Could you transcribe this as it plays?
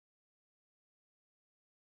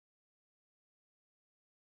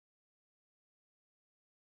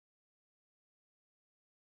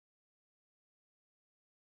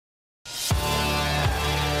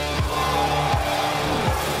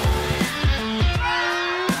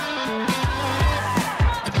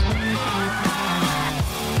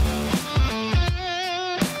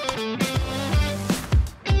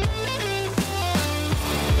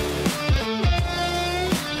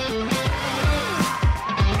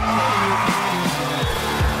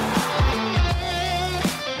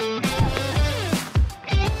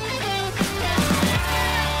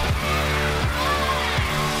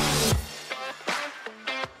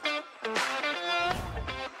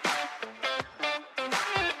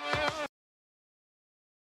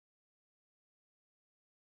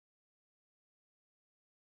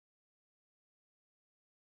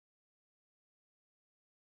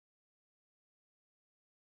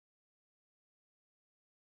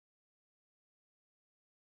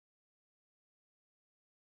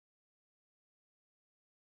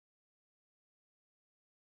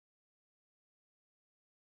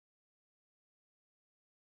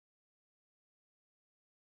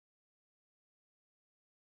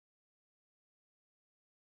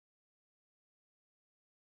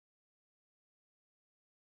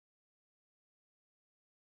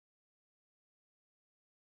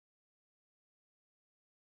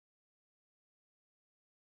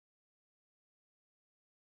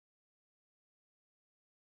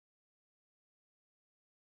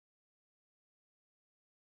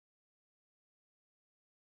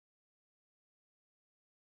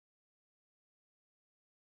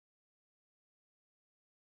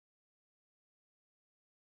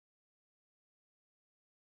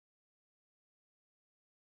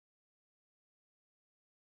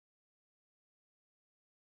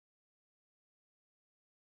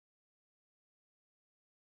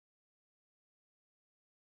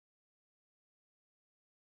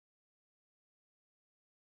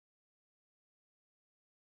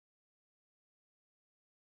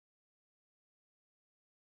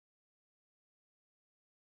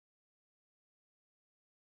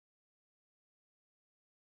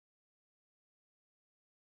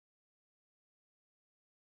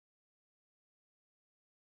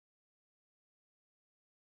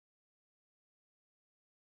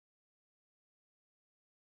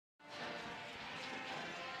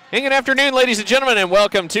And good afternoon, ladies and gentlemen, and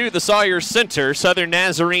welcome to the Sawyer Center. Southern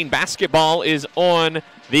Nazarene basketball is on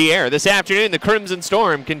the air. This afternoon, the Crimson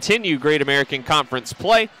Storm continue Great American Conference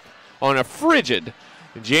play on a frigid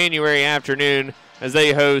January afternoon as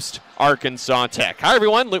they host Arkansas Tech. Hi,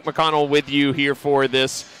 everyone. Luke McConnell with you here for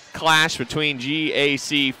this clash between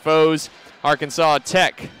GAC foes. Arkansas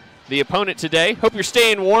Tech, the opponent today. Hope you're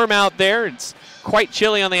staying warm out there. It's quite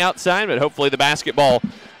chilly on the outside, but hopefully the basketball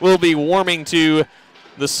will be warming to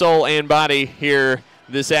the soul and body here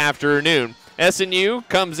this afternoon. SNU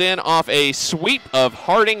comes in off a sweep of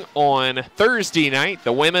Harding on Thursday night.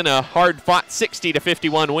 The women a hard-fought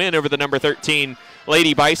 60-51 win over the number 13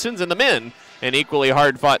 Lady Bisons, and the men an equally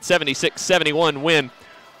hard-fought 76-71 win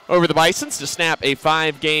over the Bisons to snap a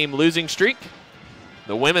 5-game losing streak.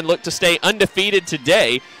 The women look to stay undefeated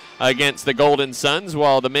today against the Golden Suns,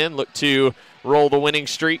 while the men look to roll the winning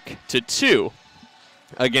streak to 2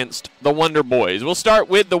 against the Wonder Boys. We'll start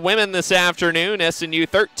with the women this afternoon. SNU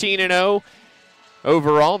 13-0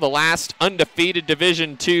 overall, the last undefeated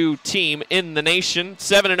Division II team in the nation.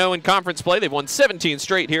 7-0 in conference play. They've won 17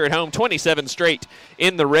 straight here at home, 27 straight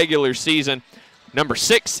in the regular season. Number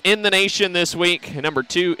 6 in the nation this week, number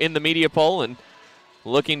 2 in the media poll, and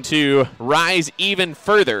looking to rise even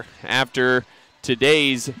further after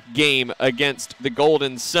today's game against the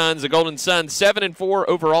Golden Suns. The Golden Suns 7-4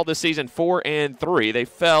 overall this season, 4-3. They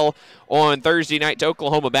fell on Thursday night to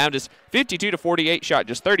Oklahoma Baptist, 52-48, shot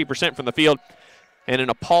just 30% from the field, and an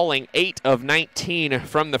appalling 8 of 19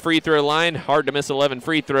 from the free throw line. Hard to miss 11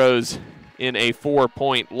 free throws in a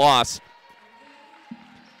 4-point loss.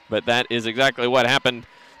 But that is exactly what happened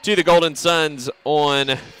to the Golden Suns on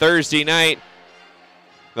Thursday night.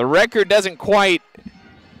 The record doesn't quite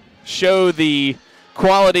show the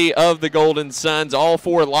quality of the Golden Suns. All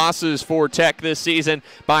 4 losses for Tech this season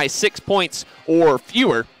by 6 points or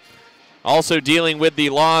fewer. Also dealing with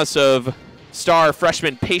the loss of star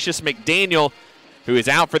freshman Pacious McDaniel, who is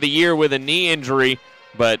out for the year with a knee injury,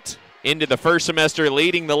 but into the first semester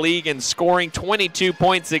leading the league in scoring, 22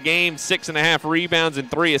 points a game, 6.5 rebounds,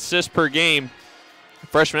 and 3 assists per game.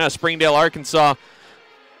 Freshman out of Springdale, Arkansas,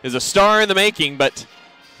 is a star in the making, but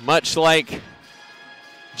much like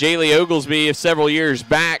Jaylee Oglesby of several years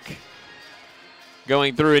back,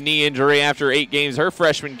 going through a knee injury after 8 games her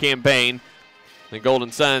freshman campaign, the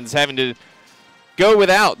Golden Suns having to go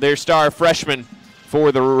without their star freshman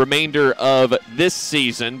for the remainder of this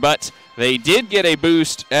season. But they did get a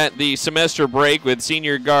boost at the semester break with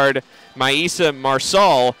senior guard Maisa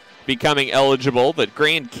Marsal becoming eligible. The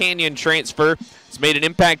Grand Canyon transfer has made an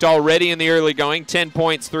impact already in the early going, 10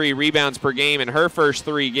 points, 3 rebounds per game in her first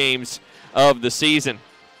 3 games of the season.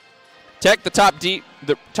 Tech, the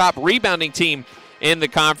top rebounding team in the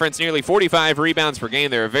conference, nearly 45 rebounds per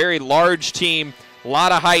game. They're a very large team, a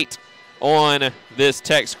lot of height on this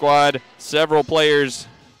Tech squad. Several players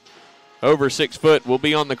over 6 foot will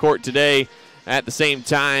be on the court today at the same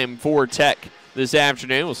time for Tech this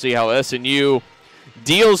afternoon. We'll see how SNU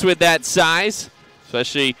deals with that size,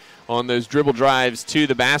 especially on those dribble drives to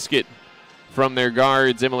the basket from their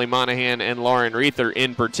guards, Emily Monahan and Lauren Reether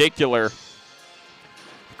in particular.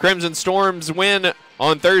 Crimson Storms win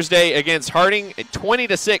on Thursday against Harding, a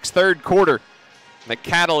 20-6 third quarter. The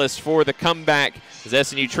catalyst for the comeback as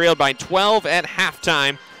SNU trailed by 12 at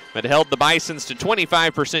halftime, but held the Bisons to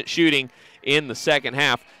 25% shooting in the second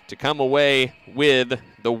half to come away with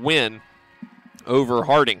the win over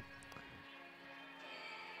Harding.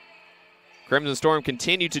 Crimson Storm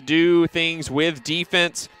continue to do things with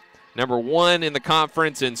defense. Number 1 in the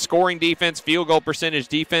conference in scoring defense, field goal percentage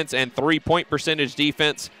defense, and 3-point percentage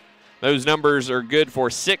defense. Those numbers are good for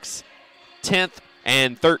 6th, 10th,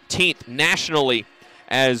 and 13th nationally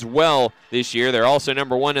as well this year. They're also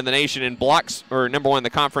number 1 in the nation in blocks, or number 1 in the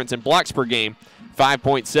conference in blocks per game.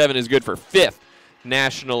 5.7 is good for 5th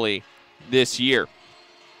nationally this year.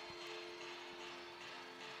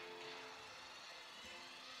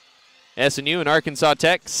 SNU and Arkansas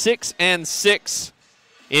Tech 6-6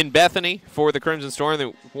 in Bethany for the Crimson Storm.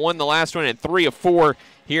 They won the last one and 3 of 4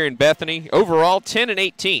 here in Bethany. Overall,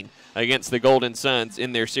 10-18 against the Golden Suns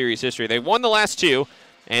in their series history. They won the last 2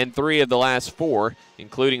 and 3 of the last 4,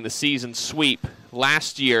 including the season sweep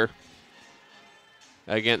last year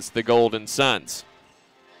against the Golden Suns.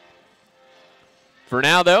 For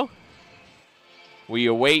now, though, we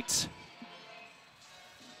await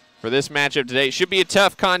for this matchup today. It should be a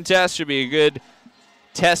tough contest. Should be a good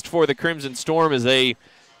test for the Crimson Storm as they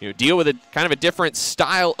deal with a kind of a different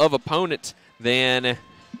style of opponent than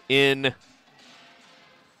in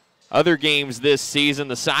other games this season.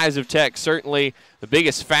 The size of Tech certainly the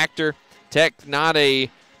biggest factor. Tech not a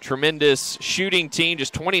tremendous shooting team,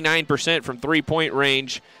 just 29% from three-point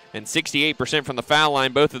range and 68% from the foul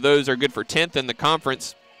line. Both of those are good for 10th in the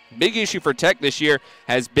conference. Big issue for Tech this year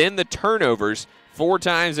has been the turnovers. 4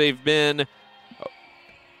 times they've been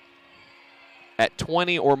at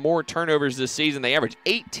 20 or more turnovers this season. They average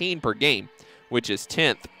 18 per game, which is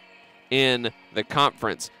 10th in the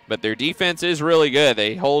conference. But their defense is really good.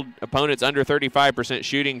 They hold opponents under 35%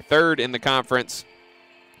 shooting, 3rd in the conference,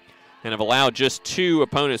 and have allowed just 2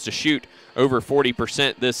 opponents to shoot over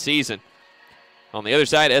 40% this season. On the other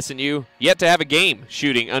side, SNU yet to have a game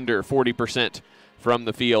shooting under 40% from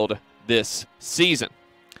the field this season.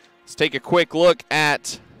 Let's take a quick look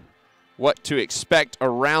at what to expect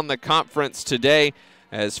around the conference today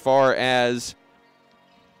as far as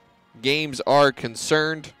games are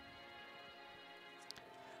concerned.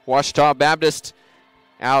 Ouachita Baptist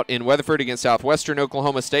out in Weatherford against Southwestern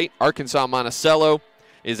Oklahoma State. Arkansas Monticello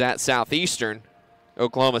is at Southeastern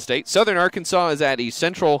Oklahoma State. Southern Arkansas is at East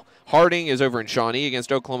Central. Harding is over in Shawnee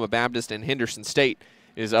against Oklahoma Baptist, and Henderson State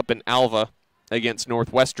is up in Alva against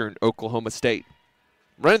Northwestern Oklahoma State.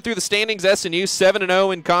 Running through the standings, SNU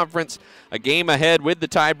 7-0 in conference, a game ahead with the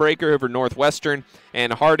tiebreaker over Northwestern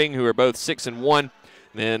and Harding, who are both 6-1.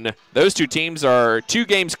 Then those 2 teams are 2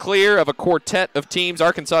 games clear of a quartet of teams: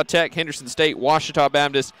 Arkansas Tech, Henderson State, Ouachita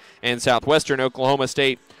Baptist, and Southwestern Oklahoma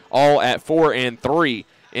State, all at 4-3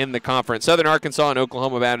 in the conference. Southern Arkansas and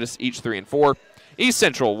Oklahoma Baptist each 3-4. East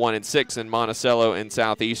Central 1-6, and Monticello and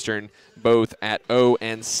Southeastern both at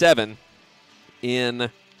 0-7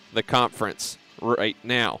 in the conference right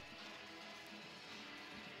now.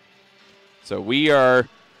 So we are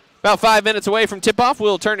about 5 minutes away from tip-off.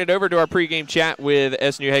 We'll turn it over to our pregame chat with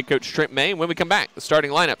SNU head coach Trent May. And when we come back, the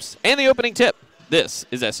starting lineups and the opening tip. This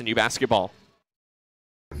is SNU basketball.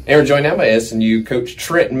 And we're joined now by SNU coach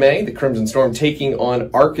Trent May. The Crimson Storm taking on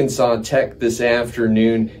Arkansas Tech this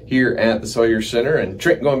afternoon here at the Sawyer Center. And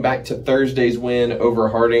Trent, going back to Thursday's win over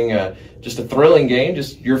Harding, just a thrilling game.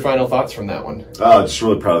 Just your final thoughts from that one. Just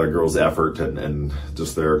really proud of the girls' effort and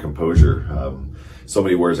just their composure. So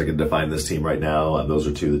many words I can define this team right now. Those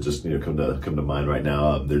are 2 that just come to mind right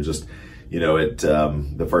now. They're just,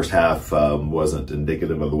 the first half wasn't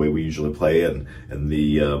indicative of the way we usually play, and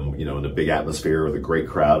the in a big atmosphere with a great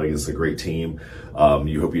crowd against a great team.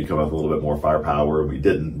 You hope you'd come up with a little bit more firepower. We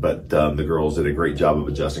didn't, but the girls did a great job of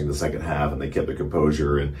adjusting the second half, and they kept the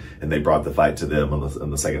composure, and they brought the fight to them in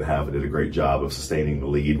the second half and did a great job of sustaining the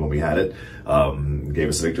lead when we had it. Gave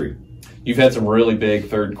us a victory. You've had some really big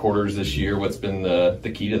third quarters this year. What's been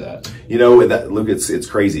the key to that? Luke, it's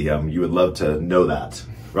crazy. You would love to know that,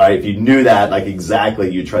 right? If you knew that, like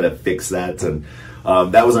exactly, you try to fix that, and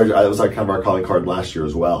that was kind of our calling card last year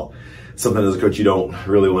as well. Something as a coach you don't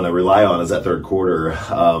really want to rely on is that third quarter,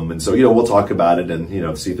 and so we'll talk about it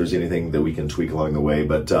and see if there's anything that we can tweak along the way.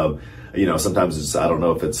 But sometimes I don't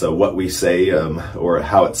know if it's what we say or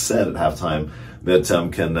how it's said at halftime that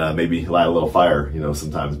can maybe light a little fire,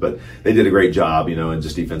 sometimes. But they did a great job, and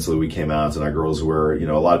just defensively we came out, and our girls were,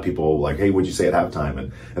 a lot of people like, hey, what'd you say at halftime?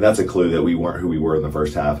 And that's a clue that we weren't who we were in the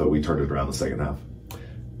first half, but we turned it around the second half.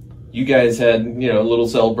 You guys had, a little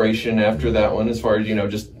celebration after that one as far as,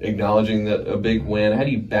 just acknowledging a big win. How do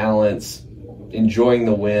you balance enjoying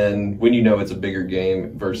the win when it's a bigger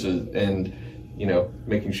game versus, and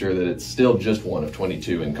making sure that it's still just one of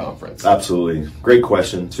 22 in conference? Absolutely. Great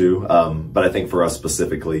question too. But I think for us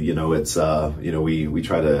specifically, it's, we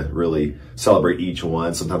try to really celebrate each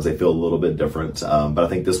one. Sometimes they feel a little bit different. But I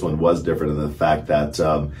think this one was different in the fact that,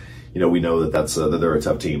 we know that that they're a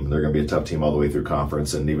tough team. They're going to be a tough team all the way through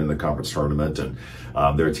conference and even the conference tournament. And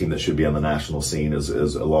they're a team that should be on the national scene as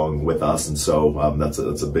along with us. And so that's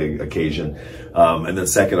a big occasion. And then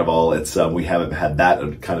second of all, it's we haven't had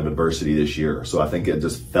that kind of adversity this year. So I think it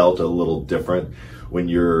just felt a little different when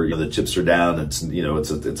the chips are down. It's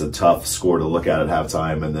it's a tough score to look at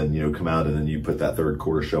halftime, and then come out and then you put that third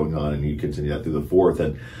quarter showing on and you continue that through the fourth.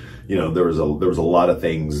 And there was a lot of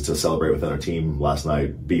things to celebrate within our team last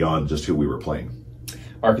night beyond just who we were playing.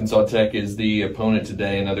 Arkansas Tech is the opponent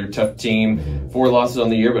today, another tough team. 4 losses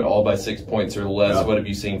on the year, but all by 6 points or less. Yeah. What have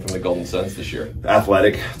you seen from the Golden Suns this year?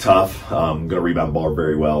 Athletic, tough, going to rebound the ball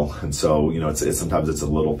very well. And so, it's sometimes it's the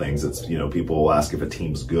little things. It's, people ask if a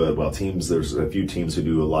team's good. Well, there's a few teams who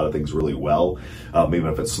do a lot of things really well, even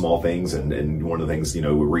if it's small things. And one of the things,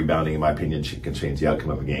 rebounding, in my opinion, can change the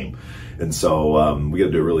outcome of a game. And so we got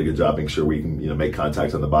to do a really good job making sure we can, make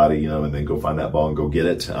contact on the body, and then go find that ball and go get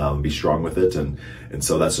it, be strong with it. And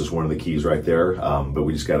so that's just one of the keys right there. But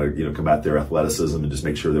we just got to, combat their athleticism and just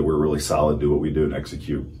make sure that we're really solid, do what we do, and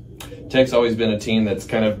execute. Tech's always been a team that's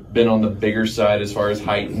kind of been on the bigger side as far as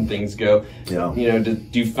height and things go. Yeah. Do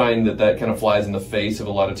you find that kind of flies in the face of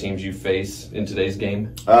a lot of teams you face in today's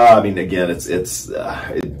game? I mean, again,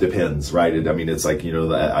 it depends, right? It's like,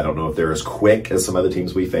 I don't know if they're as quick as some other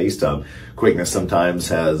teams we faced. Quickness sometimes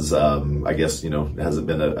has, I guess, hasn't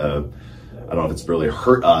been I don't know if it's really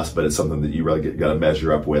hurt us, but it's something that you really got to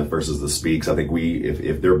measure up with versus the speed. 'Cause I think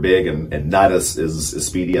if they're big and not as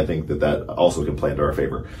speedy, I think that also can play into our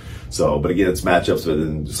favor. So, but again, it's matchups,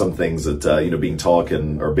 and some things that being tall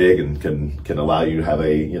or big and can allow you to have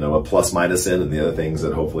a plus minus in, and the other things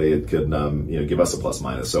that hopefully it could give us a plus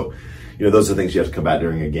minus. So, those are things you have to combat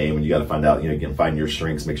during a game, and you got to find out, again, find your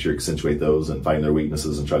strengths, make sure you accentuate those, and find their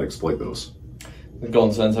weaknesses and try to exploit those. The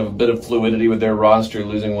Golden Suns have a bit of fluidity with their roster,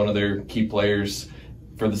 losing one of their key players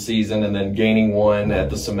for the season and then gaining one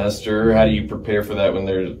at the semester. How do you prepare for that when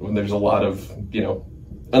there's a lot of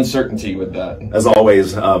uncertainty with that? As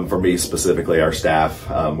always, for me specifically, our staff,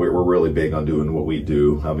 we're really big on doing what we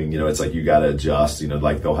do. I mean, it's like you got to adjust.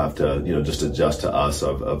 Like they'll have to just adjust to us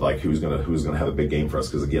of like who's gonna have a big game for us,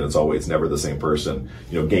 because again, it's never the same person.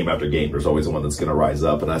 Game after game, there's always one that's gonna rise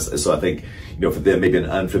up, and so I think for them maybe an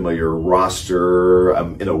unfamiliar roster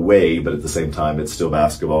in a way, but at the same time it's still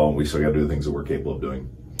basketball, and we still got to do the things that we're capable of doing.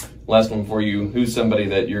 Last one for you. Who's somebody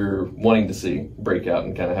that you're wanting to see break out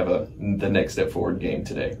and kind of have the next step forward game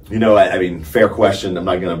today? I mean, fair question. I'm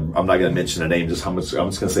not gonna mention a name. I'm just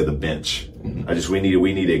gonna say the bench. Mm-hmm.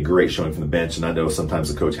 We need a great showing from the bench, and I know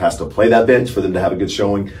sometimes the coach has to play that bench for them to have a good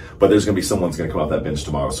showing. But there's gonna be someone's gonna come off that bench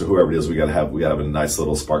tomorrow. So whoever it is, we gotta have a nice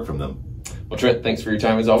little spark from them. Well, Trent, thanks for your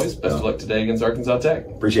time as always. Best of luck today against Arkansas Tech.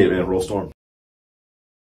 Appreciate it, man. Roll Storm.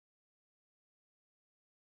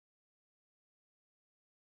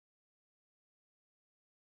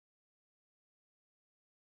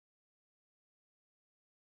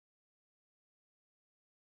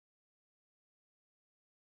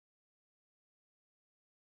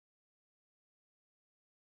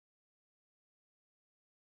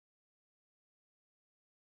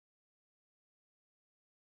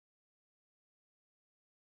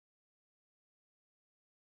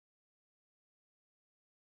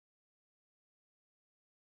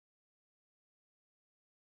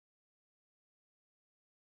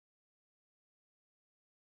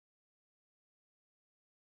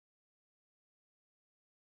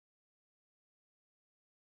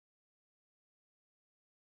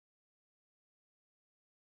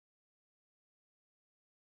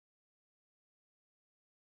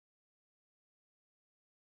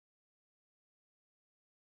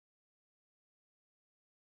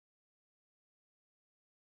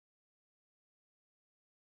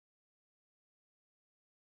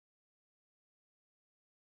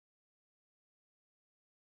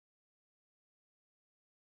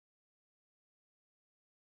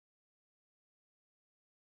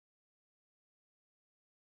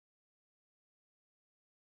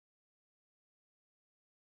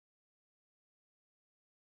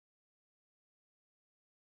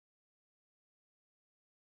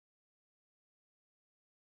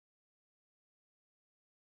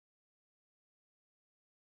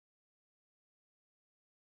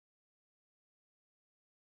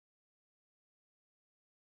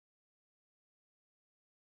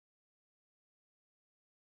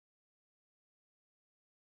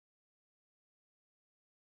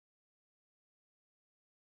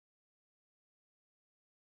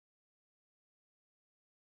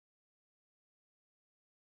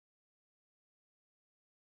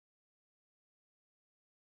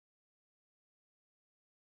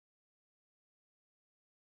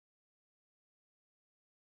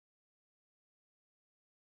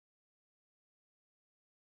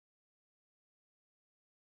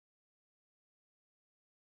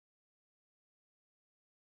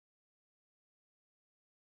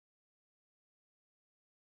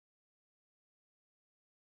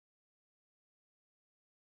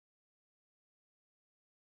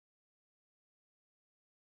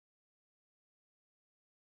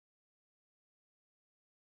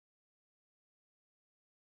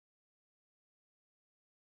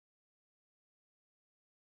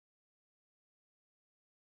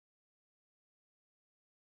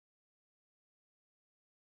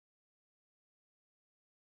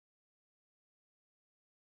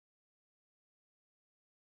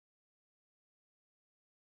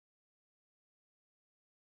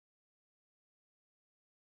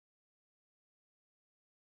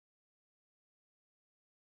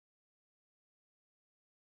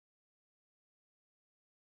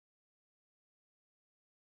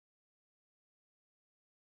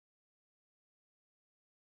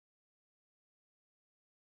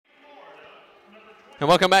 And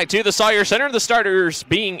welcome back to the Sawyer Center. The starters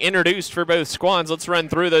being introduced for both squads. Let's run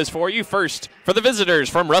through those for you. First, for the visitors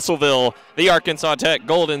from Russellville, the Arkansas Tech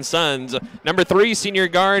Golden Suns. Number 3, senior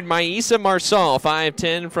guard Maisa Marsal,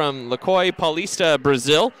 5'10", from Lacoy Paulista,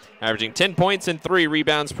 Brazil, averaging 10 points and 3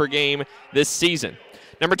 rebounds per game this season.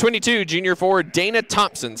 Number 22, junior forward Dana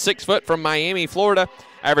Thompson, 6 foot, from Miami, Florida,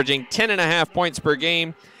 averaging 10.5 points per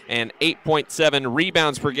game and 8.7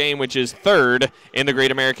 rebounds per game, which is 3rd in the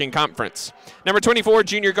Great American Conference. Number 24,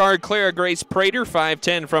 junior guard Clara Grace Prater,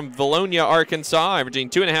 5'10", from Valonia, Arkansas, averaging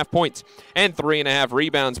 2.5 points and 3.5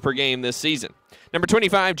 rebounds per game this season. Number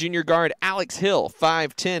 25, junior guard Alex Hill,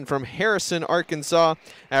 5'10", from Harrison, Arkansas,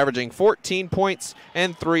 averaging 14 points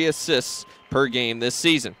and 3 assists per game this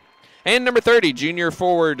season. And number 30, junior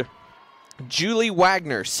forward Julie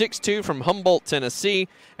Wagner, 6'2", from Humboldt, Tennessee,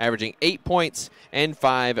 averaging 8 points and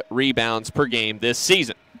 5 rebounds per game this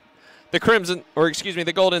season. The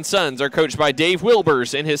Golden Suns are coached by Dave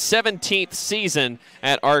Wilbers in his 17th season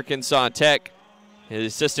at Arkansas Tech. His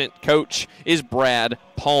assistant coach is Brad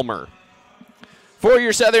Palmer. For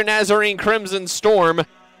your Southern Nazarene Crimson Storm,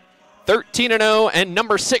 13-0 and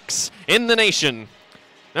number 6 in the nation.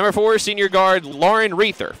 Number 4, senior guard Lauren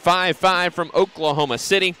Reether, 5'5", from Oklahoma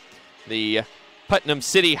City, the Putnam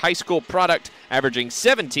City High School product, averaging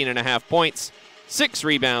 17.5 points, 6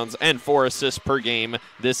 rebounds, and 4 assists per game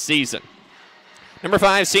this season. Number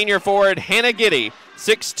 5, senior forward Hannah Giddy,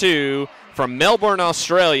 6'2", from Melbourne,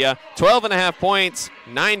 Australia, 12.5 points,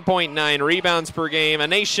 9.9 rebounds per game, a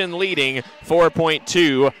nation-leading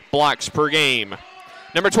 4.2 blocks per game.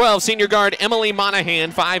 Number 12, senior guard Emily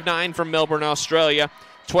Monahan, 5'9", from Melbourne, Australia,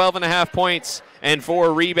 12.5 points and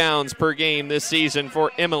 4 rebounds per game this season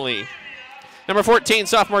for Emily. Number 14,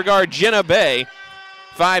 sophomore guard Jenna Bay,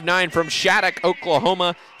 5'9", from Shattuck,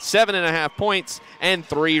 Oklahoma, 7.5 points and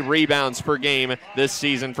 3 rebounds per game this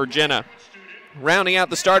season for Jenna. Rounding out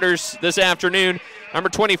the starters this afternoon, number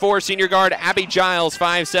 24, senior guard Abby Giles,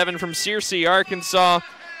 5'7", from Searcy, Arkansas,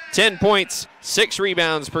 10 points, 6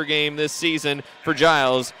 rebounds per game this season for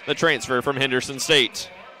Giles, the transfer from Henderson State.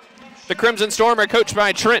 The Crimson Storm are coached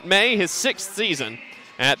by Trent May, his 6th season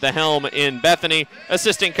at the helm in Bethany.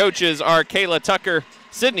 Assistant coaches are Kayla Tucker,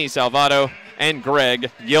 Sydney Salvato, and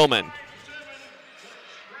Greg Gilman.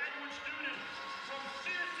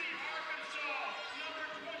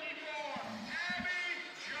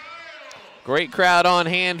 Great crowd on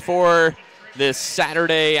hand for this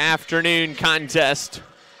Saturday afternoon contest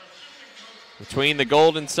between the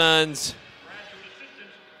Golden Suns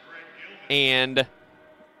and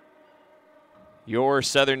your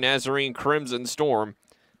Southern Nazarene Crimson Storm.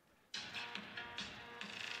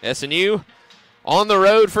 SNU on the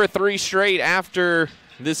road for 3 straight after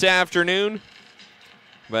this afternoon,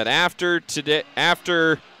 but after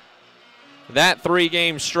that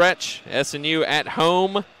 3-game stretch, SNU at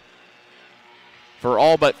home for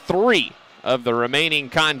all but 3 of the remaining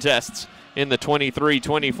contests in the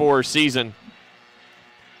 23-24 season.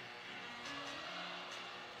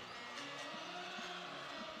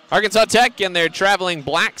 Arkansas Tech and their traveling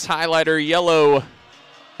blacks, highlighter yellow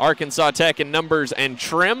Arkansas Tech in numbers and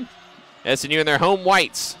trim. SNU in their home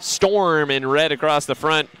whites, Storm in red across the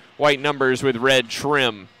front, white numbers with red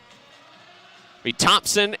trim. Be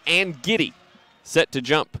Thompson and Giddy set to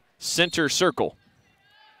jump center circle.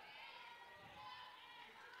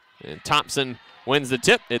 And Thompson wins the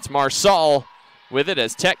tip. It's Marsal with it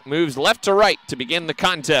as Tech moves left to right to begin the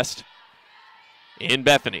contest in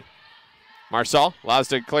Bethany. Marsal allows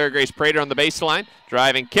to Clara Grace Prater on the baseline.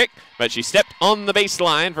 Driving kick, but she stepped on the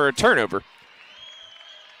baseline for a turnover.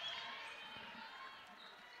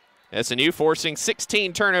 SNU forcing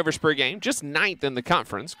 16 turnovers per game, just 9th in the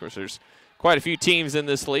conference. Of course, there's quite a few teams in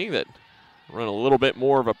this league that run a little bit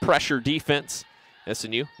more of a pressure defense.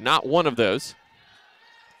 SNU, not one of those.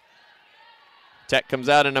 Tech comes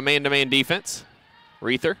out in a man-to-man defense.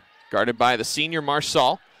 Reether, guarded by the senior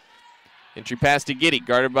Marsal. Entry pass to Giddy,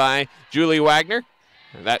 guarded by Julie Wagner.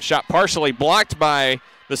 And that shot partially blocked by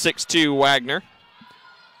the 6'2 Wagner.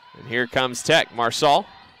 And here comes Tech. Marsal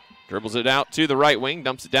dribbles it out to the right wing,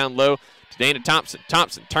 dumps it down low to Dana Thompson.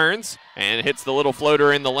 Thompson turns and hits the little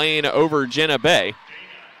floater in the lane over Jenna Bay.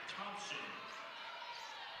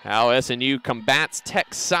 How SNU combats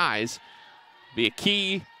Tech's size be a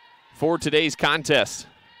key for today's contest.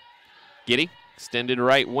 Giddy, extended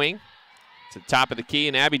right wing to the top of the key,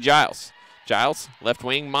 and Abby Giles. Giles, left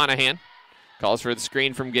wing, Monahan. Calls for the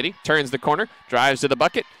screen from Giddy. Turns the corner, drives to the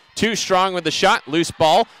bucket. Too strong with the shot, loose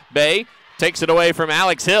ball. Bay takes it away from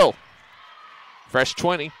Alex Hill. Fresh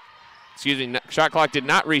 20. Shot clock did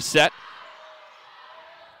not reset.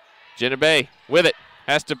 Jenna Bay with it.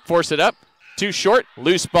 Has to force it up. too short.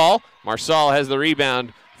 Loose ball. Marsal has the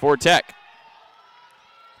rebound for Tech.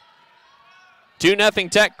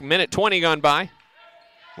 2-0 Tech, minute 20 gone by.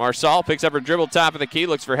 Marsal picks up her dribble top of the key,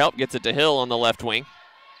 looks for help, gets it to Hill on the left wing.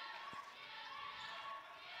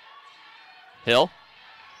 Hill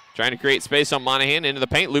trying to create space on Monahan, into the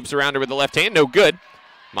paint, loops around her with the left hand, no good.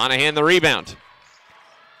 Monahan the rebound.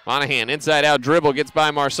 Monahan inside out dribble, gets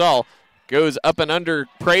by Marsal, goes up and under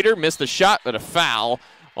Prater, missed the shot, but a foul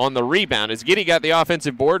on the rebound as Giddy got the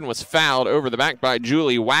offensive board and was fouled over the back by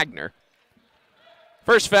Julie Wagner.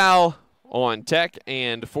 First foul on Tech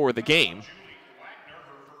and for the game.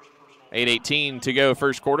 8:18 to go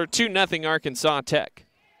first quarter. 2-0 Arkansas Tech.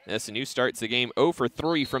 SNU starts the game 0 for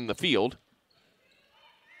 3 from the field.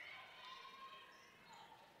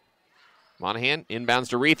 Monahan inbounds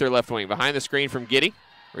to Reether, left wing, behind the screen from Giddy.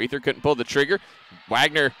 Reether couldn't pull the trigger.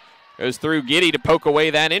 Wagner goes through Giddy to poke away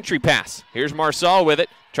that entry pass. Here's Marsal with it.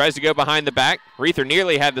 Tries to go behind the back. Reether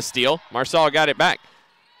nearly had the steal. Marsal got it back.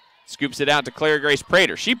 Scoops it out to Clara Grace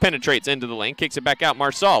Prater. She penetrates into the lane, kicks it back out.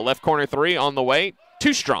 Marsal, left corner three on the way.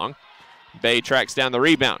 Too strong. Bay tracks down the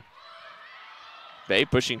rebound. Bay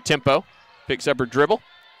pushing tempo. Picks up her dribble.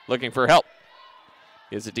 Looking for help.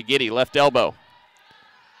 Gives it to Giddy, left elbow.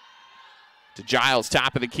 To Giles,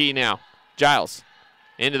 top of the key now. Giles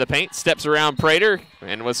into the paint, steps around Prater,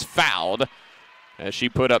 and was fouled as she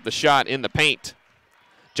put up the shot in the paint.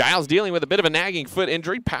 Giles dealing with a bit of a nagging foot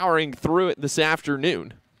injury, powering through it this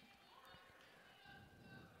afternoon.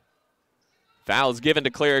 Foul is given to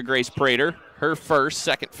Clara Grace Prater. Her first,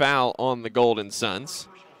 second foul on the Golden Suns.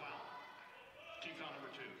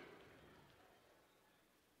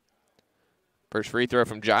 First free throw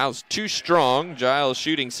from Giles, too strong. Giles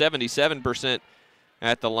shooting 77%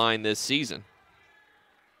 at the line this season.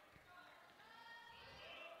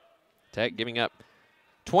 Tech giving up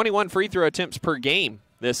 21 free throw attempts per game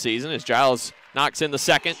this season as Giles knocks in the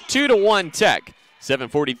second. 2-1 Tech.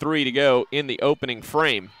 7:43 to go in the opening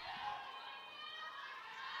frame.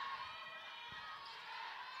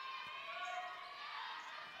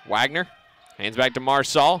 Wagner hands back to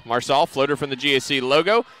Marsal. Marsal, floater from the GSC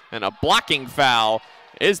logo, and a blocking foul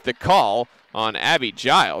is the call on Abby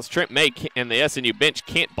Giles. Trent May and the SNU bench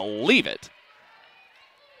can't believe it.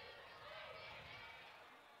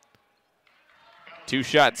 Two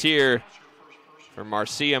shots here for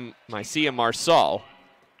Mycia Marsal.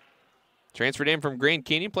 Transferred in from Grand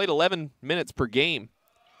Canyon, played 11 minutes per game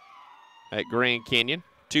at Grand Canyon,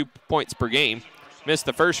 2 points per game. Missed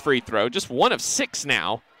the first free throw, just 1 of 6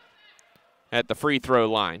 now at the free throw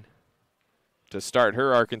line to start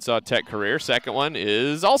her Arkansas Tech career. Second one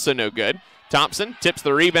is also no good. Thompson tips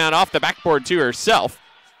the rebound off the backboard to herself.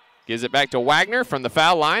 Gives it back to Wagner from the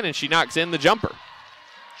foul line, and she knocks in the jumper.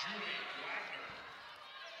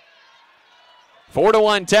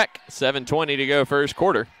 4-1 Tech, 7:20 to go first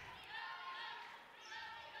quarter.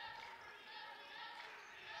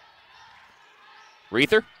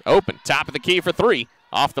 Reether, open, top of the key for three.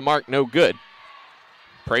 Off the mark, no good.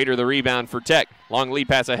 Prater the rebound for Tech. Long lead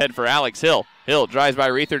pass ahead for Alex Hill. Hill drives by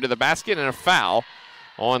Reether to the basket, and a foul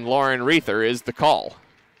on Lauren Reether is the call.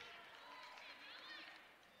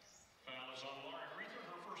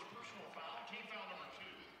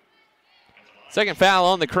 Second foul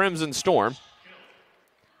on the Crimson Storm.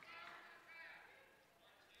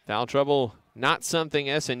 Foul trouble, not something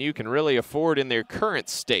SNU can really afford in their current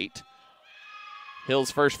state.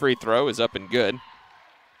 Hill's first free throw is up and good.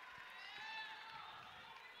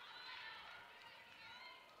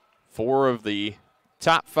 Four of the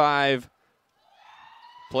top 5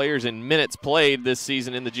 players in minutes played this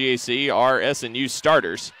season in the GAC are SNU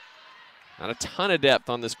starters. Not a ton of depth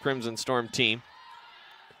on this Crimson Storm team.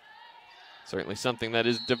 Certainly something that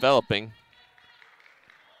is developing.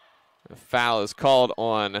 A foul is called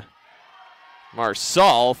on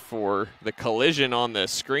Marsal for the collision on the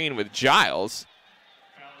screen with Giles.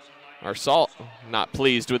 Marsal not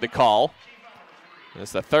pleased with the call.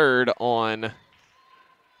 That's the third on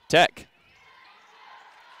Tech.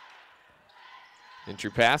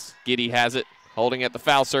 Entry pass. Giddy has it, holding at the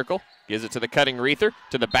foul circle. Gives it to the cutting Reether,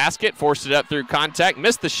 to the basket, forced it up through contact.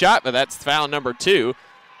 Missed the shot, but that's foul number 2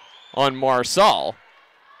 on Marsal.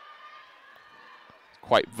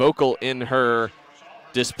 Quite vocal in her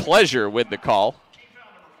displeasure with the call.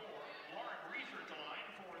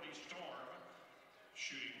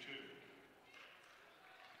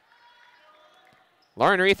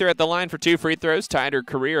 Lauren Reether at the line for 2 free throws, tied her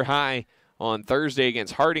career high on Thursday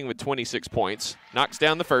against Harding with 26 points. Knocks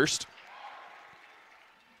down the first.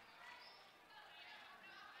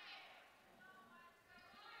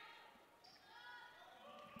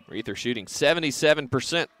 Reether shooting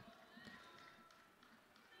 77%.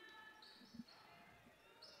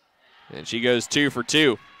 And she goes 2 for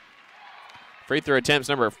 2. Free throw attempts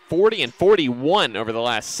number 40 and 41 over the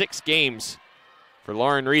last 6 games for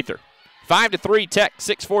Lauren Reether. 5-3 Tech,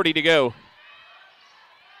 6:40 to go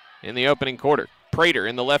in the opening quarter. Prater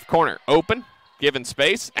in the left corner, open, given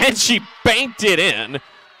space, and she banked it in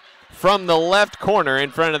from the left corner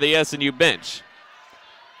in front of the SNU bench.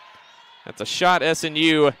 That's a shot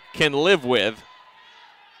SNU can live with,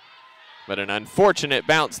 but an unfortunate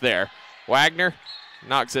bounce there. Wagner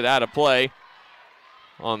knocks it out of play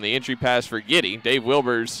on the entry pass for Giddy. Dave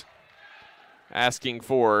Wilbers asking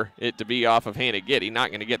for it to be off of Hannah Giddy. Not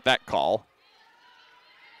going to get that call.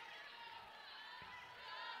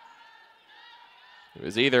 It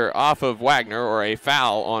was either off of Wagner or a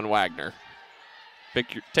foul on Wagner.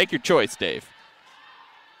 Take your choice, Dave.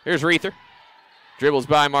 Here's Reether. Dribbles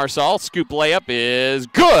by Marsal. Scoop layup is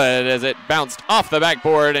good as it bounced off the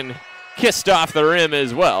backboard and kissed off the rim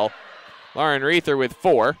as well. Lauren Reether with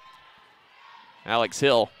 4. Alex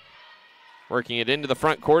Hill working it into the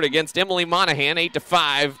front court against Emily Monahan.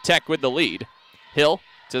 8-5, Tech with the lead. Hill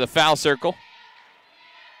to the foul circle.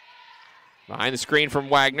 Behind the screen from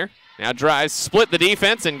Wagner. Now drives, split the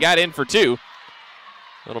defense, and got in for 2.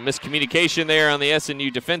 A little miscommunication there on the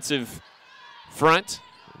SNU defensive front.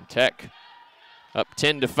 And Tech up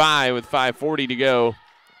 10-5 with 5:40 to go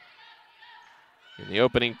in the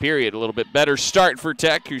opening period. A little bit better start for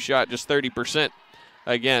Tech, who shot just 30%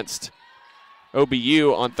 against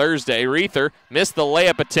OBU on Thursday. Reether missed the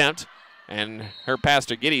layup attempt, and her pass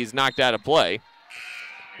to Giddy is knocked out of play.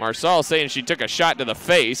 Marsal saying she took a shot to the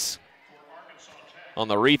face on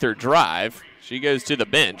the Reether drive. She goes to the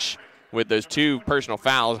bench with those 2 personal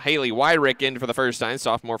fouls. Haley Wyrick in for the first time,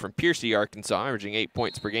 sophomore from Piercy, Arkansas, averaging 8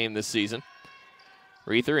 points per game this season.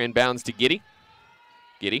 Reether inbounds to Giddy.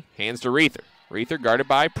 Giddy hands to Reether. Reether guarded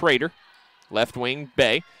by Prater. Left wing,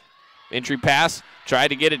 Bay. Entry pass, tried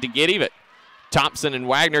to get it to Giddy, but Thompson and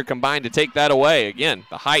Wagner combined to take that away. Again,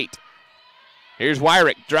 the height. Here's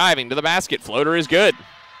Wyrick driving to the basket. Floater is good.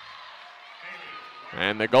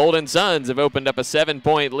 And the Golden Suns have opened up a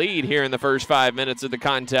 7-point lead here in the first 5 minutes of the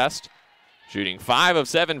contest. Shooting 5 of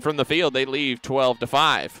 7 from the field, they leave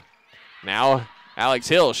 12-5. Now Alex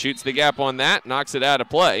Hill shoots the gap on that, knocks it out of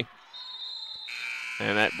play.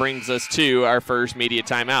 And that brings us to our first media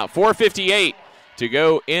timeout. 4:58 to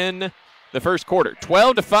go in the first quarter.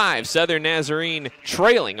 12-5, Southern Nazarene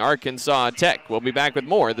trailing Arkansas Tech. We'll be back with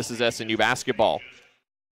more. This is SNU Basketball.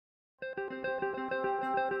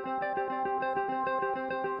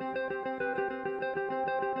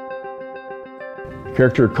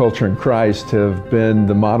 Character, culture, and Christ have been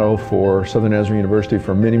the motto for Southern Nazarene University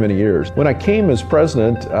for many, many years. When I came as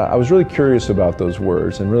president, I was really curious about those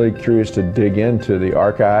words and really curious to dig into the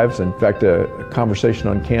archives. In fact, a conversation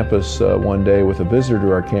on campus one day with a visitor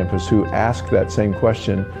to our campus who asked that same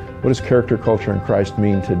question: what does character, culture, and Christ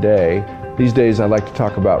mean today? These days I like to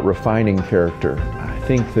talk about refining character. I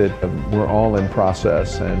think that we're all in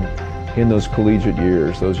process, and in those collegiate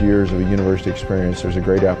years, those years of a university experience, there's a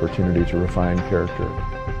great opportunity to refine character.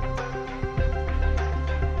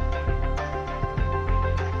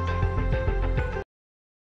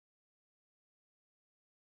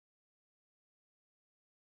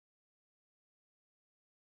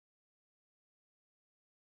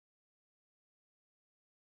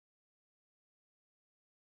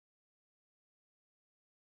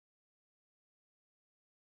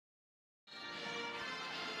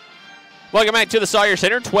 Welcome back to the Sawyer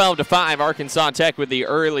Center. 12-5, Arkansas Tech with the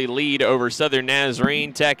early lead over Southern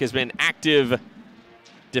Nazarene. Tech has been active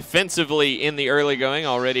defensively in the early going.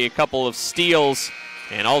 Already a couple of steals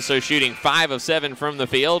and also shooting 5 of 7 from the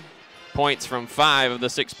field. Points from 5 of the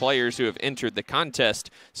 6 players who have entered the contest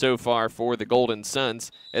so far for the Golden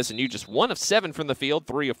Suns. SNU just 1 of 7 from the field,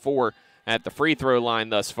 3 of 4 at the free throw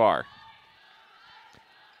line thus far.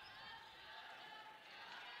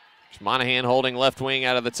 Monahan holding left wing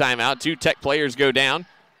out of the timeout. 2 Tech players go down.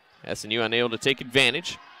 SNU unable to take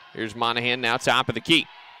advantage. Here's Monahan now top of the key.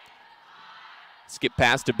 Skip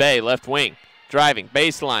pass to Bay, left wing. Driving,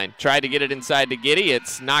 baseline. Tried to get it inside to Giddy.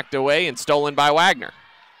 It's knocked away and stolen by Wagner.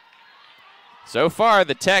 So far,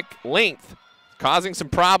 the Tech length causing some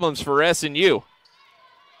problems for SNU.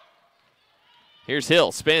 Here's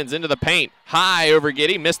Hill, spins into the paint. High over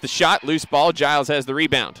Giddy, missed the shot. Loose ball, Giles has the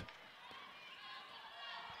rebound.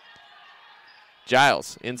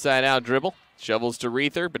 Giles, inside out dribble, shovels to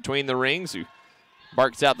Reether between the rings, who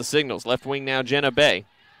barks out the signals. Left wing now, Jenna Bay.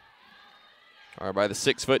 Or by the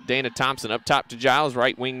 6-foot Dana Thompson, up top to Giles.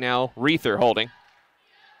 Right wing now, Reether holding.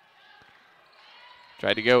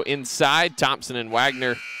 Tried to go inside. Thompson and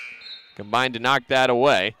Wagner combined to knock that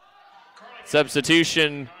away.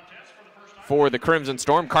 Substitution for the Crimson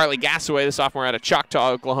Storm. Carly Gassaway, the sophomore out of Choctaw,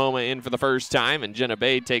 Oklahoma, in for the first time, and Jenna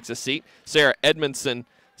Bay takes a seat. Sarah Edmondson,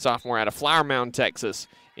 sophomore out of Flower Mound, Texas,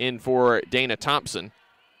 in for Dana Thompson.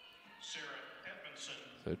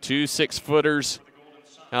 So 2 6-footers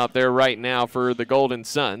out there right now for the Golden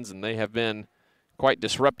Suns, and they have been quite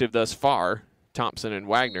disruptive thus far, Thompson and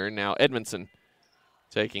Wagner. Now Edmondson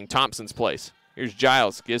taking Thompson's place. Here's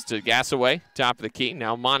Giles, gives to Gassaway, top of the key.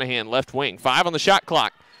 Now Monahan, left wing. 5 on the shot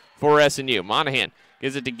clock for SNU. Monahan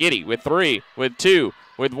gives it to Giddy with 3, with 2,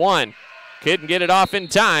 with 1. Couldn't get it off in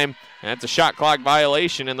time. That's a shot clock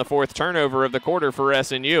violation in the 4th turnover of the quarter for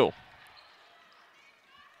SNU.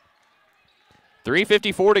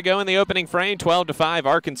 3:54 to go in the opening frame, 12-5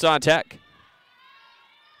 Arkansas Tech.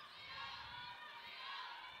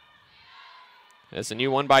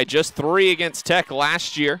 SNU won by just 3 against Tech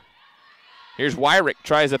last year. Here's Wyrick,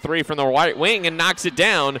 tries a 3 from the right wing and knocks it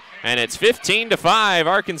down, and it's 15-5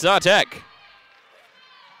 Arkansas Tech.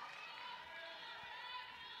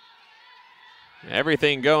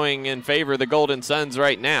 Everything going in favor of the Golden Suns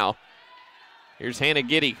right now. Here's Hannah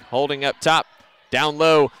Giddy holding up top. Down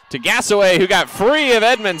low to Gassaway, who got free of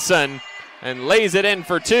Edmondson and lays it in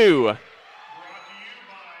for 2.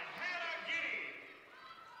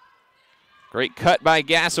 Great cut by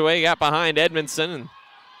Gassaway, got behind Edmondson. And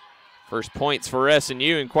first points for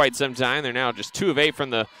SNU in quite some time. They're now just 2 of 8 from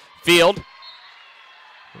the field.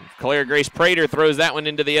 Claire Grace Prater throws that one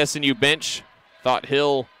into the SNU bench. Thought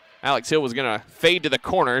Alex Hill was going to fade to the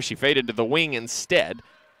corner. She faded to the wing instead.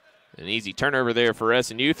 An easy turnover there for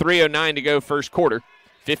SNU. 3:09 to go first quarter.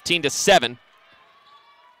 15-7.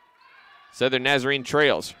 Southern Nazarene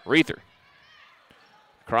trails. Reether.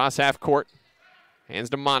 Cross half court. Hands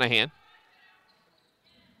to Monahan.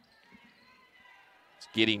 It's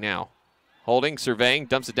Giddy now. Holding, surveying,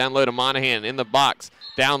 dumps it down low to Monahan in the box.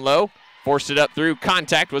 Down low. Forced it up through.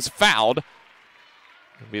 Contact, was fouled.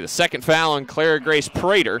 It'll be the second foul on Clara Grace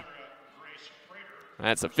Prater.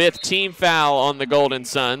 That's a 5th team foul on the Golden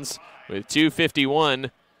Suns with 2:51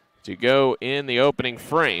 to go in the opening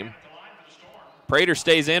frame. Prater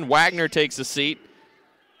stays in. Wagner takes a seat.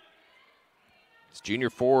 It's junior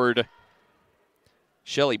forward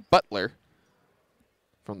Shelly Butler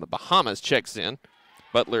from the Bahamas checks in.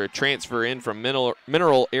 Butler, a transfer in from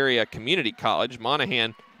Mineral Area Community College.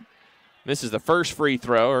 Monahan misses the first free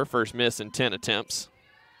throw, her first miss in 10 attempts.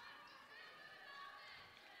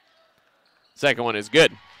 Second one is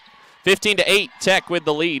good. 15-8, Tech with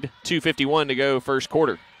the lead. 2:51 to go first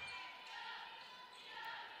quarter.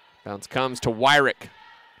 Bounce comes to Wyrick.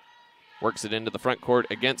 Works it into the front court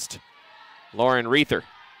against Lauren Reether.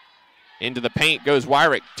 Into the paint goes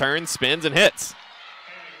Wyrick. Turns, spins, and hits.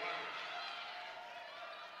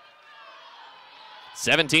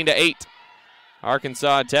 17-8.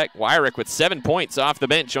 Arkansas Tech. Wyrick with 7 points off the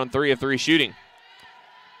bench on 3 of 3 shooting.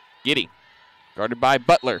 Giddy. Guarded by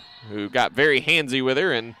Butler, who got very handsy with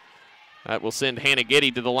her, and that will send Hannah Giddy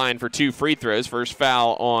to the line for 2 free throws. First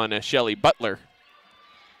foul on Shelly Butler.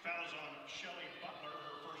 Fouls on Shelly Butler,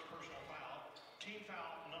 her first personal foul. Team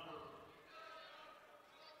foul number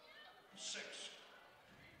 6.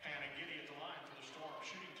 Hannah Giddy at the line for the Storm,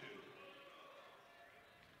 shooting 2.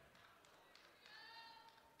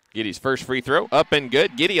 Giddy's first free throw, up and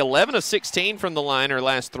good. Giddy 11 of 16 from the line her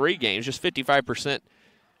last 3 games, just 55%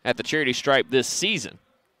 at the charity stripe this season.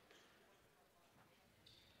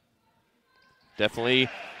 Definitely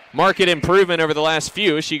market improvement over the last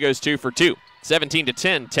few as she goes 2 for 2.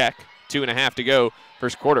 17-10 Tech, 2.5 to go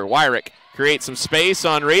first quarter. Wyrick creates some space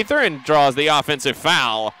on Reether and draws the offensive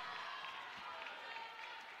foul.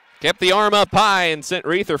 Kept the arm up high and sent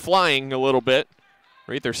Reether flying a little bit.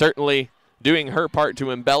 Reether certainly doing her part to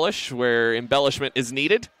embellish where embellishment is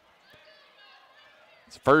needed.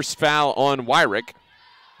 It's first foul on Wyrick.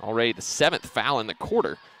 Already the 7th foul in the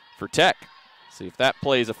quarter for Tech. See if that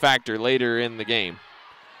plays a factor later in the game.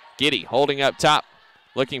 Giddy holding up top,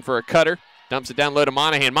 looking for a cutter. Dumps it down low to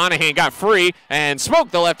Monahan. Monahan got free and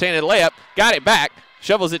smoked the left-handed layup. Got it back.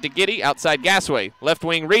 Shovels it to Giddy outside Gassaway. Left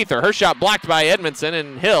wing Reether. Her shot blocked by Edmondson,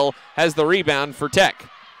 and Hill has the rebound for Tech.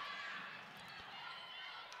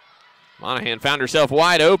 Monahan found herself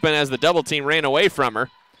wide open as the double team ran away from her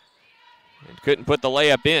and couldn't put the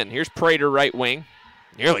layup in. Here's Prater, right wing.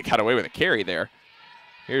 Nearly got away with a carry there.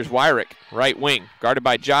 Here's Wyrick, right wing, guarded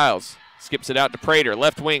by Giles. Skips it out to Prater,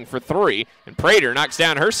 left wing for 3, and Prater knocks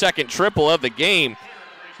down her second triple of the game.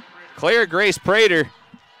 Clara Grace Prater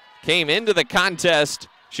came into the contest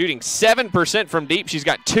shooting 7% from deep. She's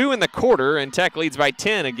got 2 in the quarter, and Tech leads by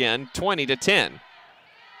 10 again, 20-10.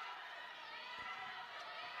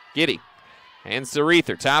 Giddy hands to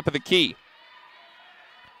Reether, top of the key.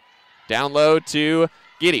 Down low to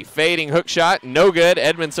Giddy fading hook shot, no good.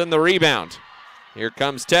 Edmondson the rebound. Here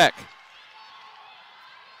comes Tech.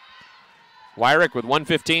 Wyrick with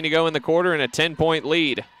 1:15 to go in the quarter and a 10-point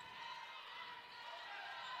lead.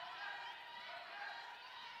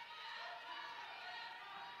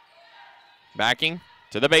 Backing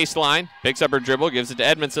to the baseline, picks up her dribble, gives it to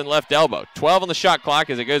Edmondson, left elbow. 12 on the shot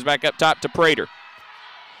clock as it goes back up top to Prater.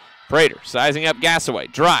 Prater sizing up Gassaway,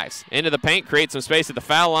 drives into the paint, creates some space at the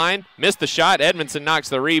foul line, missed the shot. Edmondson knocks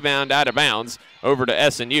the rebound out of bounds over to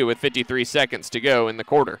SNU with 53 seconds to go in the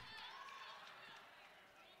quarter.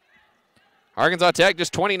 Arkansas Tech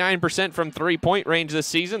just 29% from three-point range this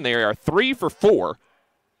season. They are 3 for 4,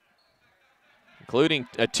 including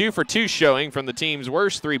a 2 for 2 showing from the team's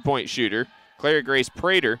worst three-point shooter, Clara Grace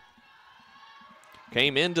Prater.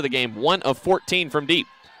 Came into the game 1 of 14 from deep.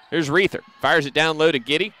 Here's Reether, fires it down low to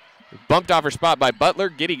Giddy. Bumped off her spot by Butler.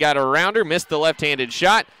 Giddy got around her, missed the left-handed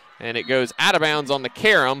shot, and it goes out of bounds on the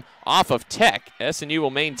carom off of Tech. SNU will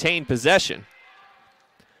maintain possession.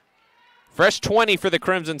 Fresh 20 for the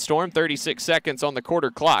Crimson Storm, 36 seconds on the quarter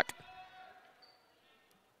clock.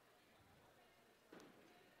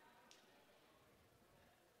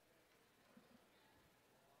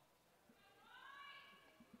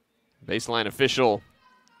 Baseline official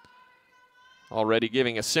already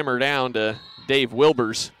giving a simmer down to Dave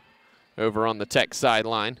Wilbers over on the Tech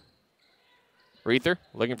sideline. Reether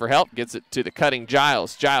looking for help, gets it to the cutting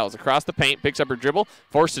Giles. Giles across the paint, picks up her dribble,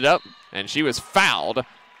 forced it up, and she was fouled.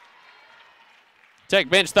 Tech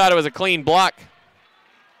bench thought it was a clean block.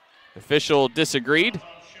 Official disagreed.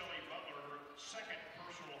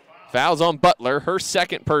 Fouls on Butler, her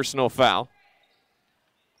second personal foul.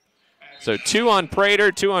 So 2 on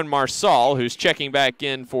Prater, 2 on Marsal, who's checking back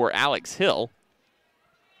in for Alex Hill.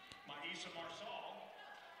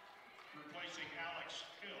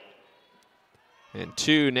 And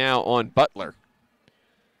 2 now on Butler.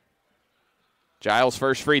 Giles'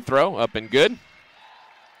 first free throw, up and good.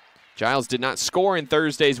 Giles did not score in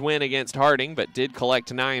Thursday's win against Harding, but did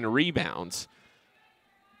collect 9 rebounds.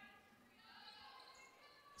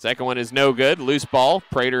 Second one is no good. Loose ball.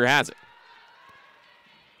 Prater has it.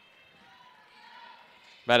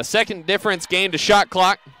 About a second difference game to shot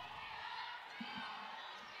clock.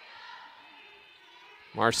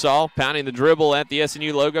 Marsal pounding the dribble at the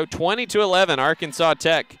SNU logo. 20-11, Arkansas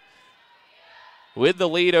Tech with the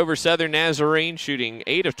lead over Southern Nazarene, shooting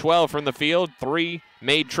 8 of 12 from the field, 3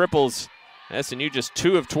 made triples. SNU just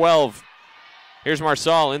 2 of 12. Here's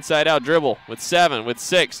Marsal, inside out dribble with 7, with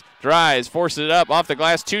 6, drives, forces it up off the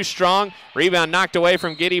glass, too strong. Rebound knocked away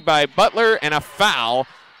from Giddy by Butler, and a foul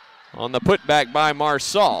on the putback by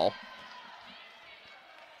Marsal.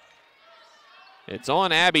 It's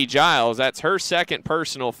on Abby Giles. That's her second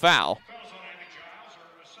personal foul.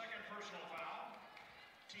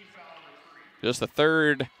 Just the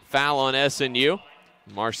third foul on SNU.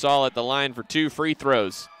 Marsal at the line for 2 free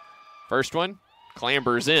throws. First one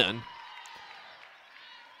clambers in.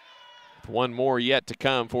 One more yet to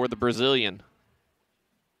come for the Brazilian.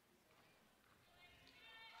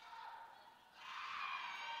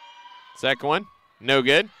 Second one, no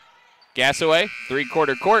good. Gassaway,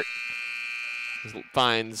 3-quarter court.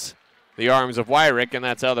 Finds the arms of Wyrick, and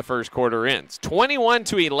that's how the first quarter ends.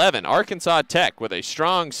 21-11, Arkansas Tech with a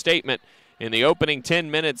strong statement in the opening 10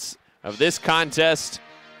 minutes of this contest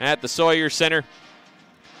at the Sawyer Center.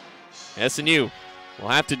 SNU will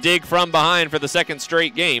have to dig from behind for the second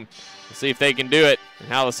straight game. We'll see if they can do it and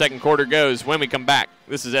how the second quarter goes when we come back.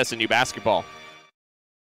 This is SNU basketball.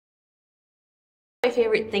 My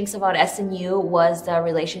favorite things about SNU was the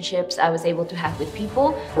relationships I was able to have with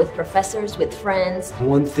people, with professors, with friends.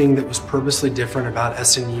 One thing that was purposely different about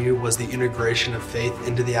SNU was the integration of faith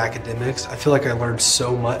into the academics. I feel like I learned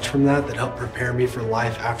so much from that helped prepare me for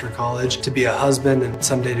life after college, to be a husband and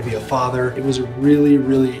someday to be a father. It was a really,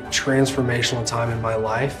 really transformational time in my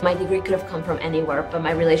life. My degree could have come from anywhere, but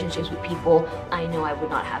my relationships with people, I know I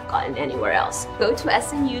would not have gotten anywhere else. Go to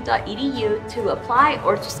snu.edu to apply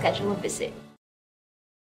or to schedule a visit.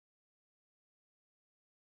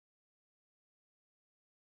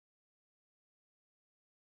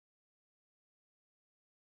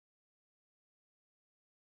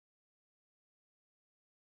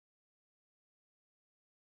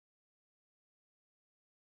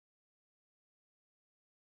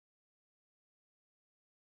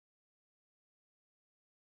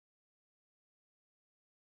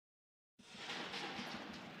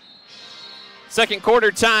 Second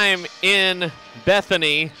quarter time in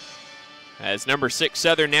Bethany as number 6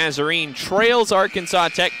 Southern Nazarene trails Arkansas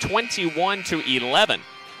Tech 21-11.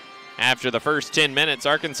 After the first 10 minutes,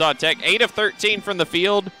 Arkansas Tech 8 of 13 from the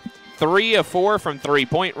field, 3 of 4 from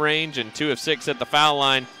three-point range and 2 of 6 at the foul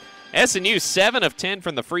line. SNU 7 of 10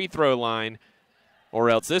 from the free throw line, or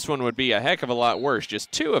else this one would be a heck of a lot worse.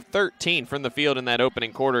 Just 2 of 13 from the field in that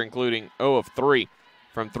opening quarter, including 0 of 3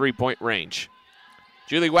 from three-point range.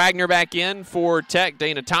 Julie Wagner back in for Tech.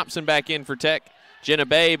 Dana Thompson back in for Tech. Jenna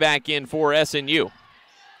Bay back in for SNU.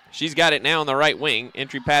 She's got it now on the right wing.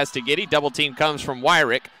 Entry pass to Giddy. Double team comes from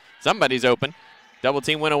Wyrick. Somebody's open. Double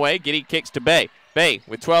team went away. Giddy kicks to Bay. Bay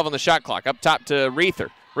with 12 on the shot clock. Up top to Reether.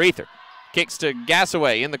 Reether kicks to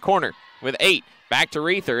Gassaway in the corner with 8. Back to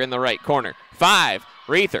Reether in the right corner. 5.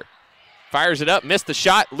 Reether fires it up. Missed the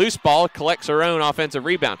shot. Loose ball. Collects her own offensive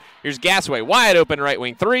rebound. Here's Gassaway. Wide open right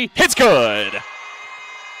wing 3. Hits good.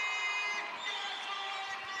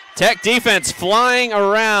 Tech defense flying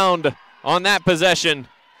around on that possession.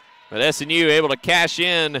 But SNU able to cash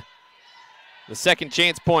in the second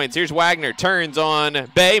chance points. Here's Wagner. Turns on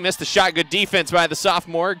Bay. Missed the shot. Good defense by the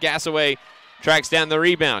sophomore. Gassaway tracks down the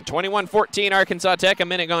rebound. 21-14 Arkansas Tech. A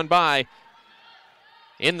minute gone by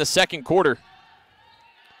in the second quarter.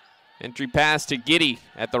 Entry pass to Giddy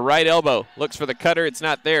at the right elbow. Looks for the cutter. It's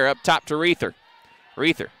not there. Up top to Reether.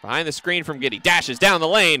 Reether behind the screen from Giddy. Dashes down the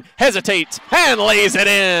lane. Hesitates and lays it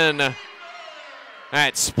in. All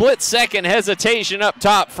right, split second hesitation up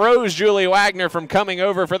top. Froze Julie Wagner from coming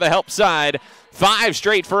over for the help side. 5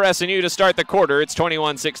 straight for SNU to start the quarter. It's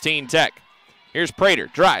 21-16 Tech. Here's Prater.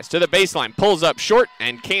 Drives to the baseline. Pulls up short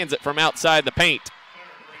and cans it from outside the paint.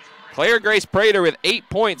 Claire Grace Prater with 8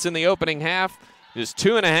 points in the opening half. Just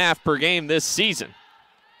 2.5 per game this season.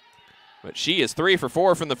 But she is 3 for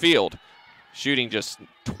 4 from the field. Shooting just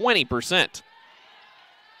 20%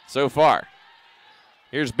 so far.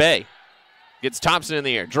 Here's Bay. Gets Thompson in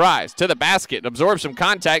the air. Drives to the basket. Absorbs some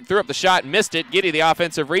contact. Threw up the shot. Missed it. Giddy the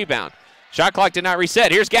offensive rebound. Shot clock did not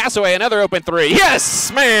reset. Here's Gassaway. Another open 3.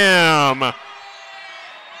 Yes, ma'am.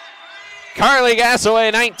 Carly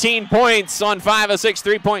Gassaway, 19 points on 5 of 6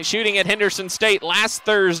 three-point shooting at Henderson State last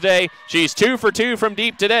Thursday. She's 2 for 2 from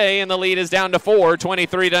deep today, and the lead is down to 4,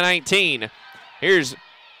 23-19. Here's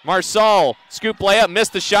Marsal. Scoop layup.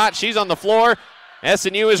 Missed the shot. She's on the floor.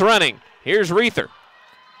 SNU is running. Here's Reether.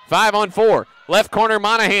 5 on 4. Left corner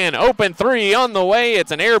Monahan. Open 3 on the way.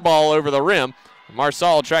 It's an air ball over the rim.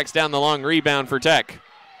 Marsal tracks down the long rebound for Tech.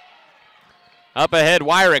 Up ahead,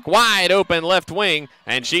 Wyrick, wide open left wing,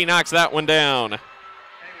 and she knocks that one down.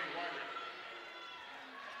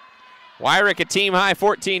 Wyrick, a team-high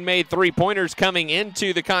 14 made three-pointers coming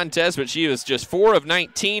into the contest, but she was just 4 of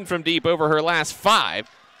 19 from deep over her last 5.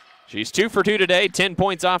 She's 2 for 2 today, 10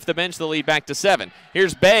 points off the bench, the lead back to 7.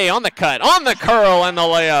 Here's Bay on the cut, on the curl, and the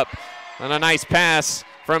layup. And a nice pass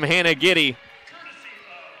from Hannah Giddy.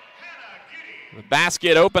 The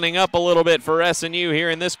basket opening up a little bit for SNU here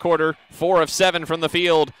in this quarter. 4 of 7 from the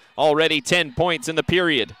field, already 10 points in the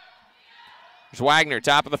period. There's Wagner,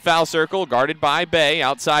 top of the foul circle, guarded by Bay.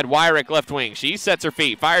 Outside Wyrick, left wing. She sets her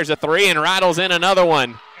feet, fires a 3, and rattles in another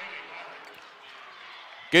one.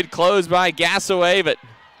 Good close by Gassaway, but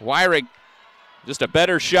Wyrick just a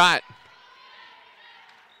better shot.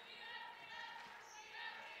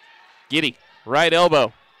 Giddy, right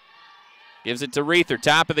elbow. Gives it to Reether,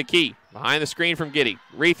 top of the key. Behind the screen from Giddy.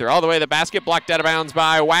 Reether all the way to the basket, blocked out of bounds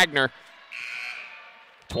by Wagner.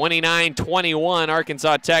 29-21,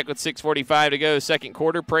 Arkansas Tech with 6:45 to go. Second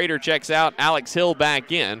quarter, Prater checks out. Alex Hill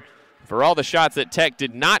back in. For all the shots that Tech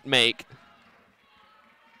did not make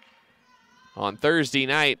on Thursday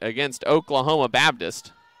night against Oklahoma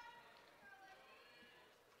Baptist.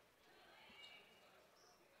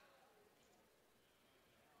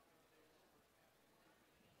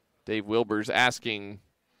 Dave Wilbur's asking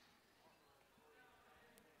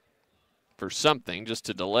for something just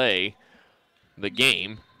to delay the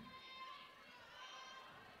game.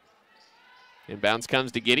 Inbounds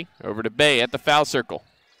comes to Giddy. Over to Bay at the foul circle.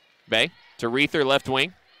 Bay to Reether, left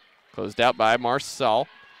wing. Closed out by Marsal.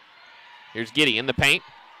 Here's Giddy in the paint.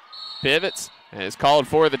 Pivots and is called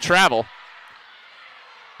for the travel.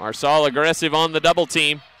 Marsal aggressive on the double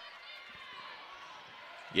team.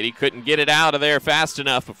 Giddy couldn't get it out of there fast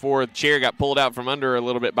enough before the chair got pulled out from under a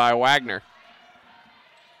little bit by Wagner.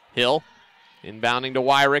 Hill inbounding to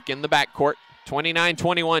Wyrick in the backcourt.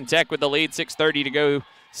 29-21, Tech with the lead, 6:30 to go,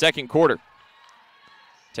 second quarter.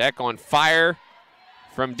 Tech on fire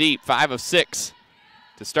from deep, 5 of 6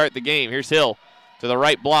 to start the game. Here's Hill to the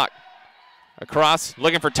right block. Across,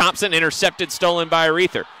 looking for Thompson, intercepted, stolen by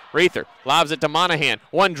Reether. Reether lobs it to Monahan.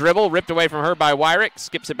 One dribble, ripped away from her by Wyrick,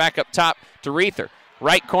 skips it back up top to Reether.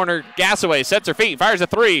 Right corner, Gassaway sets her feet, fires a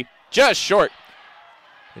 3, just short.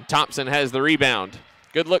 And Thompson has the rebound.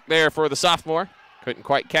 Good look there for the sophomore. Couldn't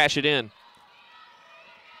quite cash it in.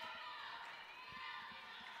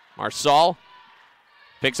 Marsal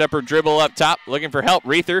picks up her dribble up top, looking for help.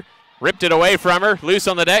 Reether ripped it away from her, loose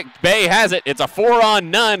on the deck. Bay has it. It's a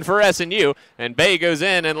 4-on-none for SNU, and Bay goes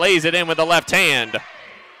in and lays it in with the left hand.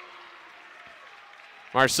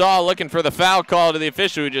 Marsal looking for the foul call to the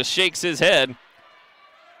official, who just shakes his head.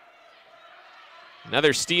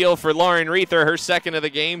 Another steal for Lauren Reether, her second of the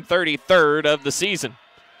game, 33rd of the season.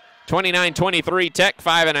 29-23 Tech,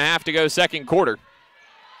 5.5 to go second quarter.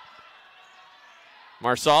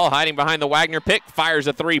 Marsal hiding behind the Wagner pick, fires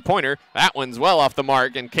a three-pointer. That one's well off the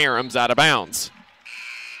mark, and Karem's out of bounds.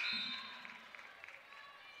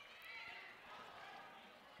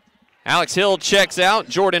 Alex Hill checks out.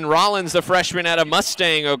 Jordan Rollins, the freshman out of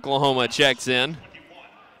Mustang, Oklahoma, checks in.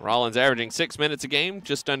 Rollins averaging 6 minutes a game,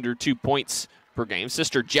 just under 2 points per game.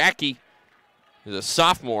 Sister Jackie, who's a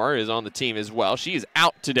sophomore, is on the team as well. She is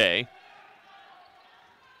out today.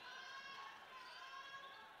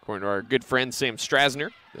 According to our good friend Sam Strasner,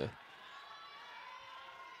 the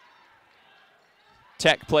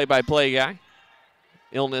Tech play-by-play guy.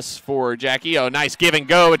 Illness for Jackie. Oh, nice give and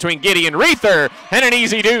go between Giddy and Reether, and an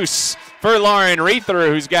easy deuce for Lauren Reether,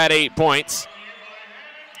 who's got 8 points.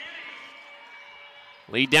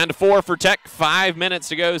 Lead down to 4 for Tech. 5 minutes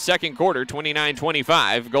to go second quarter,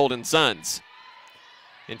 29-25, Golden Suns.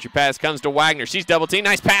 Entry pass comes to Wagner. She's double teamed.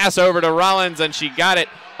 Nice pass over to Rollins, and she got it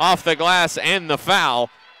off the glass and the foul.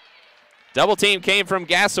 Double team came from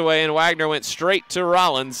Gassaway, and Wagner went straight to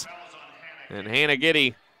Rollins. And Hannah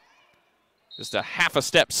Giddy just a half a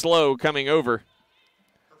step slow coming over.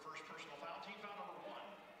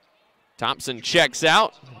 Thompson checks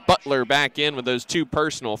out. Butler back in with those 2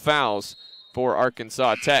 personal fouls for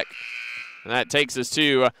Arkansas Tech. And that takes us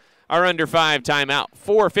to our under 5 timeout.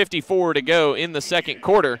 4:54 to go in the second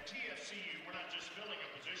quarter.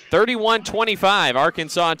 31-25,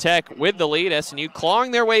 Arkansas Tech with the lead. SNU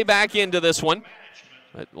clawing their way back into this one.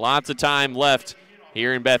 But lots of time left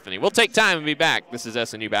here in Bethany. We'll take time and be back. This is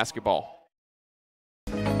SNU basketball.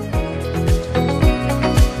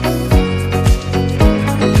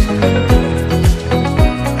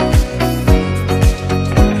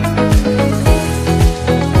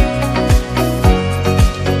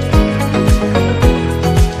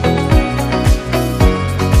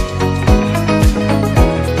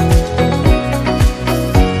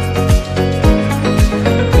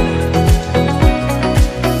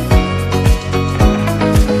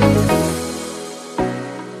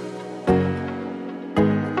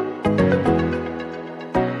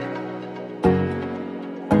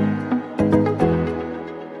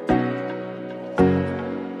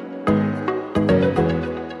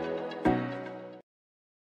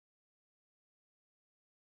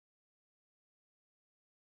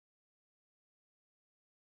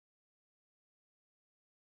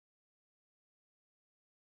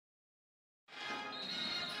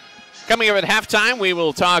 Coming up at halftime, we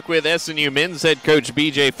will talk with SNU men's head coach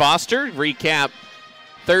B.J. Foster, recap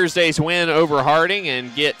Thursday's win over Harding,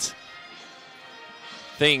 and get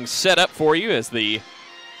things set up for you as the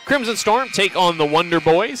Crimson Storm take on the Wonder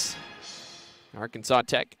Boys. Arkansas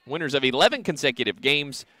Tech, winners of 11 consecutive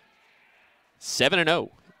games, 7-0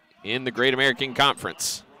 in the Great American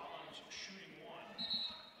Conference.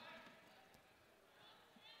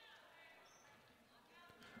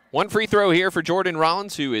 One free throw here for Jordan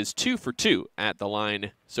Rollins, who is 2 for 2 at the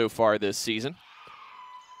line so far this season.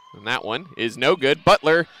 And that one is no good.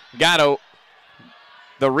 Butler got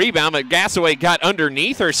the rebound, but Gassaway got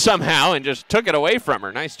underneath her somehow and just took it away from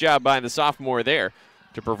her. Nice job by the sophomore there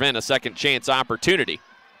to prevent a second chance opportunity.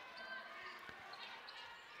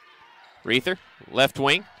 Reether, left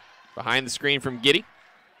wing, behind the screen from Giddy.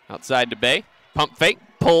 Outside to Bay. Pump fake,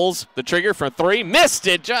 pulls the trigger for 3. Missed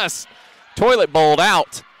it, just toilet bowled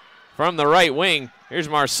out. From the right wing, here's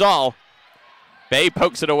Marsal. Bay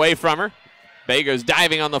pokes it away from her. Bay goes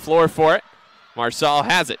diving on the floor for it. Marsal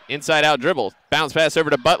has it, inside out dribble. Bounce pass over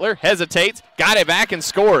to Butler, hesitates, got it back and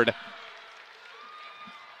scored.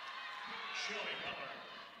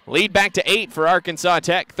 Lead back to 8 for Arkansas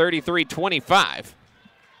Tech, 33-25.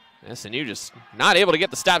 SNU just not able to get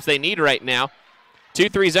the stops they need right now.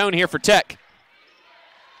 2-3 zone here for Tech.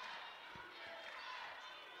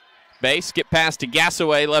 Bay, skip pass to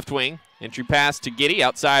Gassaway, left wing. Entry pass to Giddy,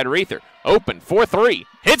 outside Reether. Open, 4-3.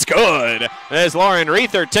 It's good as Lauren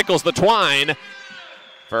Reether tickles the twine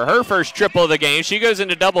for her first triple of the game. She goes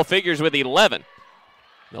into double figures with 11.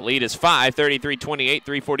 The lead is 5, 33-28,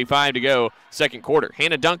 3:45 to go second quarter.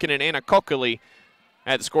 Hannah Duncan and Anna Kokoli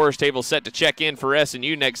at the scorer's table set to check in for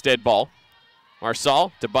SNU next dead ball.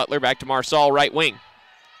 Marsal to Butler, back to Marsal, right wing.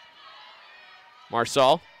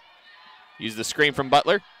 Marsal uses the screen from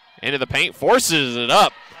Butler. Into the paint, forces it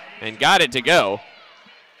up, and got it to go.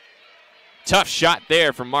 Tough shot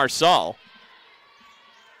there from Marsal.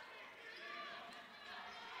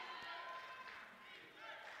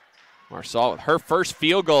 Marsal with her first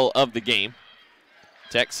field goal of the game.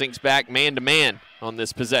 Tech sinks back man-to-man on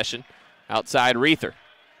this possession. Outside Reether.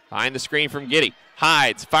 Behind the screen from Giddy.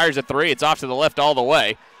 Hides, fires a three. It's off to the left all the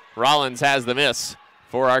way. Rollins has the miss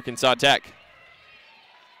for Arkansas Tech.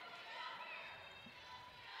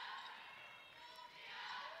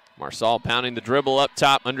 Marsal pounding the dribble up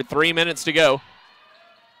top. Under 3 minutes to go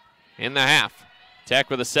in the half. Tech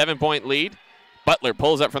with a 7-point lead. Butler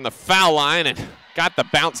pulls up from the foul line and got the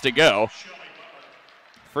bounce to go.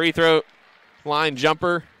 Free throw line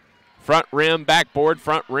jumper. Front rim, backboard,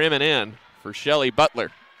 front rim, and in for Shelly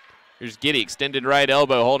Butler. Here's Giddy, extended right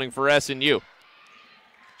elbow, holding for SNU.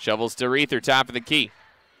 Shovels to Reether, top of the key.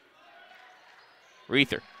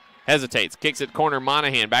 Reether hesitates, kicks it corner,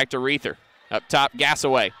 Monahan, back to Reether. Up top,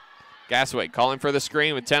 Gassaway. Gassaway calling for the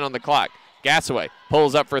screen with 10 on the clock. Gassaway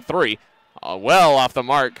pulls up for three. Well off the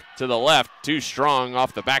mark to the left, too strong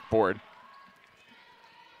off the backboard.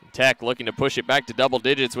 Tech looking to push it back to double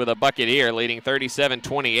digits with a bucket here, leading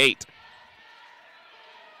 37-28.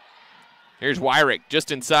 Here's Wyrick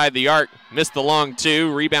just inside the arc. Missed the long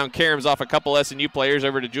two. Rebound caroms off a couple SNU players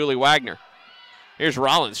over to Julie Wagner. Here's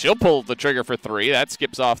Rollins. She'll pull the trigger for three. That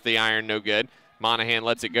skips off the iron, no good. Monahan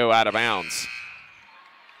lets it go out of bounds.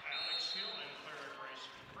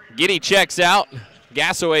 Giddy checks out.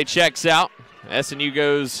 Gassaway checks out. SNU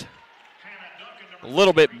goes a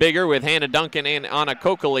little bit bigger with Hannah Duncan and Anna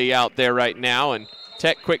Kokoli out there right now, and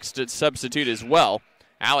Tech quick to substitute as well.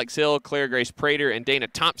 Alex Hill, Claire Grace Prater, and Dana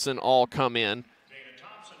Thompson all come in.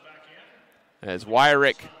 As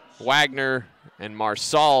Wyrick, Wagner, and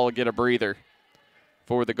Marsal get a breather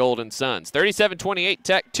for the Golden Suns. 37-28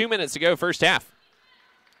 Tech, 2 minutes to go, first half.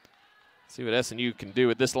 See what SNU can do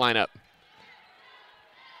with this lineup.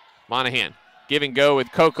 Monahan, give and go with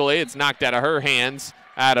Kokoli. It's knocked out of her hands,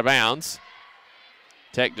 out of bounds.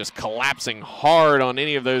 Tech just collapsing hard on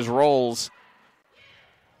any of those rolls.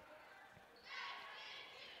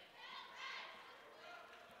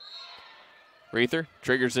 Reether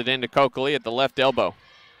triggers it into Kokoli at the left elbow.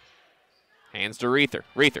 Hands to Reether.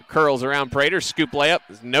 Reether curls around Prater. Scoop layup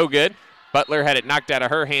is no good. Butler had it knocked out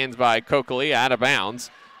of her hands by Kokoli, out of bounds.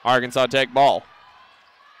 Arkansas Tech ball.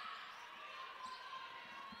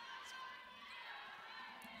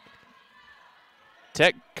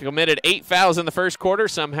 Tech committed 8 fouls in the first quarter,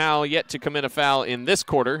 somehow yet to commit a foul in this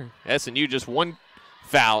quarter. SNU just 1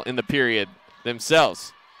 foul in the period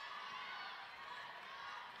themselves.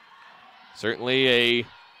 Certainly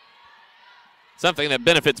something that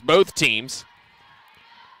benefits both teams.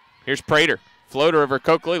 Here's Prater. Floater over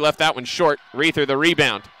Kokoli, left that one short. Reether the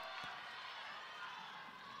rebound.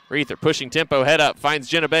 Reether pushing tempo, head up, finds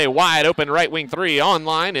Jenna Bay, wide open right wing three.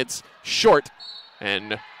 Online, it's short.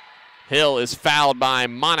 And Hill is fouled by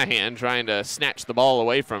Monahan, trying to snatch the ball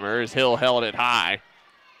away from her as Hill held it high.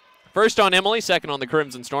 First on Emily, second on the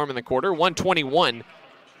Crimson Storm in the quarter. 1:21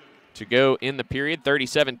 to go in the period,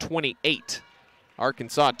 37-28.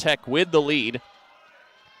 Arkansas Tech with the lead.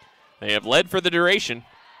 They have led for the duration.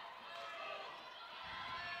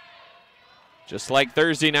 Just like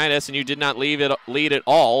Thursday night, SNU did not lead at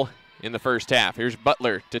all in the first half. Here's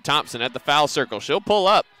Butler to Thompson at the foul circle. She'll pull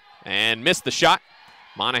up and miss the shot.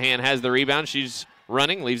 Monahan has the rebound. She's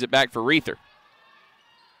running, leaves it back for Reether.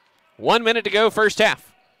 1 minute to go, first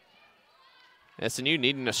half. SNU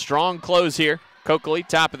needing a strong close here. Kokoli,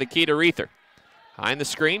 top of the key to Reether. Behind the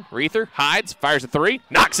screen, Reether hides, fires a three,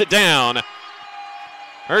 knocks it down.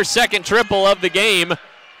 Her second triple of the game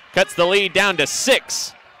cuts the lead down to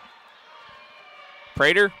 6.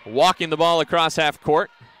 Prater walking the ball across half court.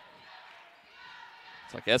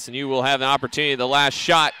 It's like SNU will have an opportunity, the last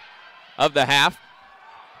shot of the half.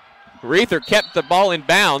 Reether kept the ball in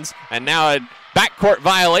bounds, and now a backcourt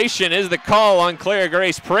violation is the call on Claire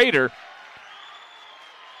Grace Prater.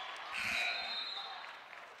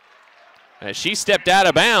 As she stepped out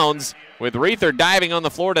of bounds with Reether diving on the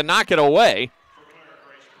floor to knock it away.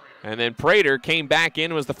 And then Prater came back in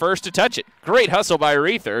and was the first to touch it. Great hustle by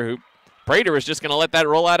Reether, who Prater was just going to let that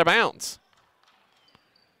roll out of bounds.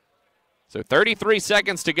 So 33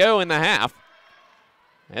 seconds to go in the half.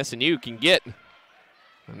 SNU can get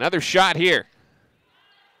another shot here.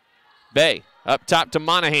 Bay up top to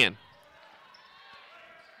Monahan.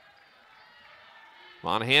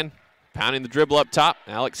 Monahan pounding the dribble up top.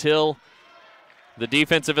 Alex Hill, the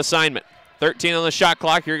defensive assignment. 13 on the shot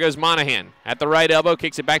clock. Here goes Monahan. At the right elbow,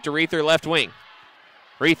 kicks it back to Reether, left wing.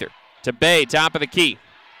 Reether to Bay, top of the key.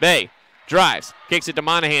 Bay drives, kicks it to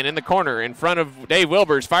Monahan in the corner in front of Dave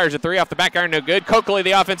Wilbers, fires a three off the back iron, no good. Coakley,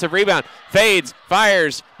 the offensive rebound, fades,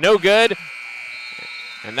 fires, no good.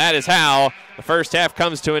 And that is how the first half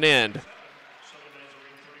comes to an end.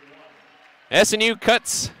 SNU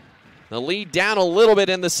cuts the lead down a little bit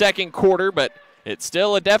in the second quarter, but it's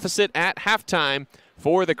still a deficit at halftime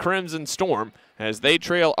for the Crimson Storm as they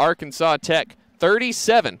trail Arkansas Tech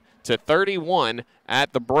 37-31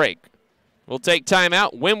 at the break. We'll take time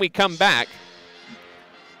out. When we come back,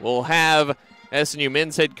 we'll have SNU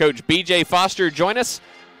men's head coach B.J. Foster join us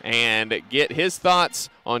and get his thoughts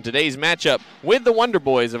on today's matchup with the Wonder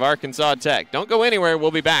Boys of Arkansas Tech. Don't go anywhere.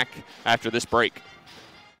 We'll be back after this break.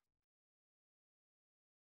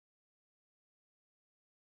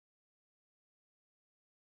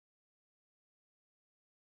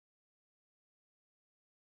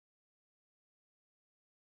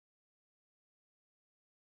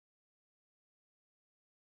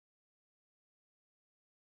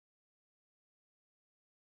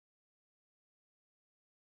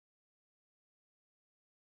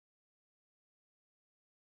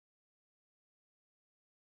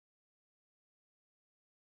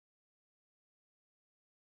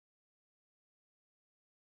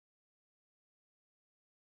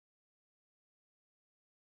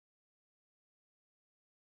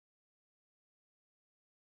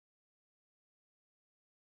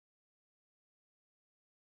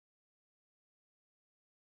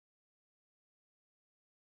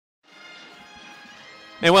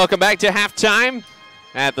 And welcome back to halftime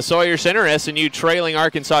at the Sawyer Center. SNU trailing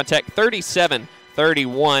Arkansas Tech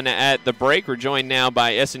 37-31 at the break. We're joined now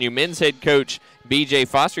by SNU men's head coach B.J.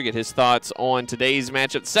 Foster. Get his thoughts on today's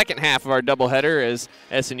matchup, second half of our doubleheader as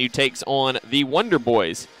SNU takes on the Wonder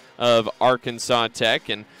Boys of Arkansas Tech.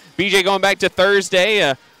 And B.J., going back to Thursday,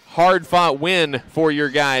 a hard-fought win for your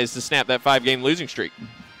guys to snap that 5-game losing streak.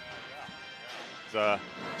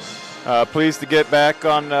 Pleased to get back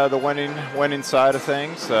on the winning side of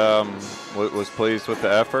things. Was pleased with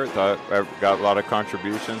the effort. Thought I got a lot of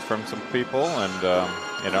contributions from some people, and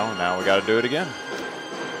now we got to do it again.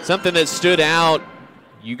 Something that stood out,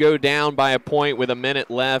 you go down by a point with a minute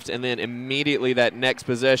left, and then immediately that next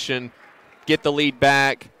possession, get the lead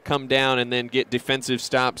back, come down, and then get defensive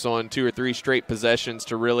stops on 2 or 3 straight possessions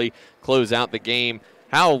to really close out the game.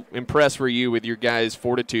 How impressed were you with your guys'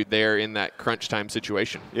 fortitude there in that crunch time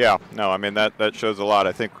situation? Yeah, no, I mean, that shows a lot.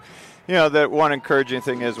 I think, that one encouraging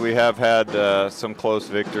thing is we have had some close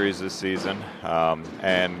victories this season,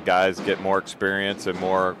 and guys get more experience and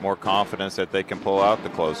more confidence that they can pull out the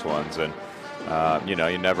close ones. And, you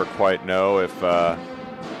never quite know if,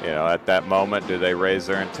 at that moment, do they raise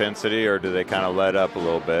their intensity or do they kind of let up a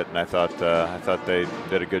little bit? And I thought they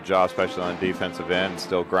did a good job, especially on the defensive end,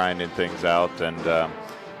 still grinding things out, and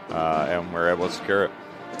we're able to secure it.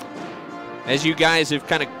 As you guys have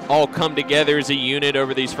kind of all come together as a unit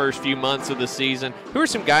over these first few months of the season, who are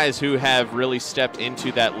some guys who have really stepped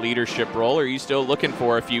into that leadership role? Or are you still looking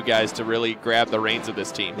for a few guys to really grab the reins of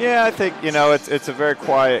this team? Yeah, I think, it's a very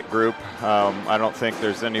quiet group. I don't think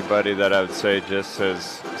there's anybody that I would say just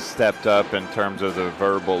has stepped up in terms of the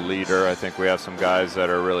verbal leader. I think we have some guys that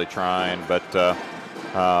are really trying, but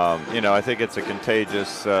I think it's a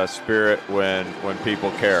contagious spirit when people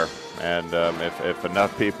care. And if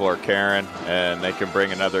enough people are caring and they can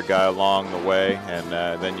bring another guy along the way, and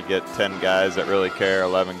then you get 10 guys that really care,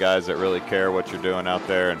 11 guys that really care what you're doing out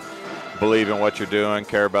there and believe in what you're doing,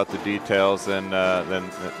 care about the details, then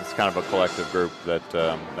it's kind of a collective group that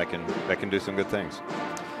can do some good things.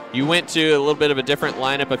 You went to a little bit of a different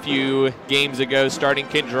lineup a few games ago, starting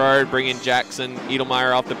Kent Gerard, bringing Jackson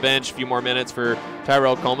Edelmeyer off the bench, a few more minutes for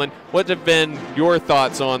Tyrell Coleman. What have been your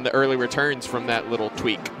thoughts on the early returns from that little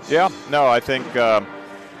tweak? Yeah, no, I think, it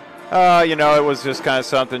was just kind of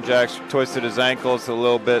something. Jack twisted his ankles a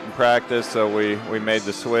little bit in practice, so we made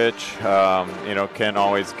the switch. Kent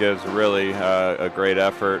always gives really a great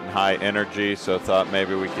effort and high energy, so thought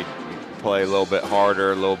maybe we could play a little bit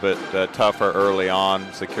harder, a little bit tougher early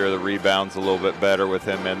on, secure the rebounds a little bit better with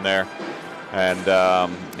him in there. And,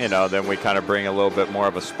 then we kind of bring a little bit more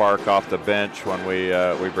of a spark off the bench when we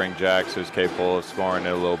bring Jax, who's capable of scoring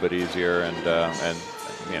it a little bit easier, and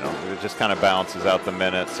it just kind of balances out the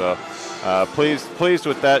minutes. So pleased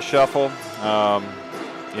with that shuffle.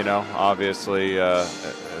 Obviously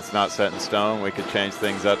it's not set in stone. We could change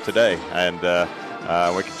things up today, and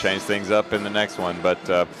we could change things up in the next one.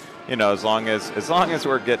 But as long as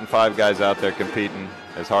we're getting 5 guys out there competing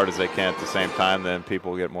as hard as they can at the same time, then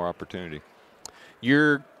people will get more opportunity.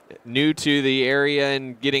 Your new to the area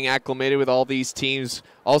and getting acclimated with all these teams,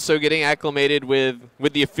 also getting acclimated with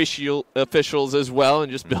the officials as well,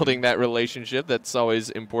 and just building that relationship. That's always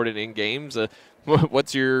important in games.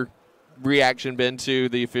 What's your reaction been to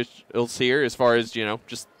the officials here as far as,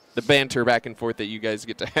 just the banter back and forth that you guys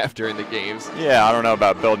get to have during the games? Yeah, I don't know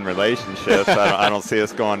about building relationships. I don't see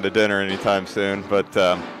us going to dinner anytime soon, but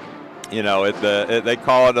they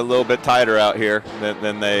call it a little bit tighter out here.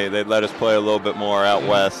 Then they let us play a little bit more out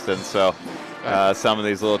west, and so some of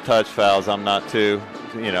these little touch fouls, I'm not too.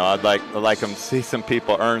 I'd like them to see some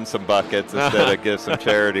people earn some buckets instead of give some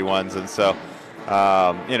charity ones, and so.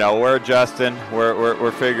 We're adjusting.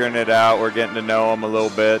 We're figuring it out. We're getting to know them a little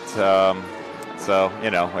bit.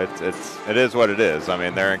 It is what it is. I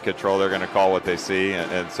mean, they're in control. They're going to call what they see,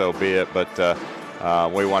 and so be it. But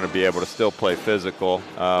we want to be able to still play physical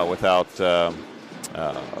without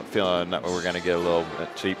feeling that we're going to get a little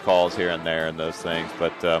cheap calls here and there and those things.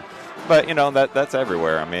 But that's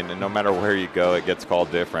everywhere. I mean, no matter where you go, it gets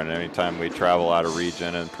called different. Anytime we travel out of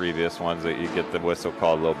region and previous ones, that you get the whistle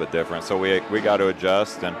called a little bit different. So we got to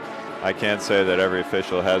adjust, and I can't say that every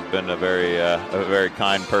official has been a very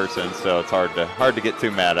kind person. So it's hard to get too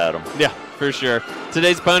mad at them. Yeah, for sure.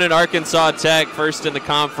 Today's opponent, Arkansas Tech, first in the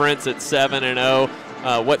conference at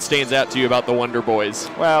 7-0. What stands out to you about the Wonder Boys?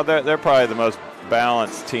 Well, they're probably the most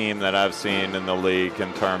balanced team that I've seen in the league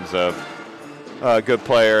in terms of a good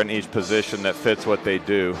player in each position that fits what they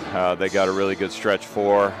do. They got a really good stretch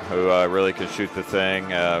four who really can shoot the thing,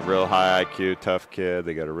 real high IQ, tough kid.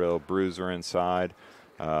 They got a real bruiser inside.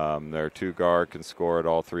 Their two guard can score at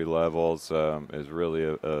all three levels, is really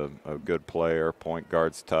a good player. Point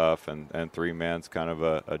guard's tough, and three man's kind of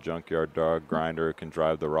a junkyard dog grinder who can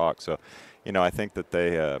drive the rock. So, I think that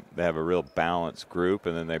they have a real balanced group,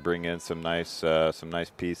 and then they bring in some nice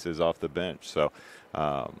pieces off the bench. So,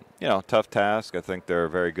 tough task. I think they're a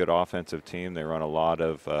very good offensive team. They run a lot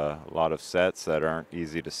of sets that aren't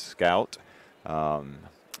easy to scout.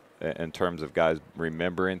 In terms of guys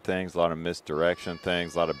remembering things, a lot of misdirection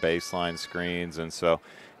things, a lot of baseline screens. And so,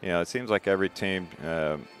 it seems like every team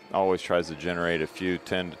always tries to generate a few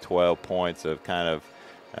 10 to 12 points of kind of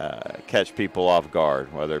catch people off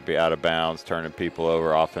guard, whether it be out of bounds, turning people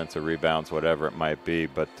over, offensive rebounds, whatever it might be.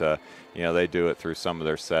 But, they do it through some of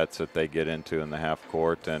their sets that they get into in the half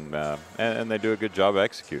court, and they do a good job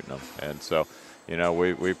executing them. And so,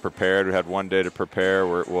 we prepared. We had one day to prepare.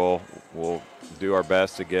 We'll do our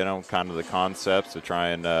best to get them kind of the concepts to try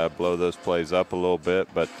and blow those plays up a little bit.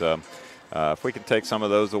 But if we can take some of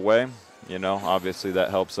those away, obviously that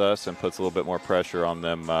helps us and puts a little bit more pressure on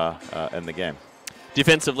them in the game.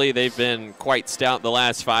 Defensively, they've been quite stout the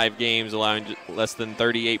last 5 games, allowing less than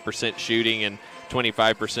 38% shooting and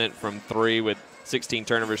 25% from three with 16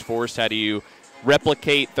 turnovers forced. How do you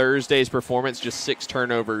replicate Thursday's performance, just 6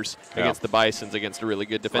 turnovers against the Bisons, against a really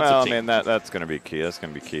good defensive team? That's going to be key. That's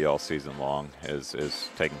going to be key all season long, is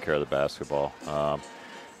taking care of the basketball.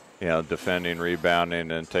 Defending,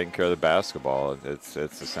 rebounding, and taking care of the basketball. It's the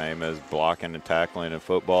same as blocking and tackling in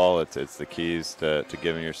football. It's the keys to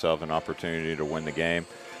giving yourself an opportunity to win the game.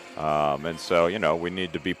 And so, we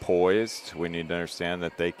need to be poised. We need to understand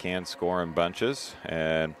that they can score in bunches.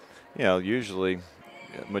 And, usually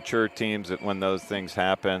mature teams, when those things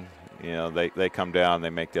happen, they come down, they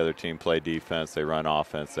make the other team play defense, they run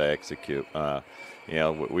offense, they execute.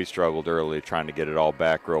 We struggled early trying to get it all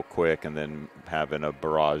back real quick and then having a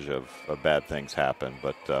barrage of bad things happen.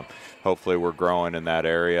 But hopefully we're growing in that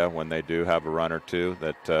area when they do have a run or two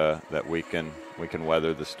that we can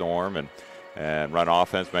weather the storm and run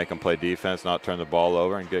offense, make them play defense, not turn the ball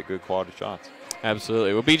over, and get good quality shots.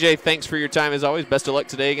 Absolutely. Well, BJ, thanks for your time as always. Best of luck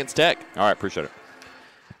today against Tech. All right, appreciate it.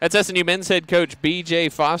 That's SNU men's head coach B.J.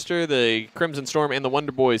 Foster. The Crimson Storm and the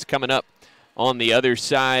Wonder Boys coming up on the other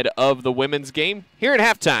side of the women's game. Here at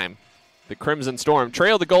halftime, the Crimson Storm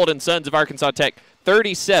trail the Golden Suns of Arkansas Tech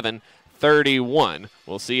 37-31.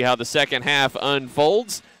 We'll see how the second half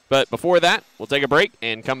unfolds. But before that, we'll take a break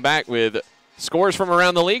and come back with scores from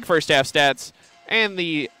around the league, first half stats, and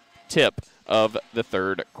the tip of the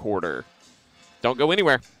third quarter. Don't go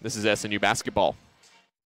anywhere. This is SNU basketball.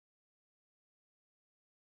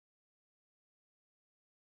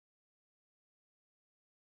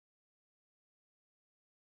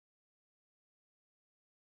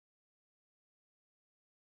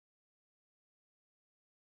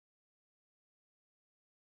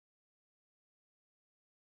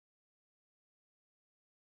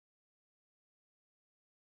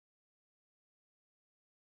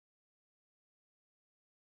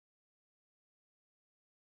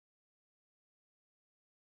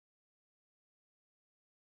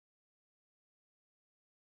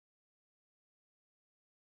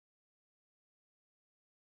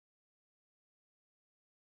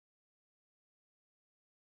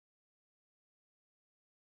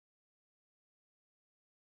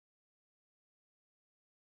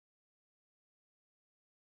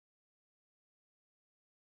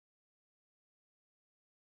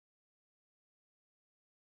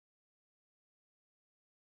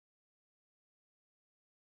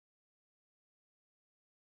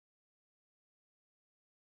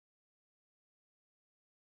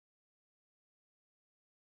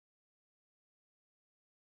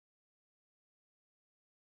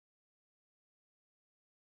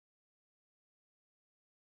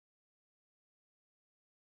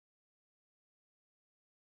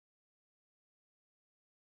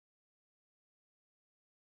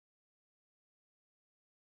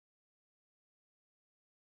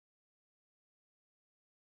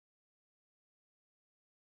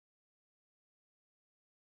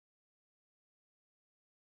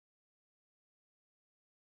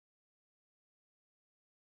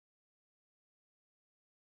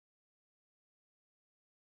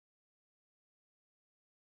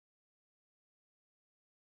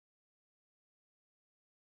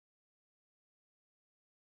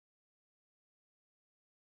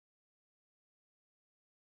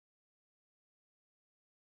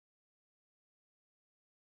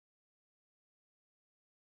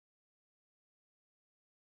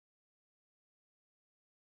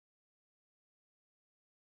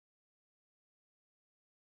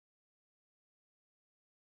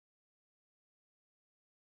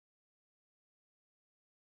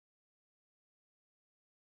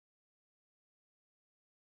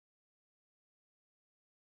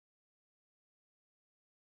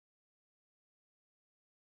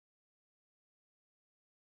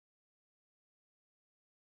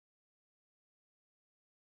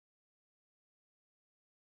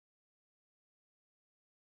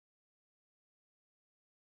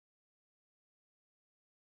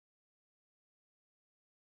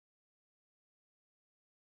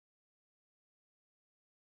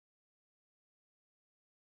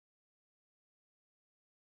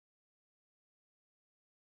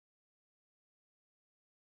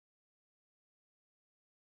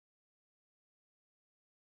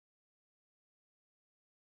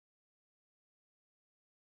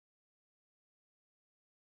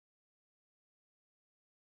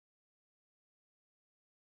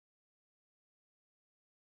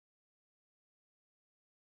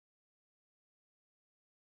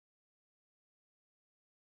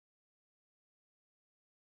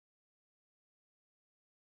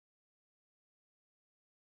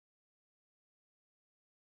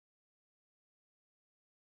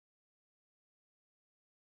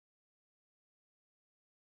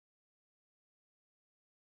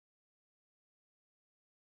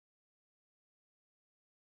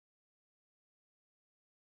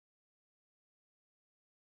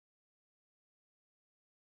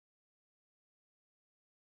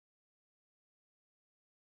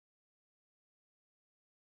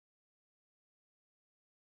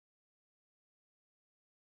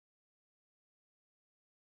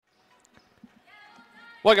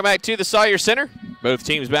 Welcome back to the Sawyer Center. Both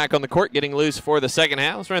teams back on the court getting loose for the second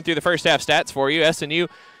half. Let's run through the first half stats for you. SNU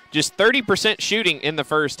just 30% shooting in the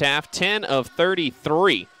first half, 10 of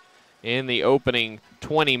 33 in the opening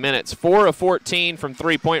 20 minutes. 4 of 14 from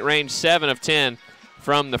three-point range, 7 of 10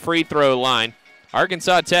 from the free throw line.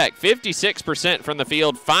 Arkansas Tech, 56% from the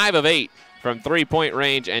field, 5 of 8 from three-point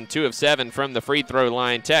range, and 2 of 7 from the free throw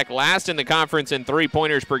line. Tech last in the conference in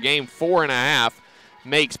three-pointers per game, 4.5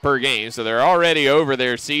 makes per game, so they're already over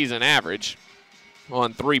their season average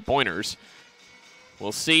on three-pointers.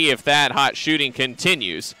 We'll see if that hot shooting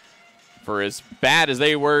continues. For as bad as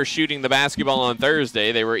they were shooting the basketball on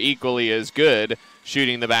Thursday, they were equally as good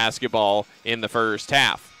shooting the basketball in the first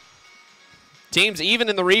half. Teams even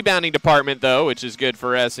in the rebounding department, though, which is good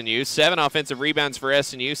for SNU. 7 offensive rebounds for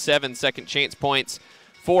SNU, 7 second chance points,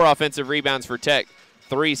 4 offensive rebounds for Tech,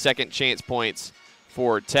 3 second chance points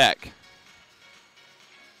for Tech.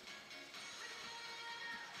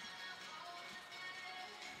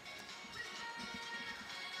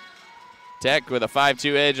 Tech with a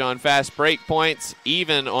 5-2 edge on fast break points,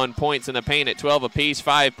 even on points in the paint at 12 apiece,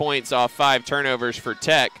 5 points off 5 turnovers for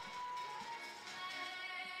Tech.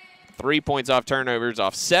 3 points off turnovers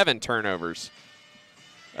off 7 turnovers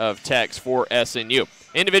of Tech's for SNU.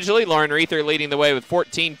 Individually, Lauren Reether leading the way with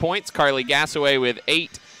 14 points. Carly Gassaway with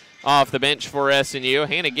 8 off the bench for SNU.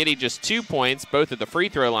 Hannah Giddy just 2 points, both at the free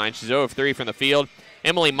throw line. She's 0 of 3 from the field.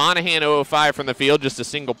 Emily Monahan 0 of 5 from the field, just a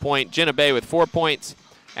single point. Jenna Bay with 4 points.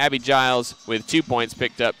 Abby Giles with 2 points,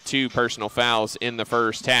 picked up 2 personal fouls in the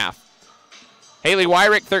first half. Haley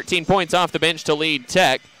Wyrick, 13 points off the bench to lead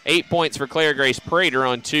Tech. 8 points for Claire Grace Prater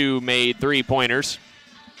on 2 made three-pointers.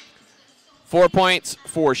 4 points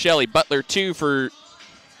for Shelly Butler, 2 for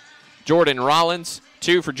Jordan Rollins,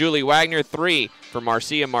 2 for Julie Wagner, 3 for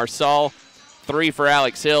Marcia Marsal, 3 for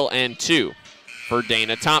Alex Hill, and 2 for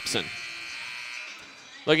Dana Thompson.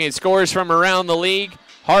 Looking at scores from around the league,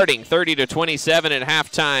 Harding 30-27 at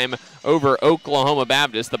halftime over Oklahoma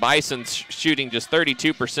Baptist. The Bisons shooting just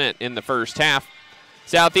 32% in the first half.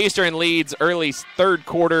 Southeastern leads early third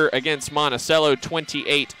quarter against Monticello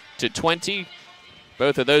 28-20.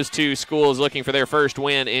 Both of those two schools looking for their first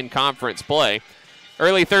win in conference play.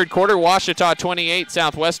 Early third quarter, Ouachita 28,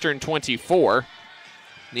 Southwestern 24.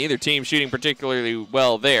 Neither team shooting particularly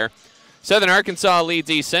well there. Southern Arkansas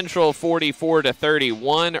leads East Central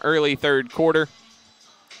 44-31 early third quarter.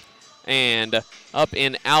 And up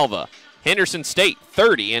in Alva, Henderson State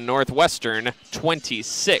 30 and Northwestern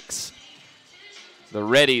 26. The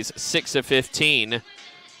Reddies 6 of 15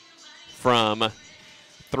 from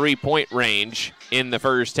three-point range in the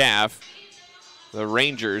first half. The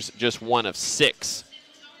Rangers just 1 of 6.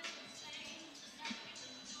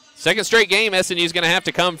 Second straight game, SNU is going to have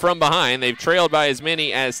to come from behind. They've trailed by as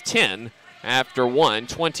many as 10 after one,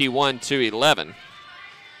 21-11.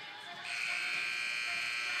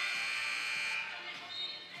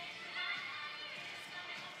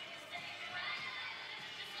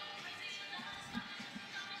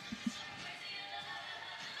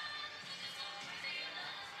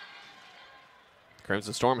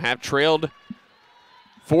 Crimson Storm have trailed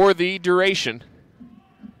for the duration.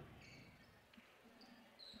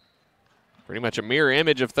 Pretty much a mirror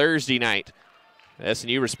image of Thursday night.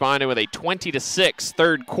 SNU responded with a 20-6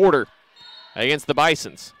 third quarter against the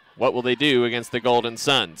Bisons. What will they do against the Golden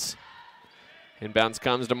Suns? Inbounds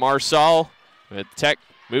comes to Marsal, with Tech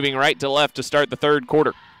moving right to left to start the third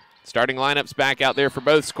quarter. Starting lineups back out there for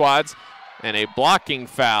both squads, and a blocking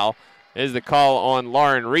foul is the call on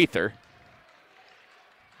Lauren Reether.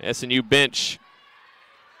 SNU bench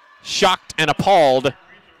shocked and appalled.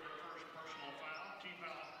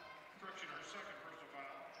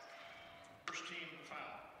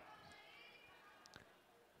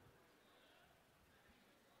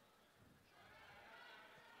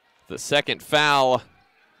 The second foul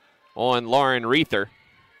on Lauren Reether.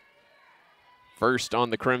 First on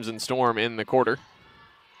the Crimson Storm in the quarter.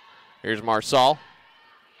 Here's Marsal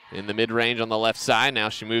in the mid-range on the left side. Now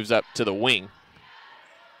she moves up to the wing.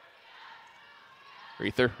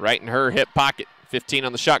 Reether right in her hip pocket. 15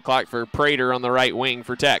 on the shot clock for Prater on the right wing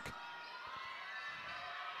for Tech.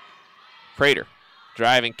 Prater,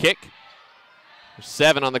 driving kick.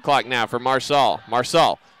 7 on the clock now for Marsal.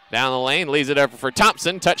 Marsal down the lane, leaves it over for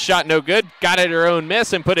Thompson. Touch shot no good. Got it her own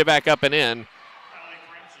miss and put it back up and in.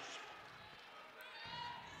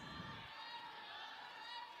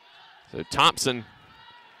 So Thompson,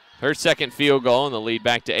 her second field goal, and the lead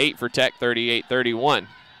back to 8 for Tech, 38-31.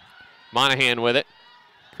 Monahan with it.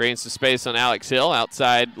 Creates the space on Alex Hill.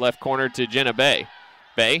 Outside left corner to Jenna Bay.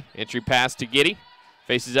 Bay, entry pass to Giddy.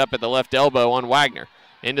 Faces up at the left elbow on Wagner.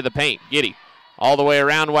 Into the paint. Giddy all the way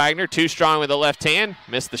around Wagner. Too strong with the left hand.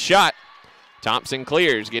 Missed the shot. Thompson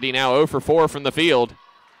clears. Giddy now 0 for 4 from the field.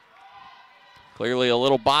 Clearly a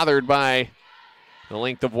little bothered by the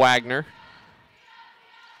length of Wagner.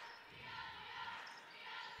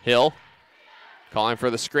 Hill calling for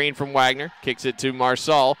the screen from Wagner. Kicks it to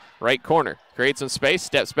Marsal, right corner. Creates some space,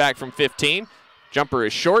 steps back from 15. Jumper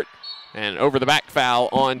is short, and over the back foul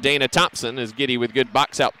on Dana Thompson is Giddy with good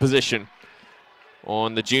box out position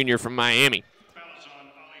on the junior from Miami. Fouls on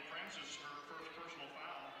Ali Francis, her first personal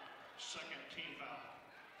foul, second team foul.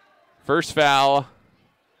 First foul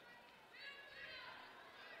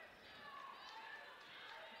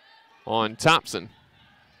on Thompson.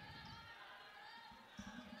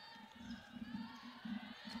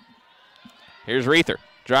 Here's Reether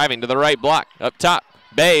driving to the right block. Up top,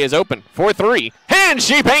 Bay is open for 3. And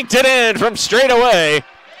she banked it in from straight away.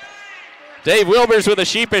 Dave Wilbers with a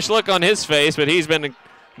sheepish look on his face, but he's been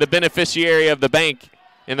the beneficiary of the bank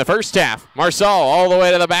in the first half. Marsal all the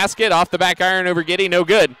way to the basket, off the back iron over Giddy, no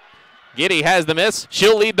good. Giddy has the miss.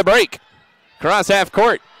 She'll lead the break. Cross half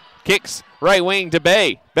court, kicks right wing to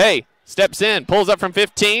Bay. Bay steps in, pulls up from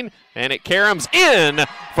 15, and it caroms in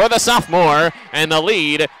for the sophomore, and the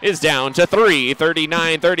lead is down to 3.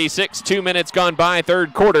 39-36, 2 minutes gone by,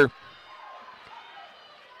 third quarter.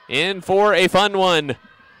 In for a fun one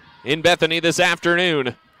in Bethany this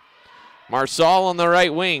afternoon. Marsal on the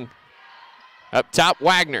right wing. Up top,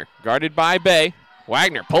 Wagner, guarded by Bay.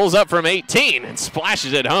 Wagner pulls up from 18 and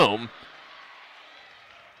splashes it home.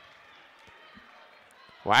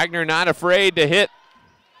 Wagner not afraid to hit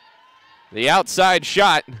the outside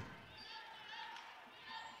shot.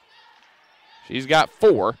 She's got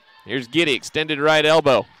 4. Here's Giddy, extended right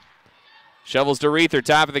elbow. Shovels to Reether,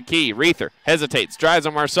 top of the key. Reether hesitates, drives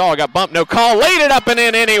on Marsal, got bumped, no call, laid it up and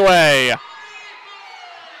in anyway.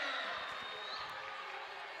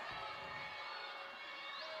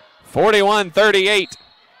 (41-38),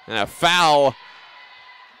 and a foul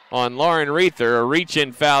on Lauren Reether, a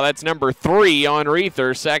reach-in foul. That's number 3 on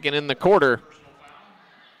Reether, second in the quarter.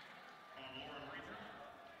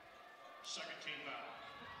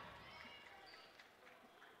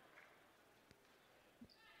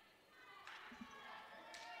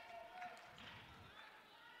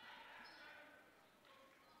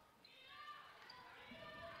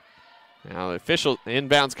 Now the official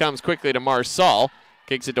inbounds comes quickly to Marsal.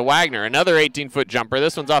 Kicks it to Wagner. Another 18-foot jumper.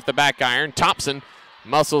 This one's off the back iron. Thompson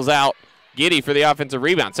muscles out Giddy for the offensive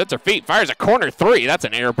rebound. Sets her feet. Fires a corner 3. That's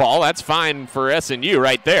an air ball. That's fine for SNU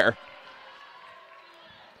right there.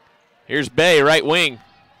 Here's Bay, right wing.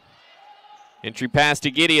 Entry pass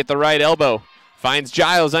to Giddy at the right elbow. Finds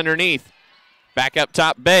Giles underneath. Back up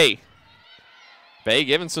top, Bay. Bay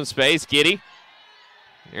giving some space. Giddy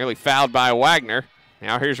nearly fouled by Wagner.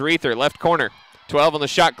 Now here's Reether, left corner. 12 on the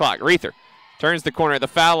shot clock. Reether turns the corner at the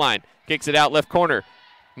foul line. Kicks it out left corner.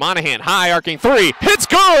 Monahan, high arcing 3. It's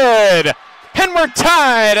good! And we're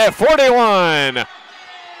tied at 41.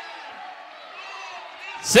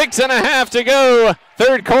 6.5 to go.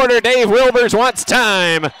 Third quarter, Dave Wilbers wants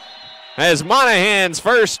time, as Monahan's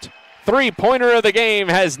first three-pointer of the game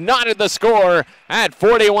has knotted the score at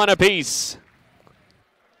 41 apiece.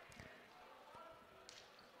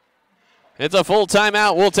 It's a full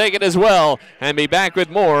timeout. We'll take it as well and be back with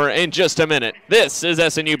more in just a minute. This is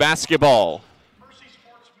SNU basketball.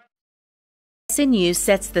 SNU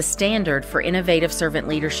sets the standard for innovative servant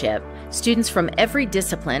leadership. Students from every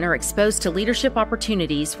discipline are exposed to leadership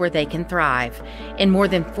opportunities where they can thrive. In more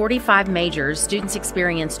than 45 majors, students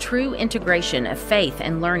experience true integration of faith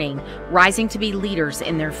and learning, rising to be leaders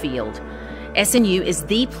in their field. SNU is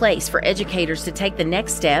the place for educators to take the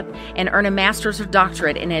next step and earn a master's or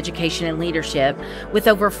doctorate in education and leadership, with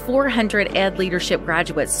over 400 ed leadership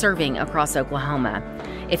graduates serving across Oklahoma.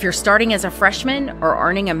 If you're starting as a freshman or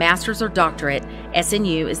earning a master's or doctorate,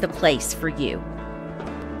 SNU is the place for you.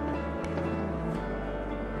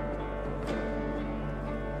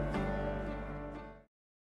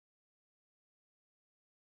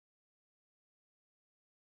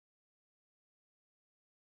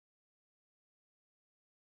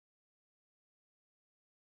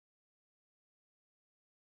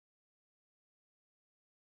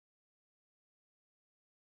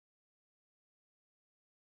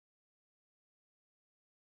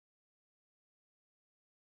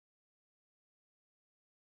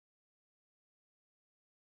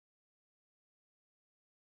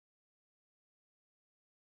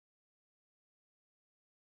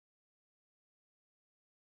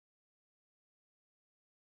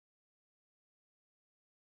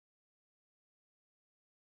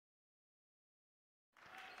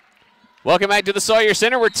 Welcome back to the Sawyer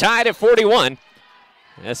Center. We're tied at 41.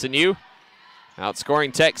 SNU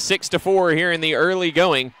outscoring Tech 6-4 here in the early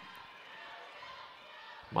going.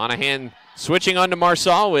 Monahan switching on to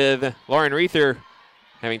Marsal with Lauren Reether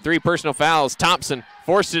having 3 personal fouls. Thompson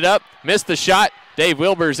forced it up, missed the shot. Dave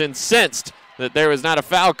Wilbur's incensed that there was not a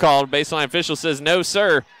foul called. Baseline official says no,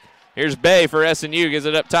 sir. Here's Bay for SNU, gives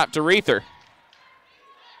it up top to Reether.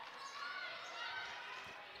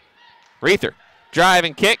 Reether, drive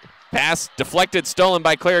and kick. Pass deflected, stolen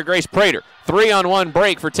by Clara Grace Prater. 3-on-1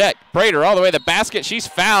 break for Tech. Prater all the way to the basket. She's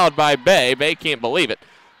fouled by Bay. Bay can't believe it,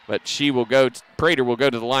 but Prater will go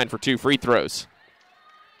to the line for 2 free throws.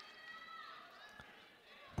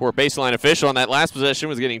 Poor baseline official on that last possession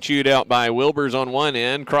was getting chewed out by Wilbers on one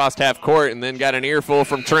end, crossed half court, and then got an earful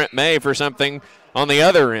from Trent May for something on the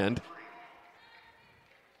other end.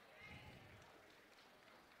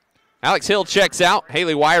 Alex Hill checks out.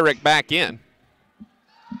 Haley Wyrick back in.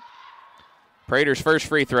 Prater's first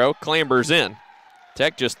free throw clambers in.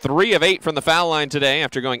 Tech just 3 of 8 from the foul line today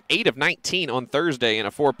after going 8 of 19 on Thursday in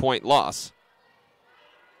a 4-point loss.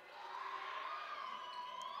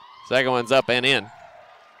 Second one's up and in.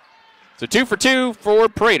 So 2 for 2 for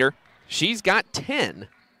Prater. She's got 10.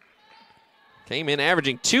 Came in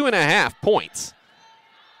averaging 2.5 points.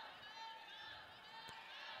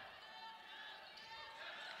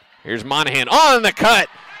 Here's Monahan on the cut.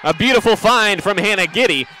 A beautiful find from Hannah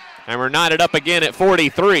Giddy. And we're knotted up again at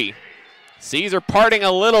 43. Seas are parting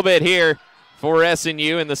a little bit here for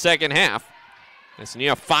SNU in the second half.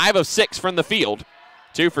 SNU 5 of 6 from the field.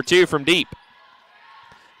 2 for 2 from deep.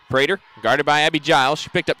 Prater guarded by Abby Giles. She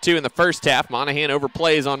picked up 2 in the first half. Monahan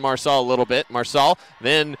overplays on Marsal a little bit. Marsal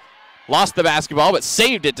then lost the basketball but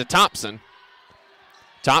saved it to Thompson.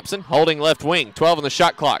 Thompson holding left wing. 12 on the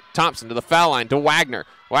shot clock. Thompson to the foul line to Wagner.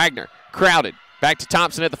 Wagner crowded. Back to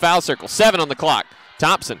Thompson at the foul circle. 7 on the clock.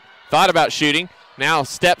 Thompson thought about shooting. Now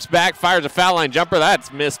steps back, fires a foul line jumper.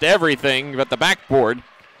 That's missed everything but the backboard.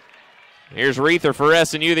 Here's Reether for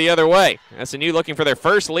SNU the other way. SNU looking for their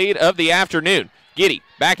first lead of the afternoon. Giddy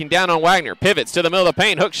backing down on Wagner. Pivots to the middle of the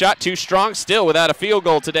paint. Hook shot too strong. Still without a field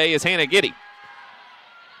goal today is Hannah Giddy.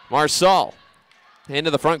 Marsal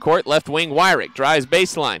into the front court. Left wing Wyrick drives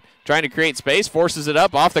baseline. Trying to create space. Forces it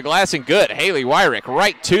up off the glass and good. Haley Wyrick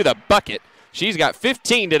right to the bucket. She's got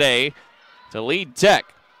 15 today to lead Tech.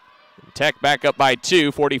 Tech back up by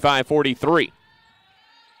 2, 45-43.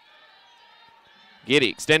 Giddy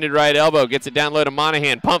extended right elbow. Gets it down low to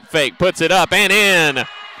Monahan. Pump fake. Puts it up and in.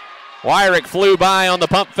 Wyrick flew by on the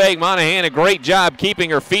pump fake. Monahan a great job keeping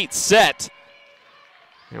her feet set.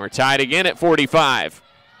 And we're tied again at 45.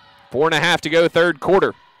 4.5 to go third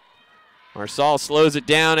quarter. Marsal slows it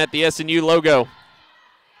down at the SNU logo.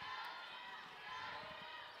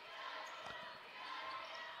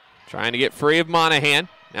 Trying to get free of Monahan.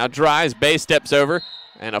 Now drives, Bay steps over,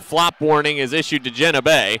 and a flop warning is issued to Jenna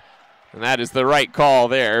Bay. And that is the right call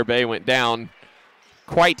there. Bay went down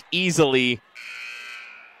quite easily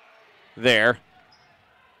there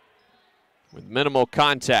with minimal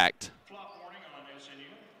contact. Flop warning on SNU.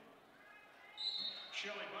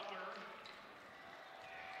 Shelly Butler,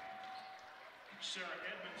 Sarah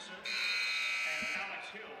Edmondson, and Alex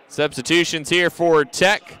Hill. Substitutions here for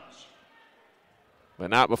Tech, but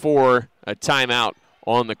not before a timeout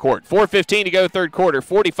on the court. 4:15 to go third quarter.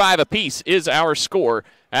 45 apiece is our score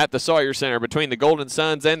at the Sawyer Center between the Golden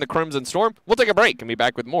Suns and the Crimson Storm. We'll take a break and be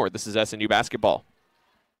back with more. This is SNU basketball.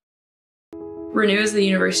 Renew is the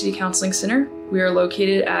University Counseling Center. We are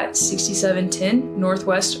located at 6710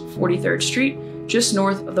 Northwest 43rd Street, just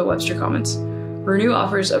north of the Webster Commons. Renew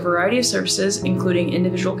offers a variety of services, including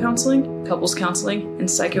individual counseling, couples counseling, and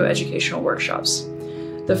psychoeducational workshops.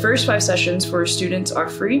 The first 5 sessions for students are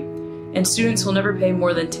free, and students will never pay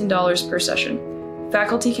more than $10 per session.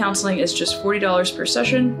 Faculty counseling is just $40 per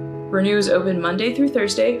session. Renew is open Monday through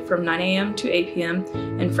Thursday from 9 a.m. to 8 p.m.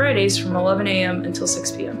 and Fridays from 11 a.m. until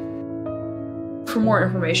 6 p.m. For more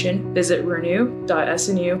information, visit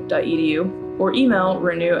renew.snu.edu or email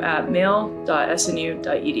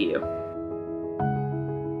renew@mail.snu.edu.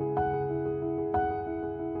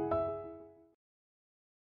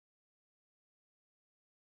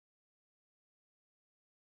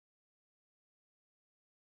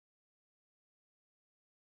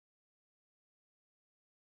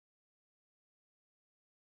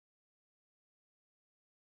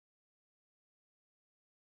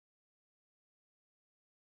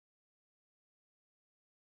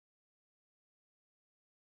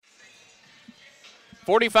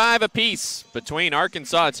 .45 apiece between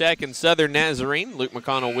Arkansas Tech and Southern Nazarene. Luke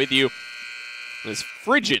McConnell with you this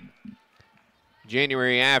frigid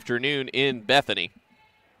January afternoon in Bethany.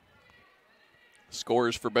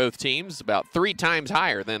 Scores for both teams about 3 times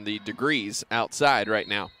higher than the degrees outside right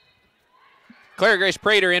now. Claire Grace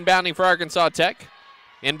Prater inbounding for Arkansas Tech.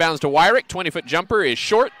 Inbounds to Wyrick. 20-foot jumper is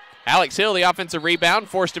short. Alex Hill, the offensive rebound,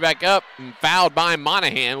 forced it back up and fouled by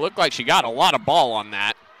Monahan. Looked like she got a lot of ball on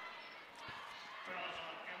that.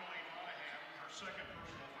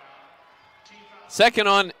 Second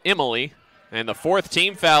on Emily, and the fourth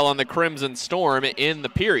team foul on the Crimson Storm in the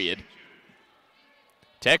period.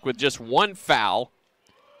 Tech with just one foul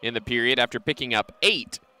in the period after picking up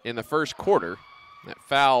 8 in the first quarter. That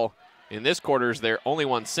foul in this quarter is their only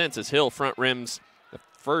one since, as Hill front rims the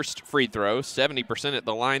first free throw, 70% at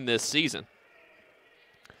the line this season.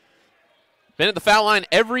 Been at the foul line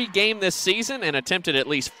every game this season and attempted at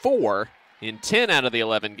least 4 in 10 out of the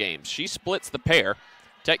 11 games. She splits the pair.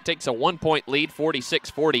 Tech takes a 1-point lead,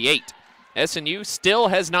 46-48. SNU still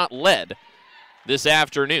has not led this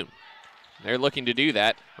afternoon. They're looking to do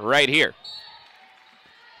that right here.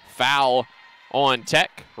 Foul on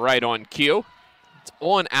Tech, right on cue. It's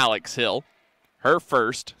on Alex Hill. Her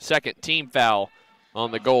first, second team foul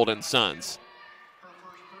on the Golden Suns.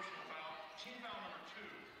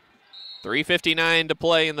 3:59 to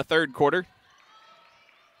play in the third quarter.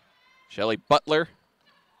 Shelly Butler,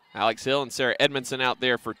 Alex Hill, and Sarah Edmondson out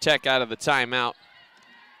there for Tech out of the timeout.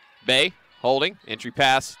 Bay holding, entry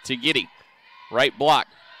pass to Giddy. Right block.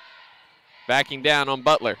 Backing down on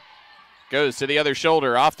Butler. Goes to the other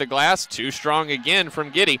shoulder, off the glass. Too strong again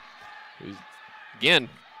from Giddy, who's, again,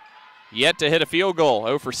 yet to hit a field goal.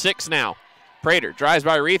 0 for 6 now. Prater drives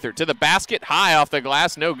by Reether to the basket, high off the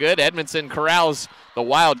glass, no good. Edmondson corrals the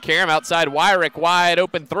wild carom outside. Wyrick wide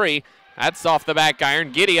open 3. That's off the back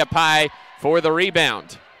iron. Giddy up high for the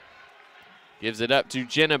rebound. Gives it up to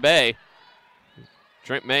Jenna Bay.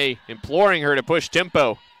 Trent May imploring her to push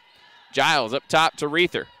tempo. Giles up top to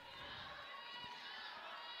Reether.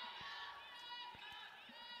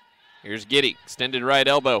 Here's Giddy, extended right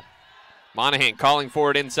elbow. Monahan calling for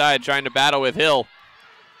it inside, trying to battle with Hill.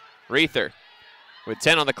 Reether with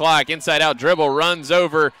 10 on the clock, inside out dribble, runs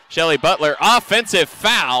over Shelly Butler. Offensive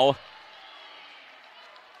foul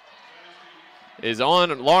is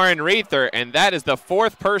on Lauren Reether, and that is the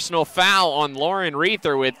 4th personal foul on Lauren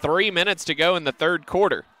Reether with 3 minutes to go in the third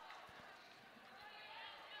quarter.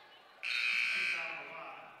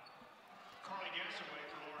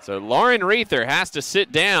 So Lauren Reether has to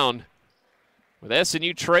sit down with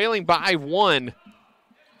SNU trailing by 1.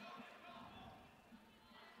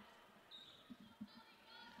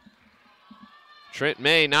 Trent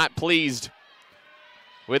May not pleased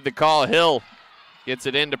with the call. Hill gets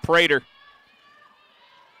it into Prater.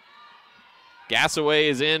 Gassaway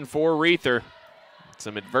is in for Reether.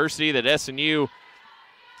 Some adversity that SNU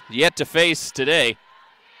yet to face today,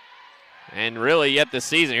 and really yet this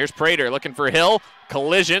season. Here's Prater looking for Hill.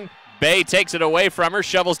 Collision. Bay takes it away from her,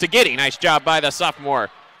 shovels to Giddy. Nice job by the sophomore.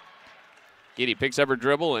 Giddy picks up her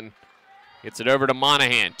dribble and gets it over to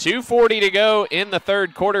Monahan. 2:40 to go in the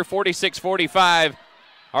third quarter, 46-45.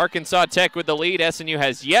 Arkansas Tech with the lead. SNU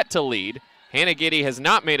has yet to lead. Hannah Giddy has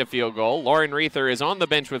not made a field goal. Lauren Reether is on the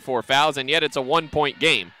bench with 4 fouls, and yet it's a 1-point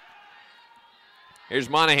game. Here's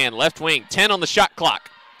Monahan, left wing, 10 on the shot clock.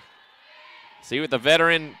 See what the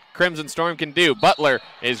veteran Crimson Storm can do. Butler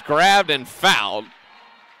is grabbed and fouled.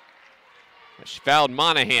 She fouled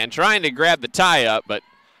Monahan, trying to grab the tie up, but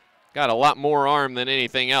got a lot more arm than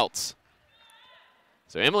anything else.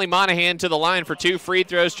 So Emily Monahan to the line for 2 free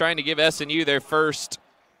throws, trying to give SNU their first.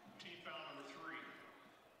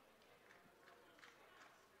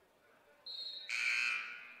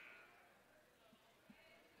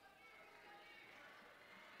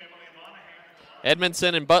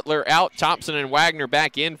 Edmondson and Butler out. Thompson and Wagner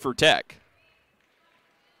back in for Tech.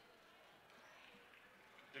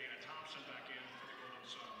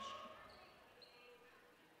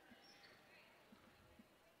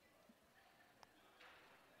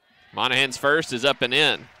 Monahan's first is up and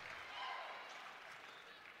in.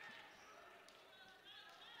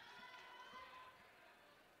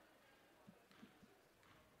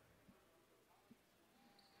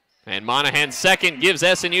 And Monahan's second gives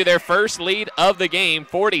SNU their first lead of the game,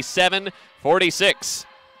 47-46.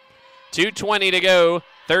 2:20 to go,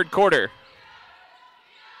 third quarter.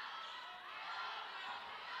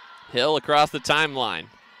 Hill across the timeline.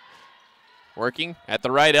 Working at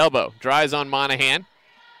the right elbow. Drives on Monahan.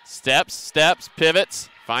 Steps, pivots.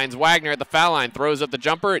 Finds Wagner at the foul line. Throws up the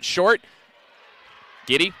jumper. It's short.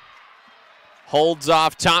 Giddy holds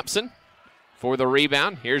off Thompson for the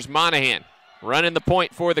rebound. Here's Monahan. Running the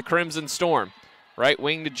point for the Crimson Storm. Right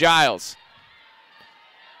wing to Giles.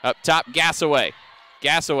 Up top, Gassaway.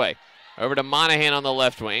 Gassaway over to Monahan on the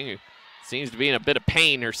left wing, who seems to be in a bit of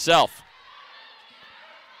pain herself.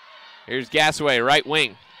 Here's Gassaway, right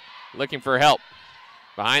wing, looking for help.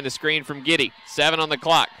 Behind the screen from Giddy. 7 on the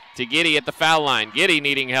clock to Giddy at the foul line. Giddy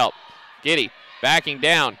needing help. Giddy backing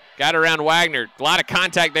down. Got around Wagner. A lot of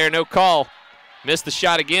contact there, no call. Missed the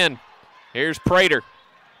shot again. Here's Prater.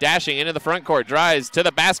 Dashing into the front court. Drives to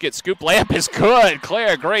the basket. Scoop layup is good.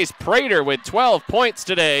 Claire Grace Prater with 12 points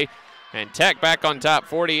today. And Tech back on top,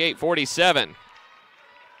 48-47.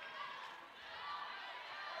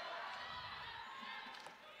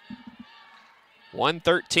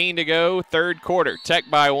 .113 to go, third quarter. Tech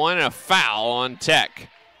by 1 and a foul on Tech.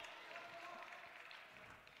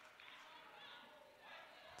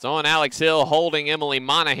 It's on Alex Hill holding Emily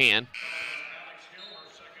Monahan.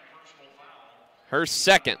 Her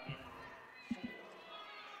second.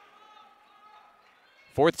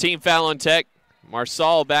 Fourth team foul on Tech.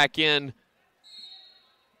 Marsal back in.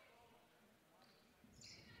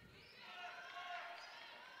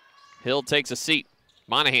 Hill takes a seat.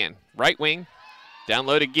 Monahan, right wing. Down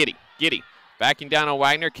low to Giddy. Giddy backing down on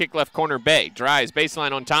Wagner. Kick left corner, Bay. Drives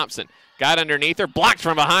baseline on Thompson. Got underneath her. Blocked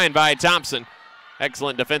from behind by Thompson.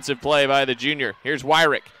 Excellent defensive play by the junior. Here's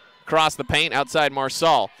Wyrick. Across the paint outside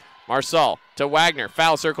Marsal. Marsal to Wagner.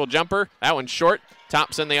 Foul circle jumper. That one's short.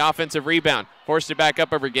 Thompson the offensive rebound. Forced it back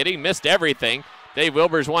up over Giddy. Missed everything. Dave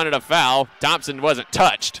Wilbers wanted a foul. Thompson wasn't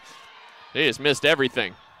touched. They just missed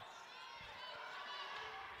everything.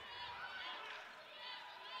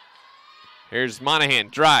 Here's Monahan,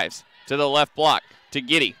 drives to the left block to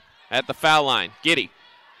Giddy at the foul line. Giddy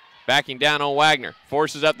backing down on Wagner,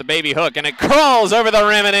 forces up the baby hook, and it crawls over the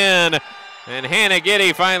rim and in. And Hannah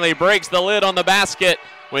Giddy finally breaks the lid on the basket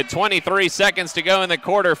with 23 seconds to go in the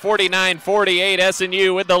quarter. 49-48,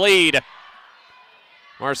 SNU with the lead.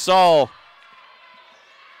 Marsal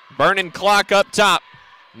burning clock up top.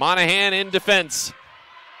 Monahan in defense.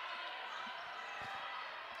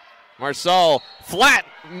 Marsal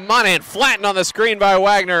Monahan flattened on the screen by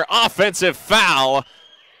Wagner. Offensive foul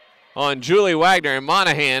on Julie Wagner, and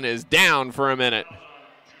Monahan is down for a minute.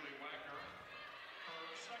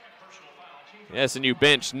 The SNU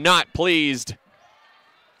bench not pleased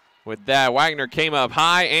with that. Wagner came up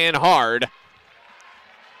high and hard.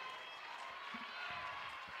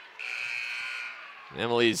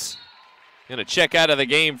 Emily's going to check out of the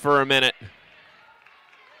game for a minute.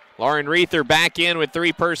 Lauren Reether back in with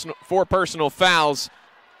 4 personal fouls.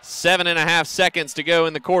 7.5 seconds to go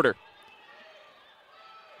in the quarter.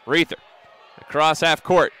 Reether across half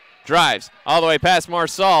court. Drives all the way past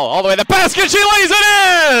Marsal. All the way to the basket. She lays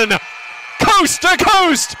it in! Coast to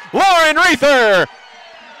coast, Lauren Reether.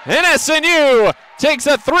 And SNU takes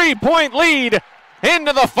a 3-point lead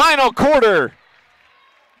into the final quarter.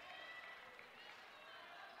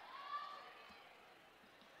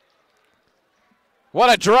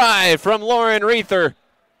 What a drive from Lauren Reether.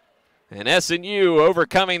 And SNU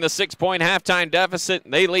overcoming the 6-point halftime deficit.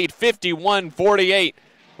 They lead 51-48.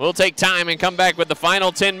 We'll take time and come back with the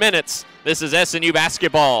final 10 minutes. This is SNU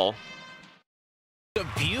basketball. A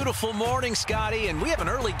beautiful morning, Scotty, and we have an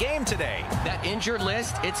early game today. That injured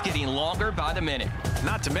list, it's getting longer by the minute.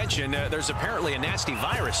 Not to mention, there's apparently a nasty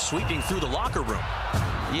virus sweeping through the locker room.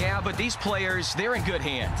 Yeah, but these players, they're in good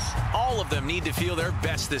hands. All of them need to feel their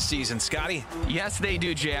best this season, Scotty. Yes, they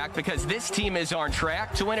do, Jack, because this team is on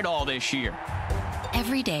track to win it all this year.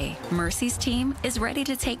 Every day, Mercy's team is ready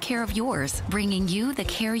to take care of yours, bringing you the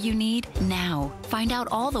care you need now. Find out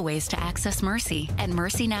all the ways to access Mercy at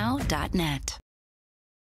mercynow.net.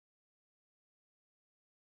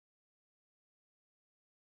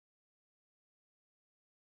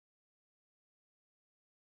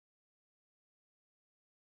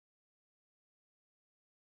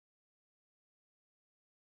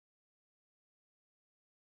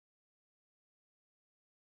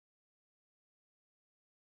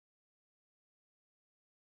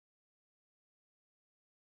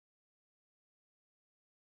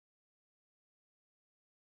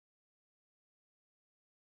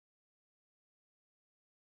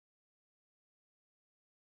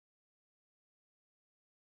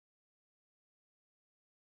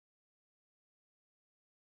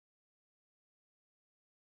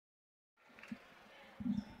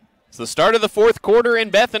 It's the start of the fourth quarter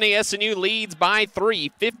in Bethany. SNU leads by 3,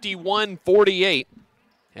 51-48.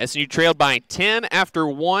 SNU trailed by 10 after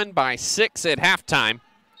 1 by 6 at halftime.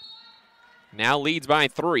 Now leads by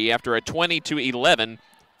 3 after a 20-11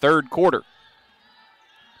 third quarter.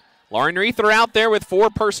 Lauren Reether out there with 4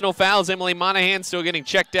 personal fouls. Emily Monahan still getting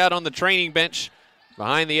checked out on the training bench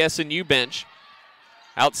behind the SNU bench.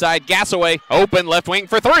 Outside Gassaway, open left wing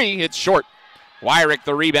for 3. It's short. Wyrick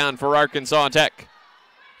the rebound for Arkansas Tech.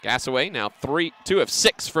 Gassaway now 2 of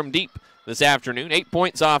 6 from deep this afternoon. 8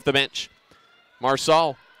 points off the bench.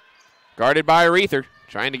 Marsal guarded by Reether,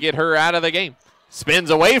 trying to get her out of the game.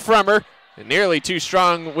 Spins away from her. And nearly too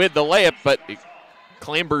strong with the layup, but it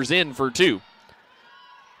clambers in for 2.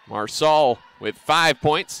 Marsal with 5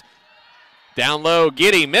 points. Down low,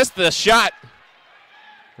 Giddy missed the shot.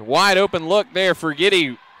 A wide open look there for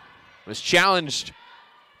Giddy. Was challenged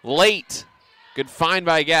late. Good find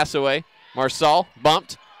by Gassaway. Marsal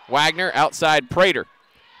bumped. Wagner outside Prater.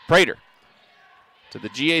 Prater to the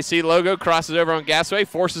GAC logo, crosses over on Gassaway,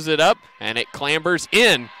 forces it up, and it clambers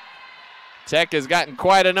in. Tech has gotten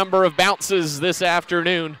quite a number of bounces this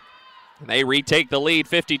afternoon. They retake the lead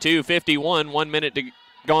 52-51, 1 minute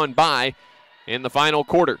gone by in the final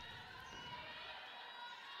quarter.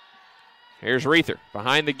 Here's Reether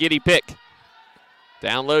behind the Giddy pick.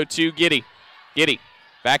 Down low to Giddy. Giddy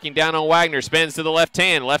backing down on Wagner, spins to the left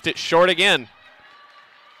hand, left it short again.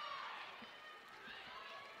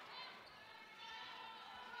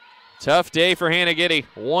 Tough day for Hannah Giddy,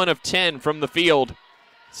 1 of 10 from the field.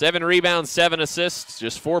 7 rebounds, 7 assists,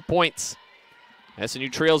 just 4 points.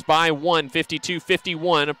 SNU trails by 1,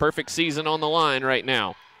 52-51, a perfect season on the line right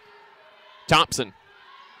now. Thompson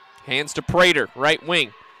hands to Prater, right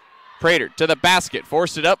wing. Prater to the basket,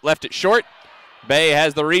 forced it up, left it short. Bay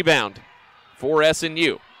has the rebound for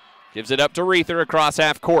SNU. Gives it up to Reether across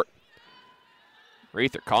half court.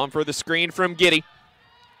 Reether calling for the screen from Giddy.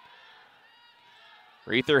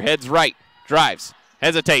 Reether heads right, drives,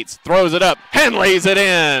 hesitates, throws it up, and lays it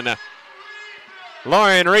in.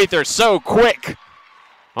 Lauren Reether so quick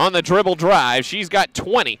on the dribble drive. She's got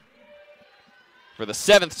 20 for the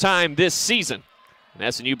 7th time this season. And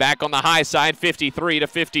SNU back on the high side,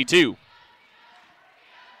 53-52.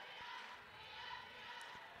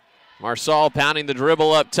 Marsal pounding the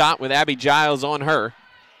dribble up top with Abby Giles on her.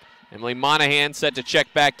 Emily Monahan set to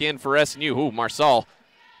check back in for SNU. Ooh, Marsal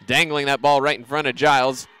dangling that ball right in front of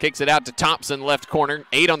Giles. Kicks it out to Thompson, left corner.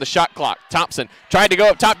 8 on the shot clock. Thompson tried to go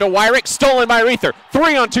up top to Wyrick. Stolen by Reether.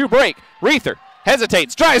 3-on-2 break. Reether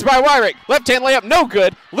hesitates. Drives by Wyrick. Left-hand layup, no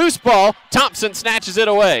good. Loose ball. Thompson snatches it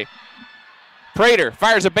away. Prater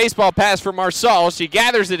fires a baseball pass for Marsal. She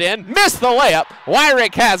gathers it in. Missed the layup.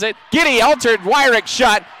 Wyrick has it. Giddy altered Wyrick's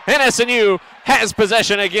shot. And SNU has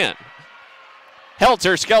possession again.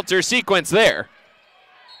 Helter-skelter sequence there.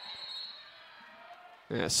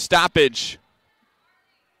 A stoppage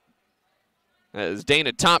as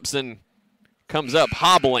Dana Thompson comes up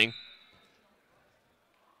hobbling.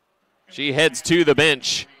 She heads to the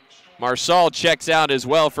bench. Marsal checks out as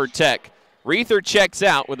well for Tech. Reether checks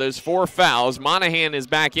out with those 4 fouls. Monahan is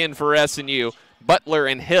back in for SNU. Butler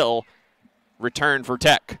and Hill return for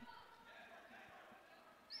Tech.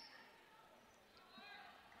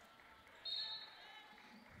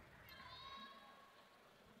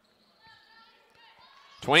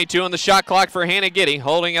 .22 on the shot clock for Hannah Giddy,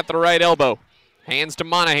 holding at the right elbow. Hands to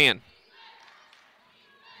Monahan.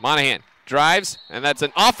 Monahan drives, and that's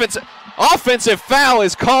an offensive foul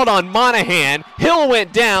is called on Monahan. Hill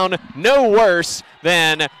went down no worse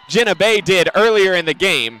than Jenna Bay did earlier in the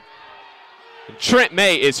game. Trent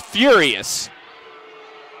May is furious.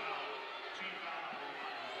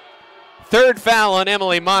 3rd foul on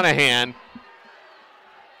Emily Monahan.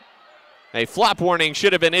 A flop warning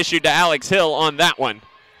should have been issued to Alex Hill on that one.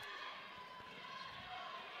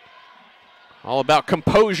 All about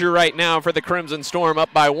composure right now for the Crimson Storm,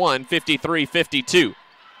 up by 1, 53-52.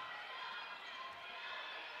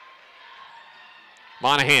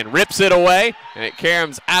 Monahan rips it away, and it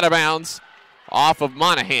caroms out of bounds off of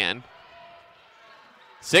Monahan.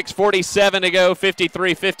 6:47 to go,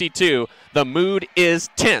 53-52. The mood is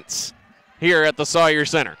tense here at the Sawyer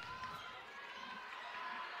Center.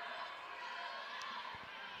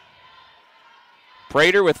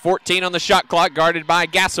 Prater with 14 on the shot clock, guarded by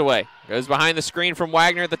Gassaway. Goes behind the screen from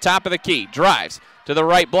Wagner at the top of the key. Drives to the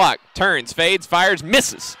right block. Turns, fades, fires,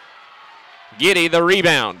 misses. Giddy the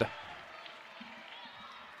rebound.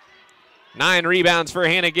 9 rebounds for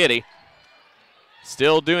Hannah Giddy.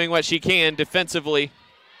 Still doing what she can defensively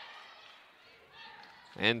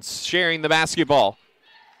and sharing the basketball.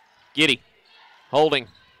 Giddy holding.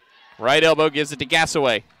 Right elbow gives it to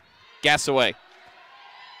Gassaway. Gassaway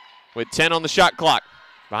with 10 on the shot clock.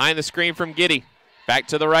 Behind the screen from Giddy. Back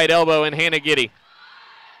to the right elbow and Hannah Giddy.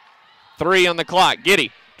 3 on the clock.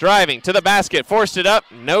 Giddy driving to the basket. Forced it up.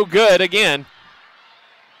 No good again.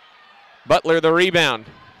 Butler the rebound.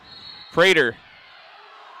 Prater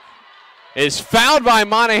is fouled by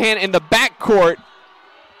Monahan in the backcourt.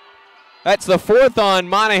 That's the 4th on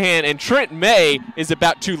Monahan, and Trent May is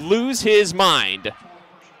about to lose his mind.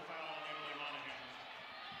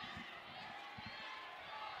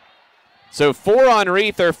 So 4 on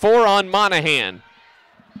Reether, 4 on Monahan.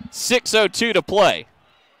 6:02 to play.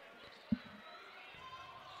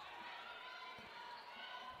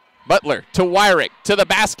 Butler to Wyrick, to the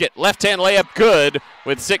basket. Left-hand layup good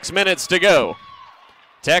with 6 minutes to go.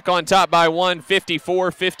 Tech on top by 1,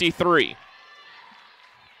 54-53.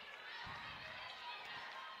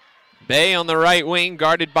 Bay on the right wing,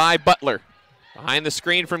 guarded by Butler. Behind the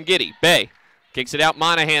screen from Giddy. Bay kicks it out,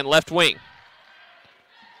 Monahan, left wing.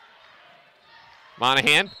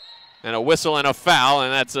 Monahan, and a whistle and a foul,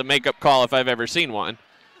 and that's a makeup call if I've ever seen one.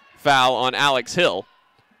 Foul on Alex Hill,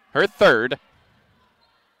 her third.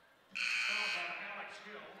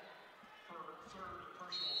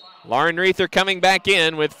 Lauren Reether coming back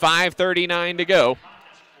in with 5:39 to go.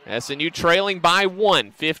 SNU trailing by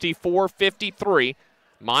 1, 54-53.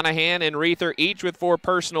 Monahan and Reether each with 4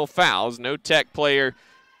 personal fouls. No Tech player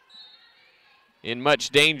in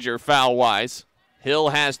much danger foul-wise. Hill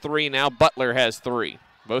has 3 now. Butler has 3.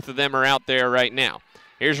 Both of them are out there right now.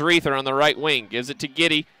 Here's Reether on the right wing. Gives it to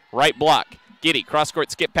Giddy. Right block. Giddy,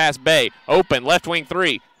 cross-court skip past Bay. Open, left wing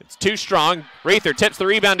 3. It's too strong. Reether tips the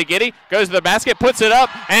rebound to Giddy. Goes to the basket, puts it up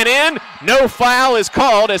and in. No foul is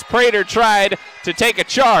called as Prater tried to take a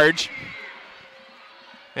charge.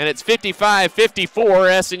 And it's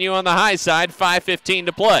 55-54, SNU on the high side, 5:15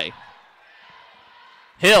 to play.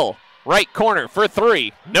 Hill, right corner for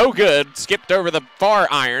 3. No good. Skipped over the far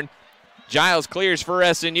iron. Giles clears for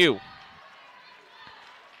SNU.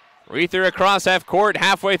 Reether across half court,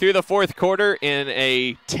 halfway through the 4th quarter in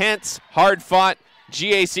a tense, hard-fought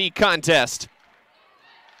GAC contest.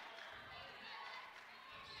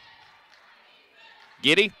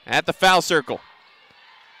 Giddy at the foul circle.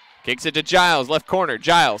 Kicks it to Giles, left corner.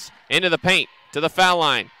 Giles into the paint, to the foul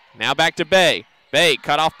line. Now back to Bay. Bay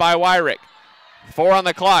cut off by Wyrick. 4 on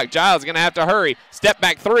the clock. Giles going to have to hurry. Step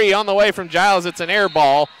back 3 on the way from Giles. It's an air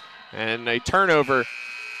ball and a turnover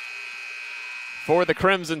for the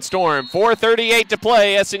Crimson Storm. 4:38 to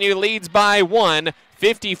play. SNU leads by 1,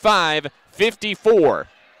 55-54.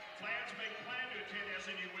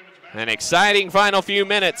 An exciting final few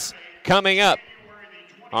minutes coming up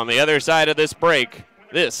on the other side of this break.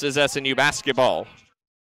 This is SNU basketball.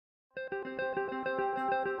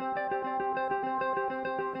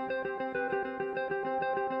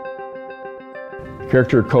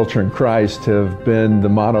 Character, culture, and Christ have been the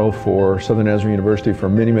motto for Southern Nazarene University for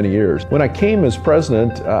many, many years. When I came as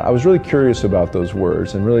president, I was really curious about those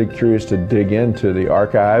words and really curious to dig into the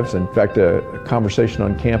archives. In fact, a conversation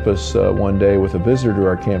on campus one day with a visitor to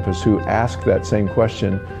our campus who asked that same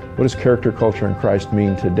question, what does character, culture, and Christ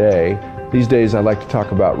mean today? These days I like to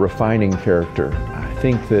talk about refining character. I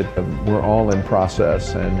think that we're all in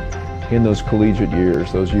process, and in those collegiate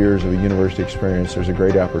years, those years of a university experience, there's a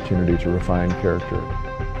great opportunity to refine character.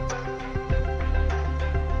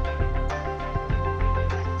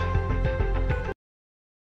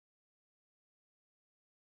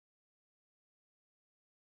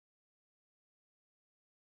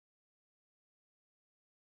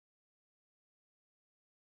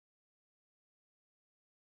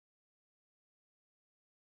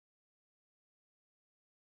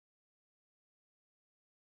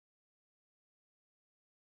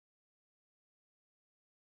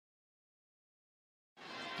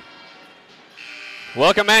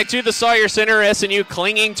 Welcome back to the Sawyer Center. SNU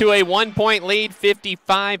clinging to a 1-point lead,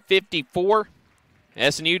 55-54.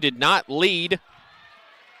 SNU did not lead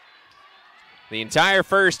the entire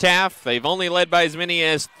first half. They've only led by as many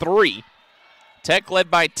as 3. Tech led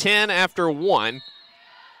by 10 after 1.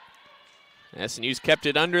 SNU's kept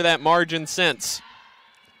it under that margin since.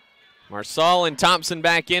 Marsal and Thompson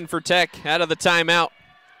back in for Tech out of the timeout.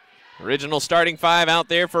 Original starting 5 out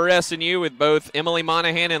there for SNU with both Emily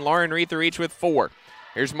Monahan and Lauren Reether each with 4.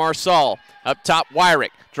 Here's Marsal, up top Wyrick,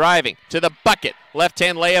 driving to the bucket.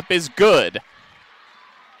 Left-hand layup is good.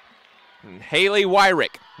 And Haley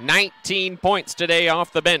Wyrick, 19 points today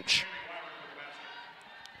off the bench.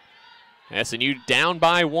 SNU down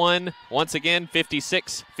by 1, once again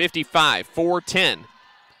 56-55, 4:10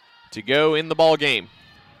 to go in the ball game.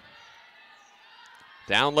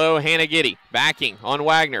 Down low, Hannah Giddy, backing on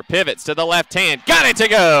Wagner, pivots to the left hand, got it to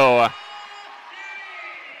go!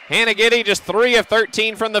 Hannah Giddy just 3 of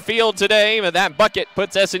 13 from the field today, but that bucket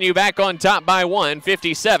puts SNU back on top by 1,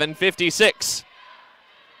 57-56.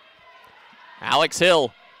 Alex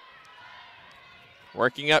Hill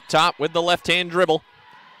working up top with the left-hand dribble.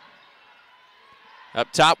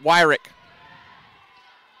 Up top, Wyrick.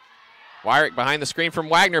 Wyrick behind the screen from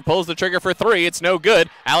Wagner, pulls the trigger for 3. It's no good.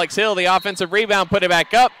 Alex Hill, the offensive rebound, put it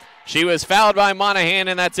back up. She was fouled by Monahan,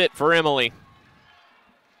 and that's it for Emily.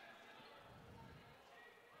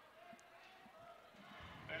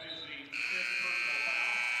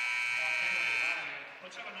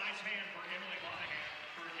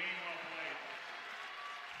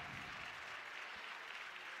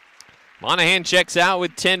 Monahan checks out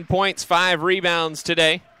with 10 points, 5 rebounds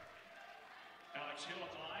today.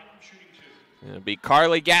 It'll be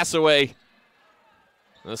Carly Gassaway,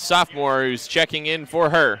 the sophomore, who's checking in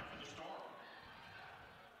for her.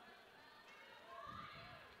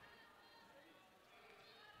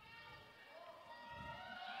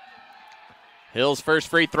 Hill's first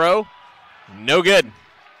free throw, no good.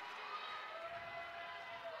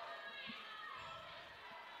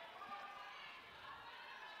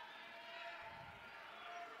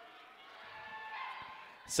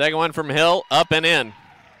 Second one from Hill, up and in.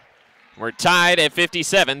 We're tied at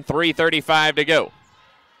 57, 3:35 to go.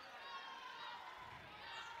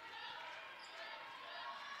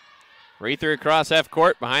 Reether across half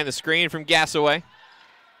court, behind the screen from Gassaway.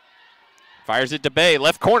 Fires it to Bay,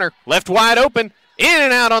 left corner, left wide open, in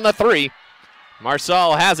and out on the three.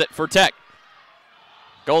 Marsal has it for Tech.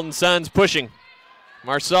 Golden Suns pushing.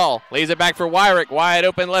 Marsal lays it back for Wyrick, wide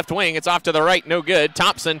open left wing. It's off to the right, no good.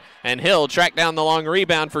 Thompson and Hill track down the long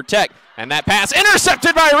rebound for Tech. And that pass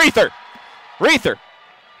intercepted by Reether. Reether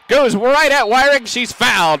goes right at Wyrick. She's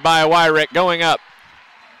fouled by Wyrick going up.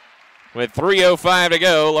 With 3:05 to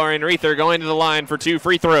go, Lauren Reether going to the line for 2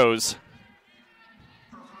 free throws.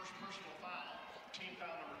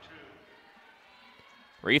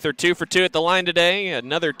 Reether 2 for 2 at the line today.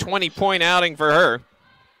 Another 20-point outing for her.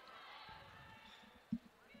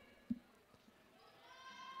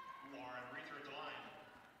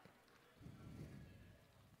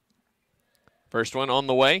 First one on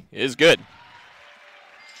the way is good.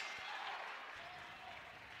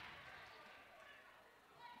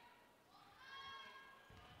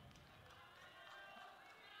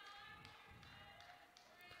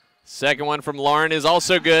 Second one from Lauren is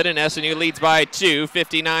also good, and SNU leads by 2,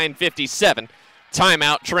 59-57.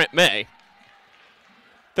 Timeout, Trent May.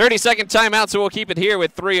 30-second timeout, so we'll keep it here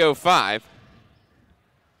with 3:05.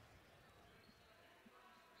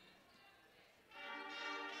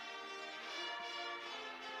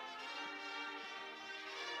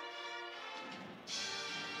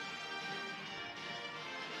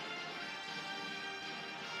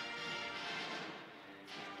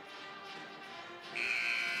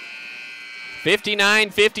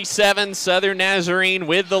 (59-57), Southern Nazarene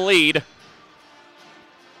with the lead.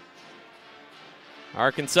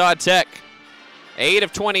 Arkansas Tech, 8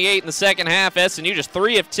 of 28 in the second half. SNU just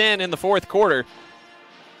 3 of 10 in the fourth quarter.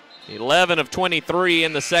 11 of 23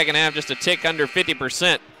 in the second half, just a tick under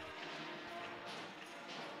 50%.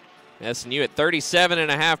 SNU at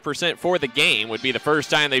 37.5% for the game. Would be the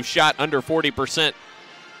first time they've shot under 40%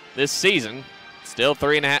 this season. Still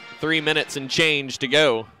 3 minutes and change to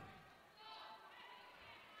go.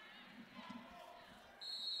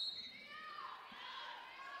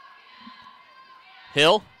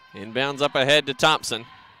 Hill inbounds up ahead to Thompson,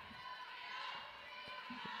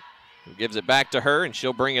 who gives it back to her, and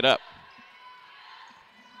she'll bring it up.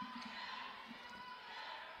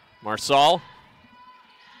 Marsal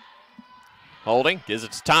holding, gives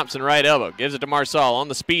it to Thompson, right elbow, gives it to Marsal on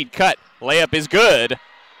the speed cut. Layup is good.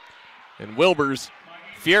 And Wilbur's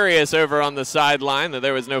furious over on the sideline that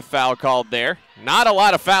there was no foul called there. Not a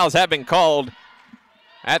lot of fouls have been called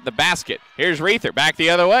at the basket. Here's Reether, back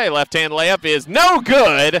the other way. Left-hand layup is no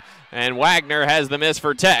good, and Wagner has the miss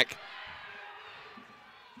for Tech.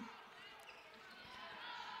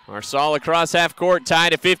 Marsal across half court,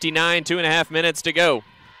 tied at 59, 2.5 minutes to go.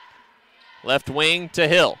 Left wing to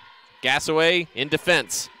Hill. Gassaway in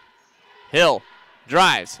defense. Hill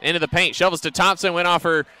drives into the paint, shovels to Thompson, went off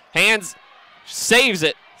her hands, saves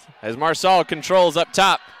it as Marsal controls up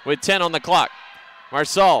top with 10 on the clock.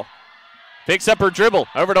 Marsal picks up her dribble,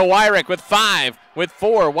 over to Wyrick with 5, with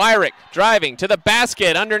 4. Wyrick driving to the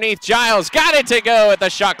basket underneath Giles. Got it to go at the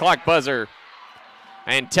shot clock buzzer.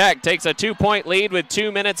 And Tech takes a 2-point lead with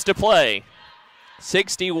 2 minutes to play.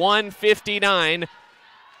 61-59.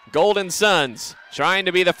 Golden Suns trying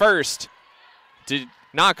to be the first to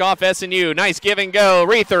knock off SNU. Nice give and go.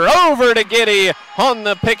 Reether over to Giddy on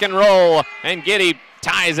the pick and roll. And Giddy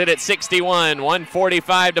ties it at 61.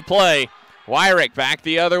 1:45 to play. Wyrick back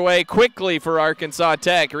the other way quickly for Arkansas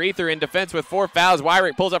Tech. Reether in defense with 4 fouls.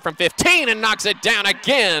 Wyrick pulls up from 15 and knocks it down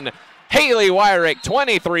again. Haley Wyrick,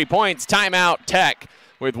 23 points. Timeout Tech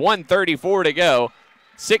with 1:34 to go.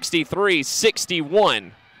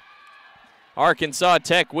 63-61. Arkansas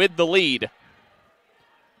Tech with the lead.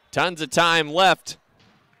 Tons of time left.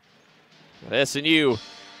 SNU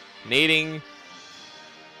needing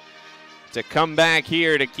to come back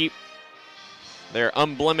here to keep their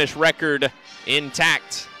unblemished record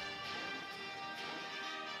intact.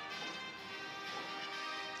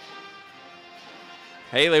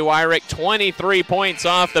 Haley Wyrick, 23 points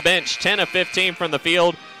off the bench, 10 of 15 from the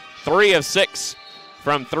field, 3 of 6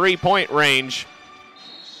 from three-point range.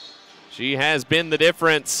 She has been the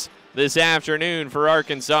difference this afternoon for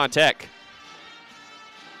Arkansas Tech.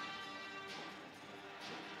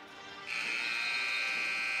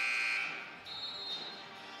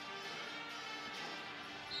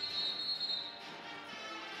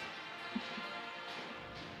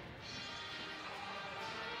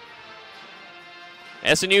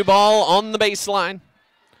 SNU ball on the baseline.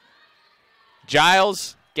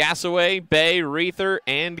 Giles, Gassaway, Bay, Reether,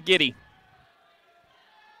 and Giddy.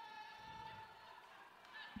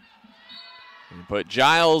 And put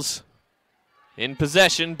Giles in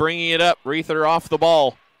possession, bringing it up. Reether off the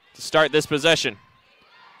ball to start this possession.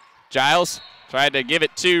 Giles tried to give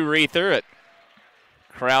it to Reether. It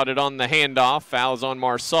crowded on the handoff. Fouls on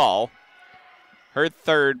Marsal. Her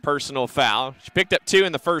third personal foul. She picked up 2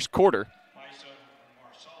 in the first quarter.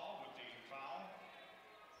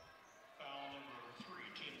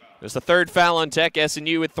 There's the third foul on Tech.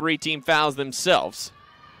 SNU with 3 team fouls themselves.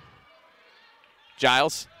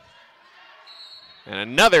 Giles. And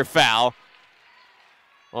another foul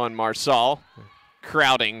on Marsal.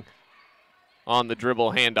 Crowding on the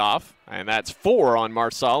dribble handoff. And that's 4 on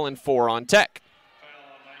Marsal and 4 on Tech.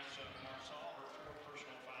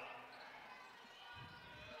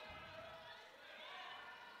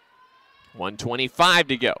 1:25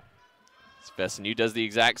 to go. SNU does the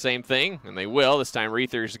exact same thing, and they will. This time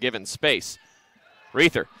Reether's given space.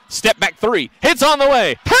 Reether, step back 3, hits on the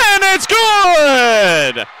way, and it's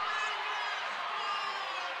good!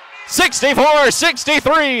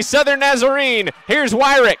 64-63, Southern Nazarene. Here's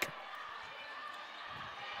Wyrick.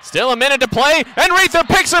 Still a minute to play, and Reether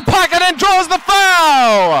picks her pocket and draws the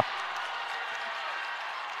foul!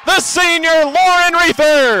 The senior Lauren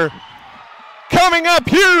Reether coming up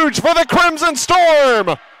huge for the Crimson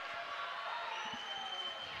Storm.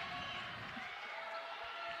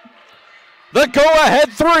 The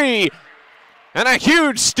go-ahead 3, and a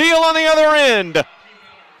huge steal on the other end.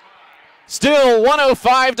 Still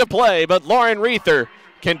 1:05 to play, but Lauren Reether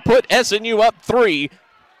can put SNU up 3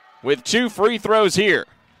 with 2 free throws here.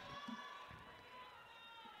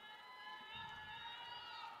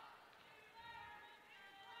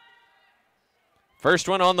 First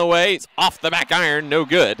one on the way, it's off the back iron, no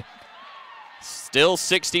good. Still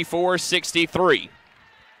 64-63.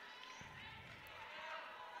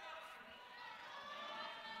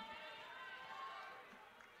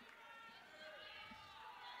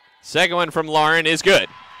 Second one from Lauren is good.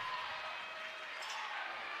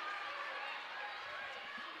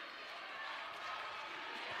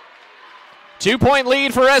 Two-point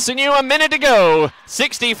lead for SNU, a minute to go.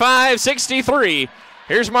 65-63.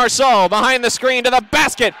 Here's Marsal behind the screen to the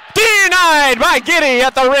basket. Denied by Giddy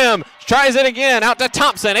at the rim. Tries it again, out to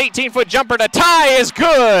Thompson. 18-foot jumper to tie is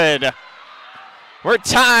good. We're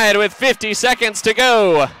tied with 50 seconds to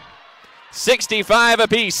go. 65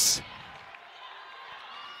 apiece.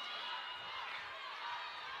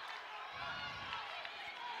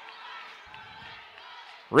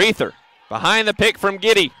 Reether behind the pick from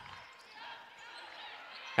Giddy.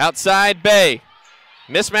 Outside Bay.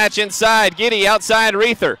 Mismatch inside. Giddy outside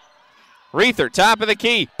Reether. Reether, top of the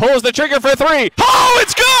key. Pulls the trigger for 3. Oh,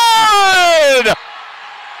 it's good!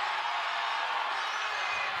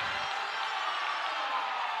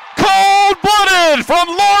 Cold-blooded from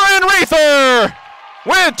Lauren Reether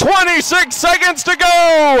with 26 seconds to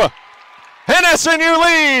go. And SNU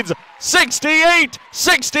leads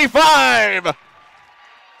 68-65.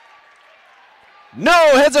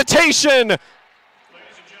 No hesitation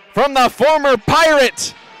from the former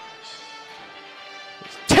Pirate,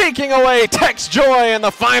 taking away Tech's joy in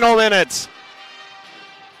the final minutes.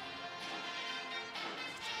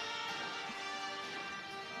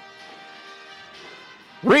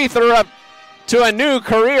 Reether up to a new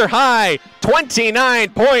career high, 29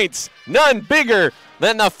 points, none bigger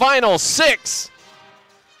than the final 6.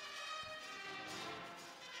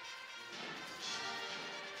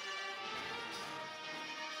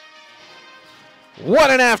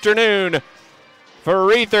 What an afternoon for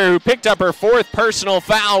Reether, who picked up her 4th personal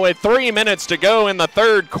foul with 3 minutes to go in the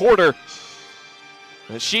third quarter.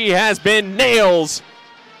 She has been nails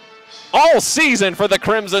all season for the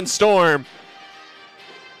Crimson Storm,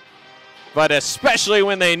 but especially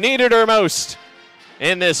when they needed her most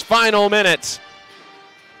in this final minute.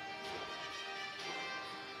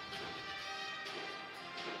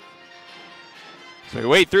 So we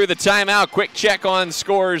wait through the timeout. Quick check on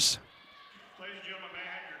scores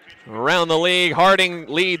around the league. Harding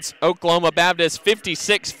leads Oklahoma Baptist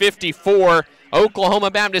 56-54. Oklahoma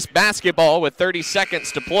Baptist basketball with 30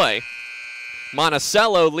 seconds to play.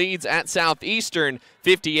 Monticello leads at Southeastern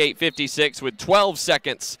 58-56 with 12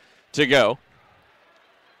 seconds to go.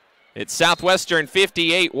 It's Southwestern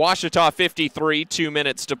 58, Ouachita 53, 2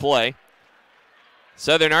 minutes to play.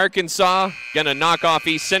 Southern Arkansas going to knock off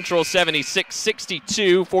East Central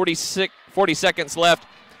 76-62, 40 seconds left.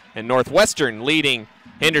 And Northwestern leading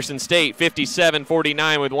Henderson State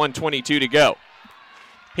 57-49 with 1:22 to go.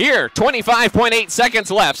 Here, 25.8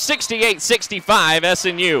 seconds left, 68-65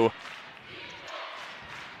 SNU.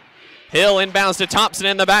 Hill inbounds to Thompson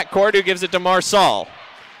in the backcourt, who gives it to Marsal.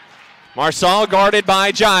 Marsal guarded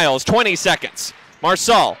by Giles, 20 seconds.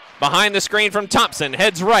 Marsal behind the screen from Thompson,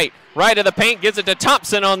 heads right of the paint, gives it to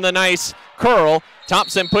Thompson on the nice curl.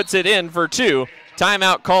 Thompson puts it in for two.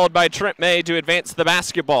 Timeout called by Trent May to advance the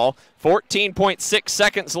basketball. 14.6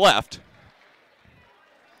 seconds left.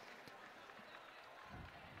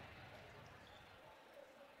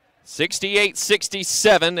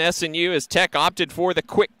 (68-67) SNU as Tech opted for the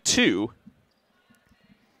quick two.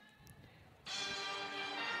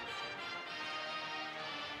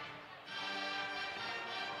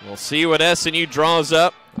 We'll see what SNU draws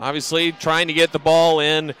up. Obviously trying to get the ball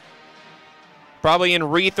in, probably in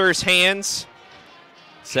Reether's hands.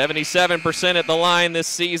 77% at the line this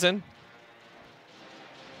season.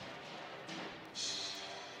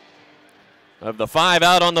 Of the 5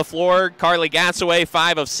 out on the floor, Carly Gassaway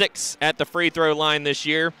 5 of 6 at the free throw line this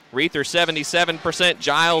year. Reether 77%,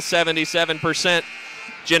 Giles 77%,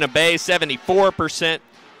 Jenna Bay 74%,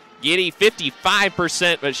 Giddy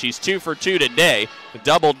 55%, but she's 2 for 2 today. A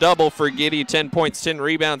double-double for Giddy, 10 points, 10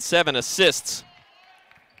 rebounds, 7 assists.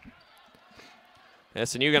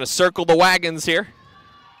 SNU going to circle the wagons here.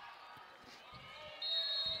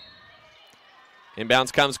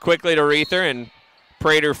 Inbounds comes quickly to Reether, and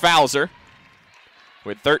Prater fouls her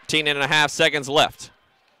with 13.5 seconds left.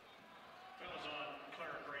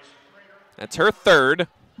 That's her third,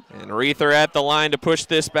 and Reether at the line to push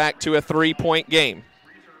this back to a 3-point game.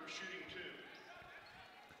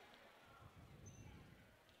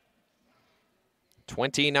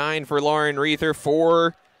 .29 for Lauren Reether,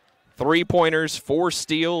 4 3-pointers, 4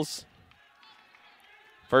 steals.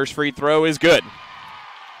 First free throw is good.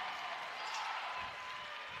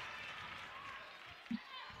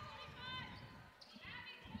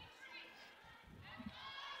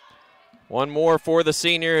 One more for the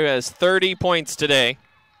senior, who has 30 points today.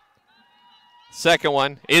 Second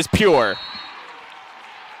one is pure.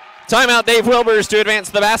 Timeout, Dave Wilbers to advance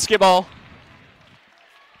the basketball.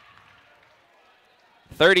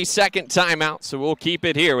 30-second timeout, so we'll keep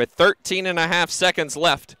it here with 13.5 seconds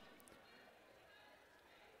left.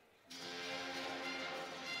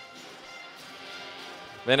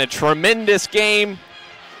 Been a tremendous game.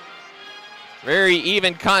 Very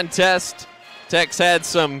even contest. Tech's had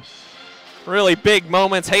some really big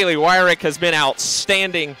moments. Haley Wyrick has been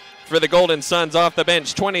outstanding for the Golden Suns off the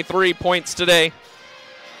bench. 23 points today.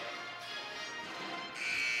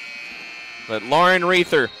 But Lauren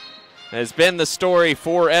Reether has been the story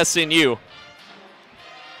for SNU.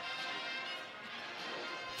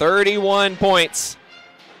 31 points,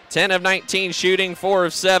 10 of 19 shooting, 4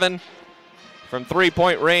 of 7 from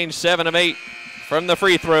three-point range, 7 of 8 from the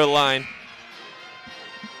free throw line.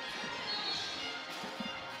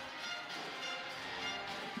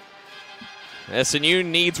 SNU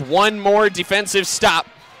needs one more defensive stop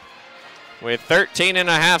with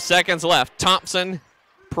 13.5 seconds left. Thompson,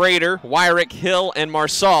 Prater, Wyrick, Hill, and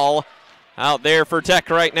Marsal out there for Tech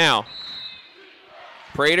right now.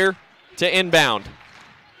 Prater to inbound.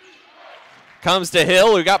 Comes to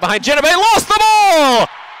Hill, who got behind Jenna Bay, lost the ball!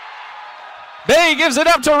 Bay gives it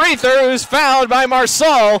up to Reether, who's fouled by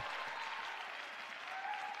Marsal.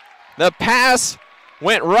 The pass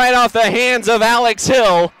went right off the hands of Alex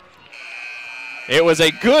Hill. It was a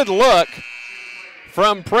good look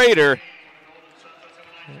from Prater.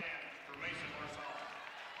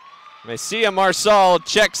 Messia Marsal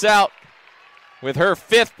checks out with her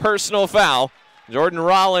 5th personal foul. Jordan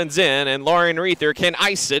Rollins in, and Lauren Reether can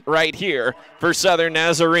ice it right here for Southern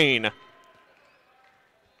Nazarene.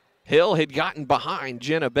 Hill had gotten behind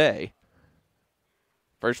Jenna Bay.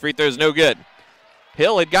 First free throw is no good.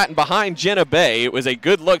 Hill had gotten behind Jenna Bay. It was a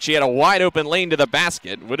good look. She had a wide open lane to the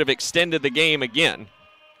basket. Would have extended the game again.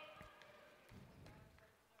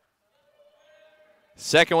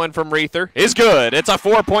 Second one from Reether is good. It's a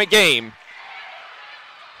 4-point game.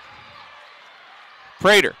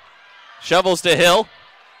 Prater shovels to Hill.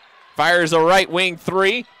 Fires a right wing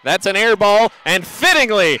 3. That's an air ball. And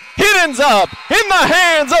fittingly, it ends up in the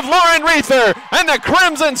hands of Lauren Reether. And the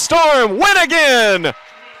Crimson Storm win again.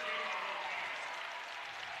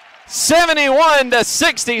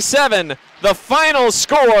 71-67, the final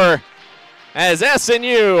score as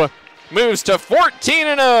SNU moves to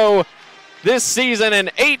 14-0 this season and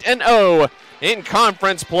 8-0 in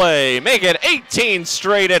conference play. Make it 18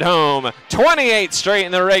 straight at home, 28 straight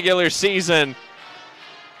in the regular season.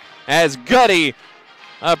 As gutty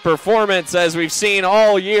a performance as we've seen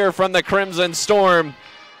all year from the Crimson Storm.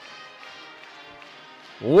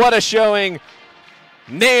 What a showing.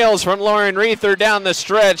 Nails from Lauren Reether down the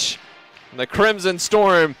stretch. The Crimson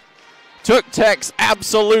Storm took Tech's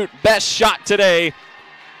absolute best shot today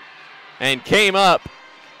and came up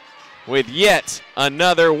with yet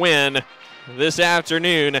another win this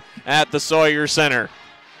afternoon at the Sawyer Center.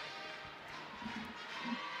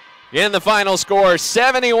 Again, the final score,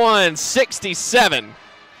 71-67.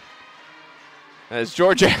 As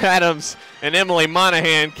Georgia Adams and Emily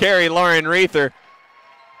Monahan carry Lauren Reether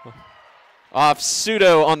off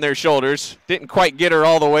pseudo on their shoulders. Didn't quite get her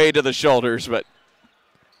all the way to the shoulders, but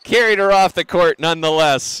carried her off the court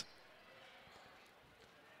nonetheless.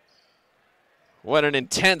 What an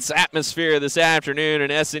intense atmosphere this afternoon,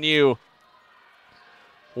 and SNU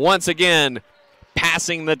once again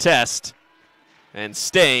passing the test and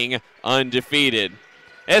staying undefeated.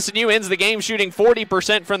 SNU ends the game shooting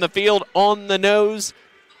 40% from the field on the nose,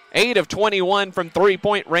 8 of 21 from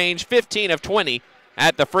three-point range, 15 of 20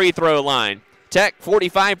 at the free throw line. Tech,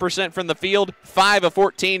 45% from the field, 5 of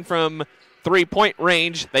 14 from three-point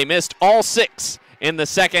range. They missed all 6 in the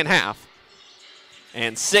second half,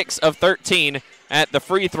 and 6 of 13 at the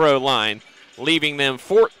free throw line, leaving them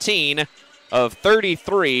 14 of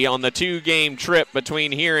 33 on the 2-game trip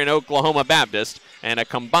between here and Oklahoma Baptist, and a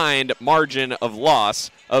combined margin of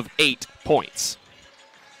loss of 8 points.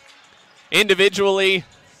 Individually,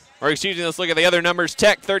 let's look at the other numbers.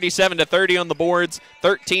 Tech 37-30 on the boards,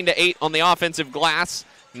 13-8 on the offensive glass,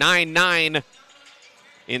 9-9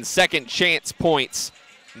 in second chance points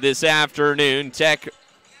this afternoon. Tech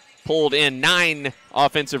pulled in 9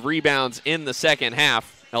 offensive rebounds in the second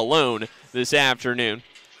half alone this afternoon.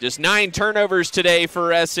 Just 9 turnovers today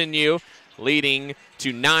for SNU, leading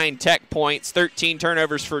to 9 Tech points. 13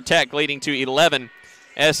 turnovers for Tech, leading to 11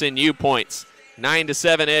 SNU points.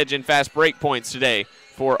 9-7 edge and fast break points today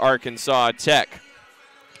for Arkansas Tech.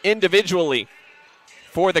 Individually,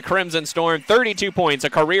 for the Crimson Storm, 32 points, a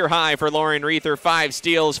career high for Lauren Reether, 5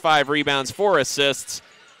 steals, 5 rebounds, 4 assists.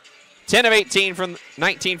 10 of 18 from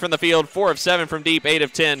 19 from the field, 4 of 7 from deep, 8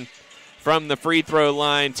 of 10 from the free throw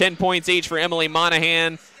line. 10 points each for Emily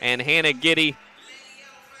Monahan and Hannah Giddy.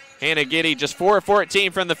 Hannah Giddy just 4 of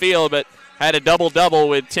 14 from the field, but had a double-double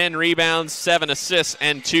with 10 rebounds, 7 assists,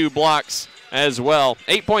 and 2 blocks as well.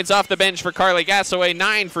 8 points off the bench for Carly Gassaway,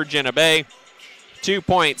 9 for Jenna Bay, 2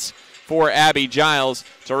 points for Abby Giles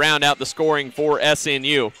to round out the scoring for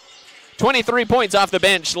SNU. 23 points off the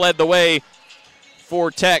bench led the way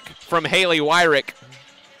for Tech from Haley Wyrick.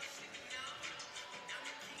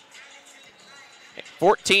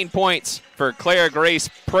 14 points for Clara Grace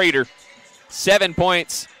Prater. 7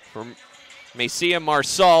 points from Mycia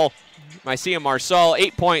Marsal.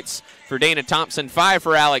 8 points for Dana Thompson. 5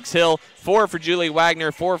 for Alex Hill. 4 for Julie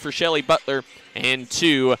Wagner. 4 for Shelly Butler. And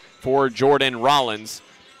 2 for Jordan Rollins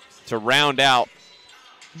to round out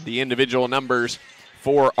the individual numbers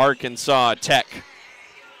for Arkansas Tech.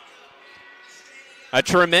 A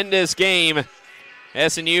tremendous game.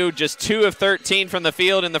 SNU just 2 of 13 from the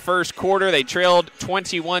field in the first quarter. They trailed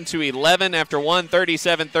 21-11 after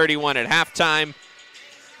 137-31 at halftime.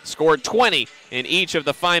 Scored 20 in each of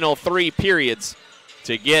the final 3 periods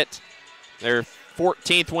to get their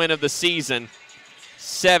 14th win of the season,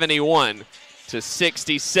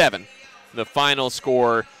 71-67, the final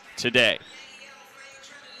score today.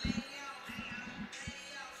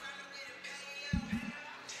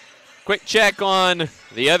 Quick check on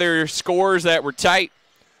the other scores that were tight.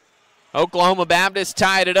 Oklahoma Baptist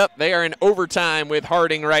tied it up. They are in overtime with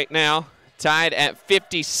Harding right now, tied at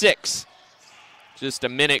 56. Just a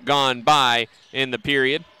minute gone by in the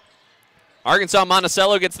period. Arkansas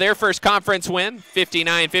Monticello gets their first conference win,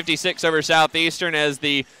 59-56 over Southeastern, as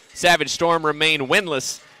the Savage Storm remain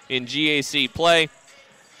winless in GAC play.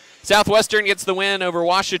 Southwestern gets the win over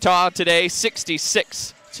Ouachita today,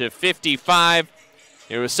 66-55.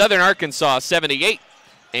 It was Southern Arkansas 78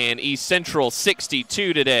 and East Central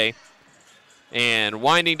 62 today. And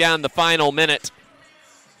winding down the final minute,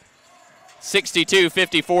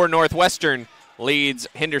 62-54 Northwestern leads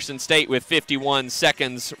Henderson State with 51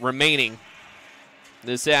 seconds remaining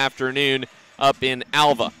this afternoon up in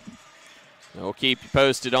Alva. We'll keep you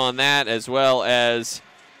posted on that, as well as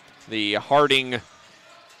the Harding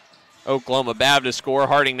Oklahoma Baptist score.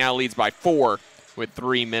 Harding now leads by 4 with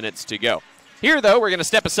 3 minutes to go. Here, though, we're going to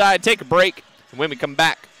step aside, take a break, and when we come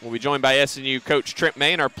back, we'll be joined by SNU coach Trent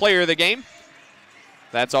May and our player of the game.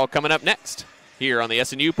 That's all coming up next. here on the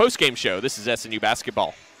SNU postgame show. This is SNU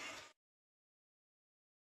basketball.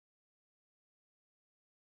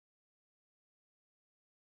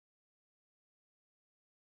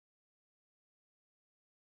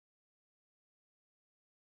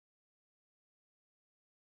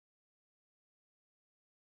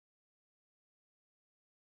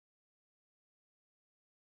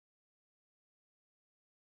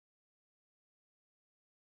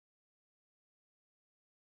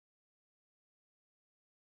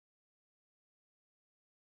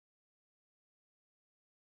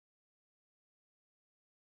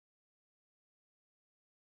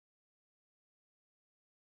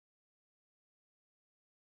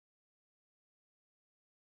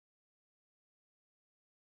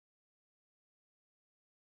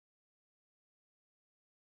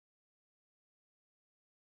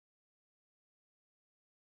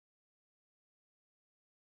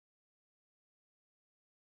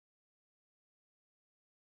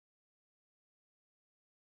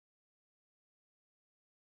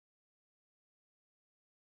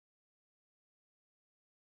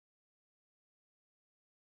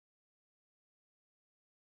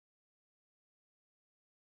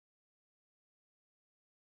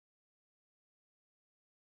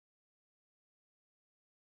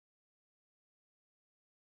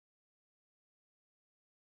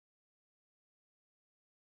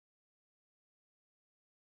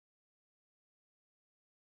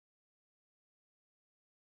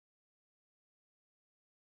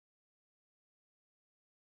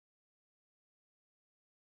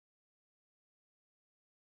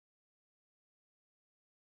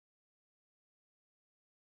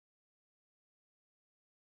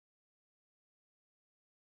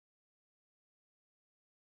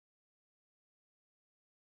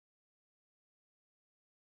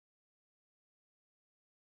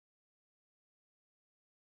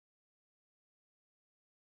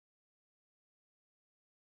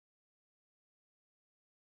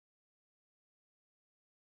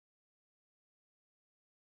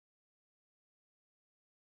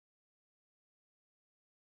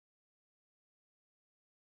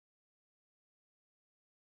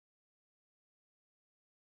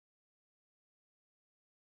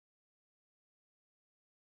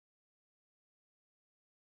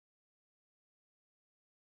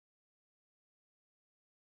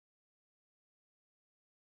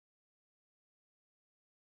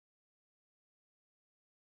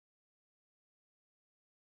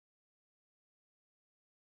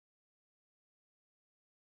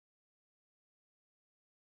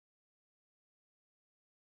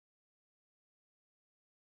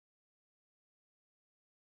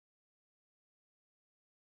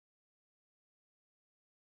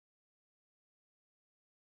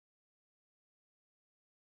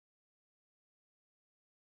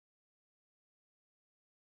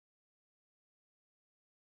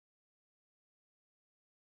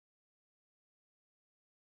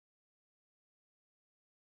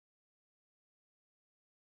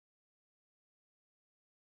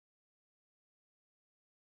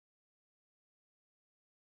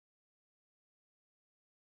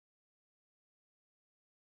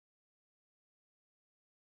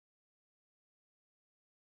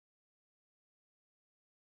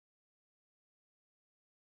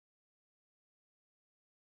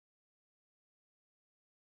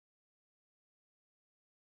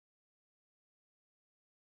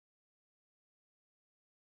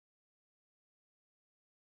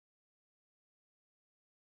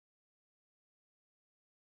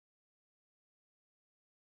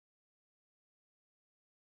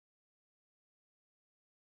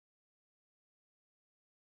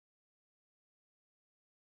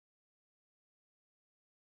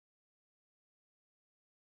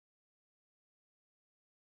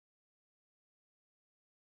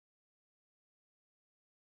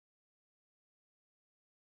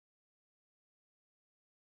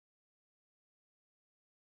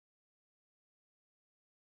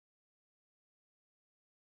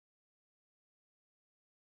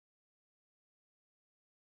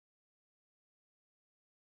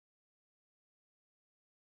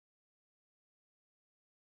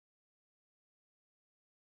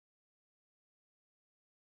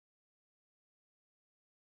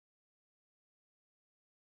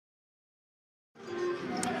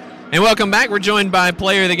 And welcome back. We're joined by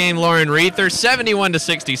player of the game, Lauren Reether.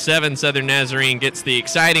 71-67, Southern Nazarene gets the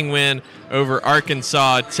exciting win over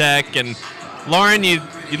Arkansas Tech. And Lauren, you'd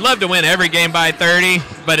love to win every game by 30,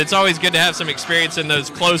 but it's always good to have some experience in those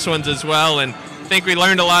close ones as well. And I think we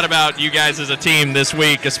learned a lot about you guys as a team this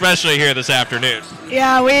week, especially here this afternoon.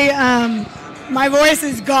 Yeah, my voice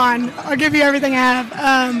is gone. I'll give you everything I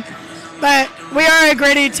have. but we are a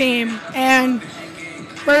gritty team, and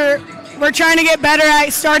we're trying to get better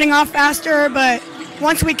at starting off faster. But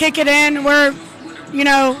once we kick it in, we're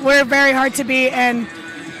very hard to beat. And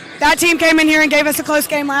that team came in here and gave us a close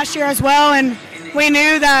game last year as well, and we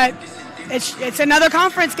knew that it's another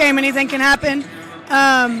conference game. Anything can happen.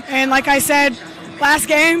 And like I said last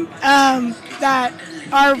game, that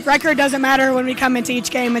our record doesn't matter when we come into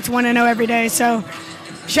each game. It's 1-0 every day. So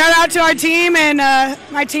shout out to our team and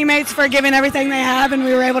my teammates for giving everything they have, and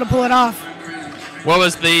we were able to pull it off. What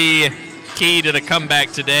was the key to the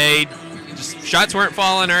comeback today? Just shots weren't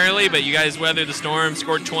falling early, but you guys weathered the storm,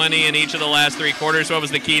 scored 20 in each of the last 3 quarters. What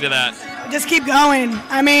was the key to that? Just keep going.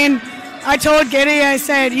 I mean, I told Giddy, I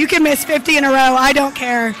said, you can miss 50 in a row. I don't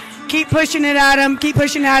care. Keep pushing it at him. Keep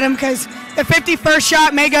pushing at him, because the 51st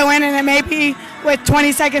shot may go in, and it may be with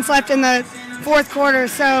 20 seconds left in the 4th quarter.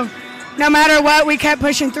 So no matter what, we kept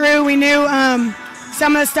pushing through. We knew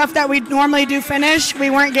some of the stuff that we normally do finish, we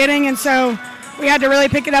weren't getting, and so we had to really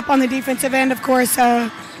pick it up on the defensive end, of course.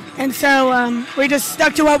 And so we just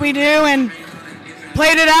stuck to what we do and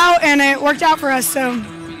played it out, and it worked out for us. So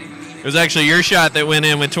it was actually your shot that went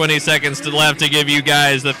in with 20 seconds left to give you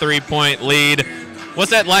guys the 3-point lead.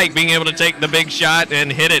 What's that like, being able to take the big shot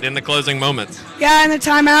and hit it in the closing moments? Yeah, in the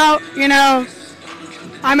timeout,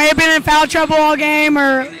 I may have been in foul trouble all game,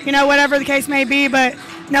 or, whatever the case may be, but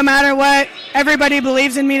no matter what, everybody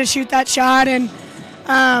believes in me to shoot that shot, and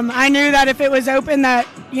I knew that if it was open that,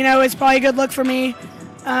 it's probably a good look for me,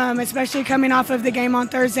 especially coming off of the game on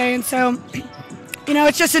Thursday. And so,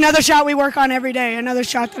 it's just another shot we work on every day, another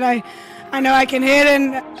shot that I know I can hit,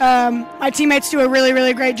 and my teammates do a really,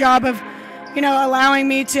 really great job of, allowing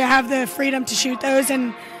me to have the freedom to shoot those,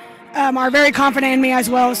 and are very confident in me as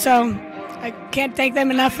well. So I can't thank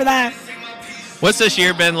them enough for that. What's this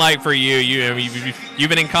year been like for you? You've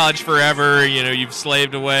been in college forever. You've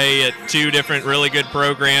slaved away at 2 different really good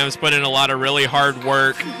programs, put in a lot of really hard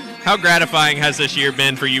work. How gratifying has this year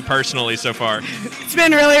been for you personally so far? It's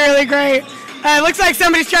been really, really great. It looks like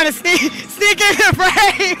somebody's trying to sneak in the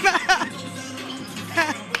frame.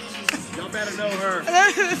 You better know her.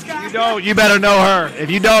 You don't, you better know her. If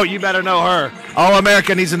you don't, you better know her.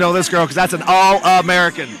 All-America needs to know this girl, because that's an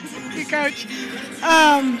All-American. Thank you, Coach.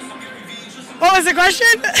 What was the question?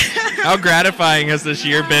 How gratifying has this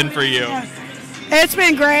year been for you? It's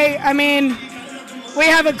been great. I mean, we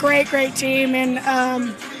have a great, great team, and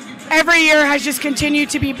every year has just continued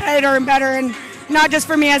to be better and better, and not just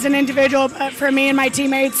for me as an individual, but for me and my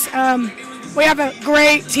teammates. We have a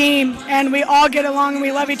great team, and we all get along, and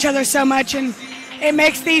we love each other so much, and it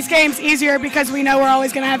makes these games easier because we know we're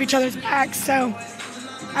always going to have each other's backs. So,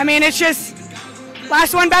 I mean, it's just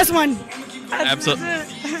last one, best one.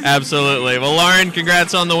 Absolutely. Well, Lauren,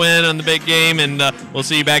 congrats on the win, on the big game, and we'll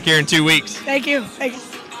see you back here in 2 weeks. Thank you. Thank you.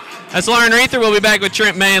 That's Lauren Reether. We'll be back with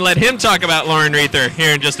Trent May and let him talk about Lauren Reether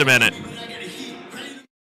here in just a minute.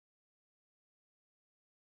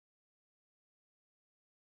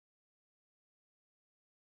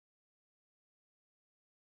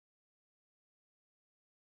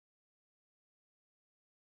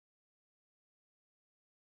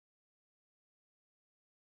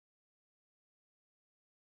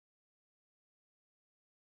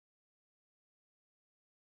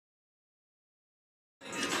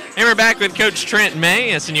 And we're back with Coach Trent May.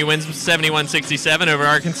 SNU wins 71-67 over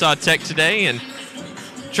Arkansas Tech today. And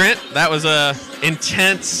Trent, that was a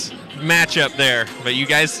intense matchup there, but you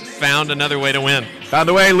guys found another way to win. Found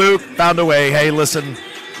a way, Luke. Found a way. Hey, listen,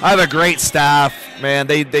 I have a great staff. Man,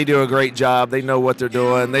 they do a great job. They know what they're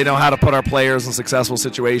doing. They know how to put our players in successful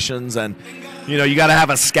situations. And, you got to have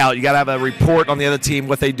a scout. You got to have a report on the other team,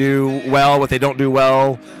 what they do well, what they don't do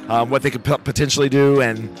well, what they could potentially do.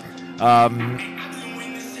 And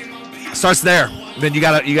starts there. Then you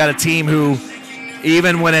got a team who,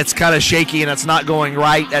 even when it's kind of shaky and it's not going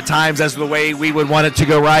right at times as the way we would want it to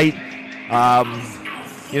go right,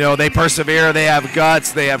 they persevere. They have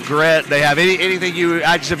guts. They have grit. They have anything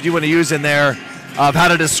adjective you want to use in there of how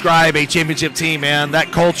to describe a championship team. Man,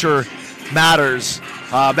 that culture matters.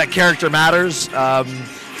 That character matters.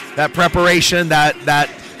 That preparation. That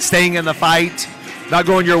staying in the fight. Not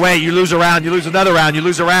going your way. You lose a round. You lose another round. You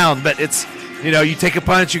lose a round. But it's you take a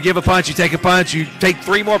punch, you give a punch, you take a punch, you take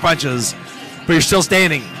 3 more punches, but you're still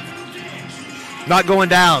standing. Not going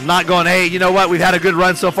down, not going, hey, you know what, we've had a good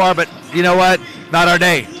run so far, but you know what, not our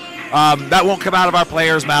day. That won't come out of our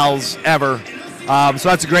players' mouths ever. So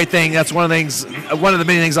that's a great thing. That's one of the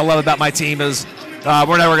many things I love about my team is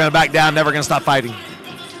we're never going to back down, never going to stop fighting.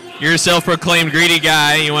 You're a self-proclaimed greedy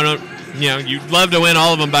guy. You want to, you'd love to win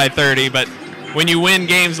all of them by 30, but when you win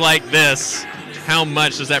games like this, how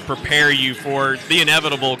much does that prepare you for the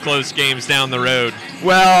inevitable close games down the road?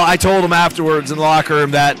 Well, I told them afterwards in the locker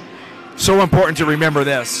room that so important to remember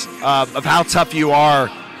this, of how tough you are,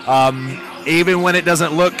 even when it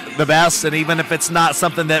doesn't look the best, and even if it's not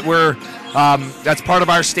something that that's part of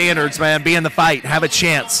our standards, man. Be in the fight, have a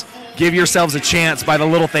chance, give yourselves a chance by the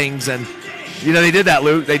little things, and they did that,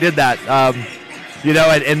 Luke. They did that.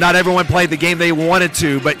 And not everyone played the game they wanted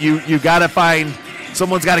to, but you got to find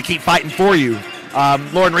someone's got to keep fighting for you.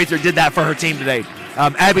 Lauren Reether did that for her team today.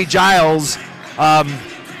 Abby Giles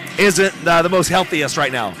isn't the most healthiest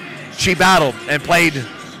right now. She battled and played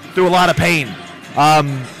through a lot of pain.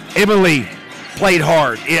 Emily played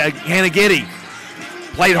hard. Hannah Giddy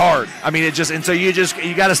played hard. I mean, you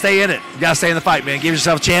got to stay in it. You got to stay in the fight, man. Give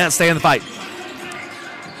yourself a chance. Stay in the fight.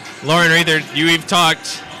 Lauren Reether, you've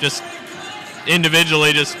talked just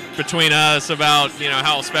individually, just between us, about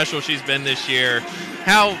how special she's been this year.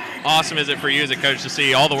 How awesome is it for you as a coach to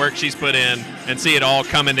see all the work she's put in and see it all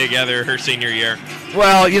coming together her senior year?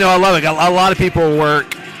 Well, I love it. A lot of people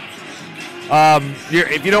work.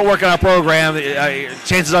 If you don't work on our program,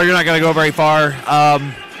 chances are you're not going to go very far.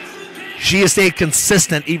 She has stayed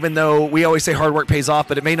consistent, even though we always say hard work pays off,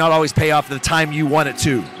 but it may not always pay off at the time you want it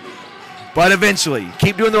to. But eventually,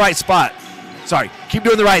 keep doing the right keep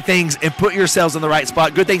doing the right things and put yourselves in the right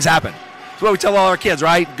spot. Good things happen. That's what we tell all our kids,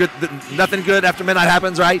 right? Nothing good after midnight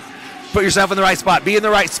happens, right? Put yourself in the right spot. Be in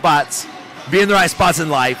the right spots. Be in the right spots in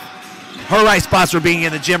life. Her right spots were being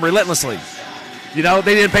in the gym relentlessly. They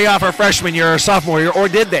didn't pay off her freshman year or sophomore year, or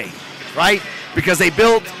did they? Right? Because they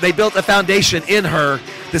built a foundation in her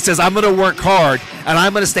that says, I'm going to work hard and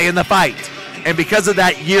I'm going to stay in the fight. And because of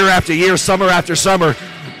that, year after year, summer after summer,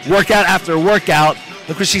 workout after workout,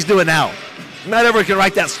 look what she's doing now. Not everyone can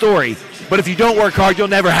write that story, but if you don't work hard, you'll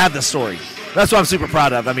never have the story. That's what I'm super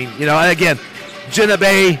proud of. I mean, again, Jenna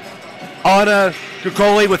Bay, Anna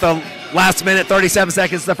Kukoli with a last minute, 37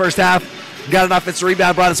 seconds in the first half, got an offensive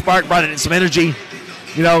rebound, brought a spark, brought in some energy.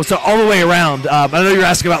 So all the way around. I know you're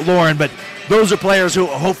asking about Lauren, but those are players who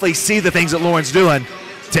hopefully see the things that Lauren's doing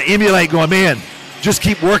to emulate, going, man, just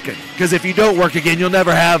keep working. Because if you don't work again, you'll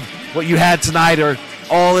never have what you had tonight or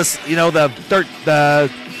all this,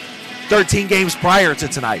 the 13 games prior to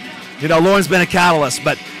tonight. Lauren's been a catalyst,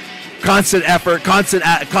 but constant effort, constant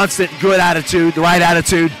good attitude, the right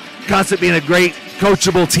attitude, constant being a great,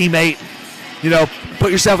 coachable teammate.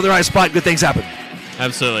 Put yourself in the right spot, good things happen.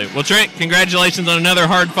 Absolutely. Well, Trent, congratulations on another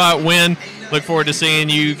hard-fought win. Look forward to seeing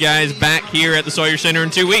you guys back here at the Sawyer Center in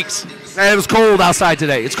 2 weeks. And it was cold outside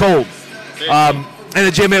today. It's cold. And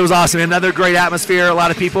the gym, it was awesome. Another great atmosphere. A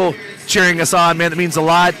lot of people cheering us on. Man, that means a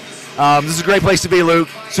lot. This is a great place to be, Luke.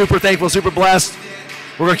 Super thankful, super blessed.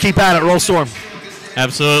 We're going to keep at it. Roll Storm.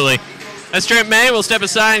 Absolutely. That's Trent May. We'll step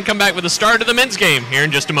aside and come back with the start of the men's game here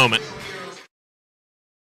in just a moment.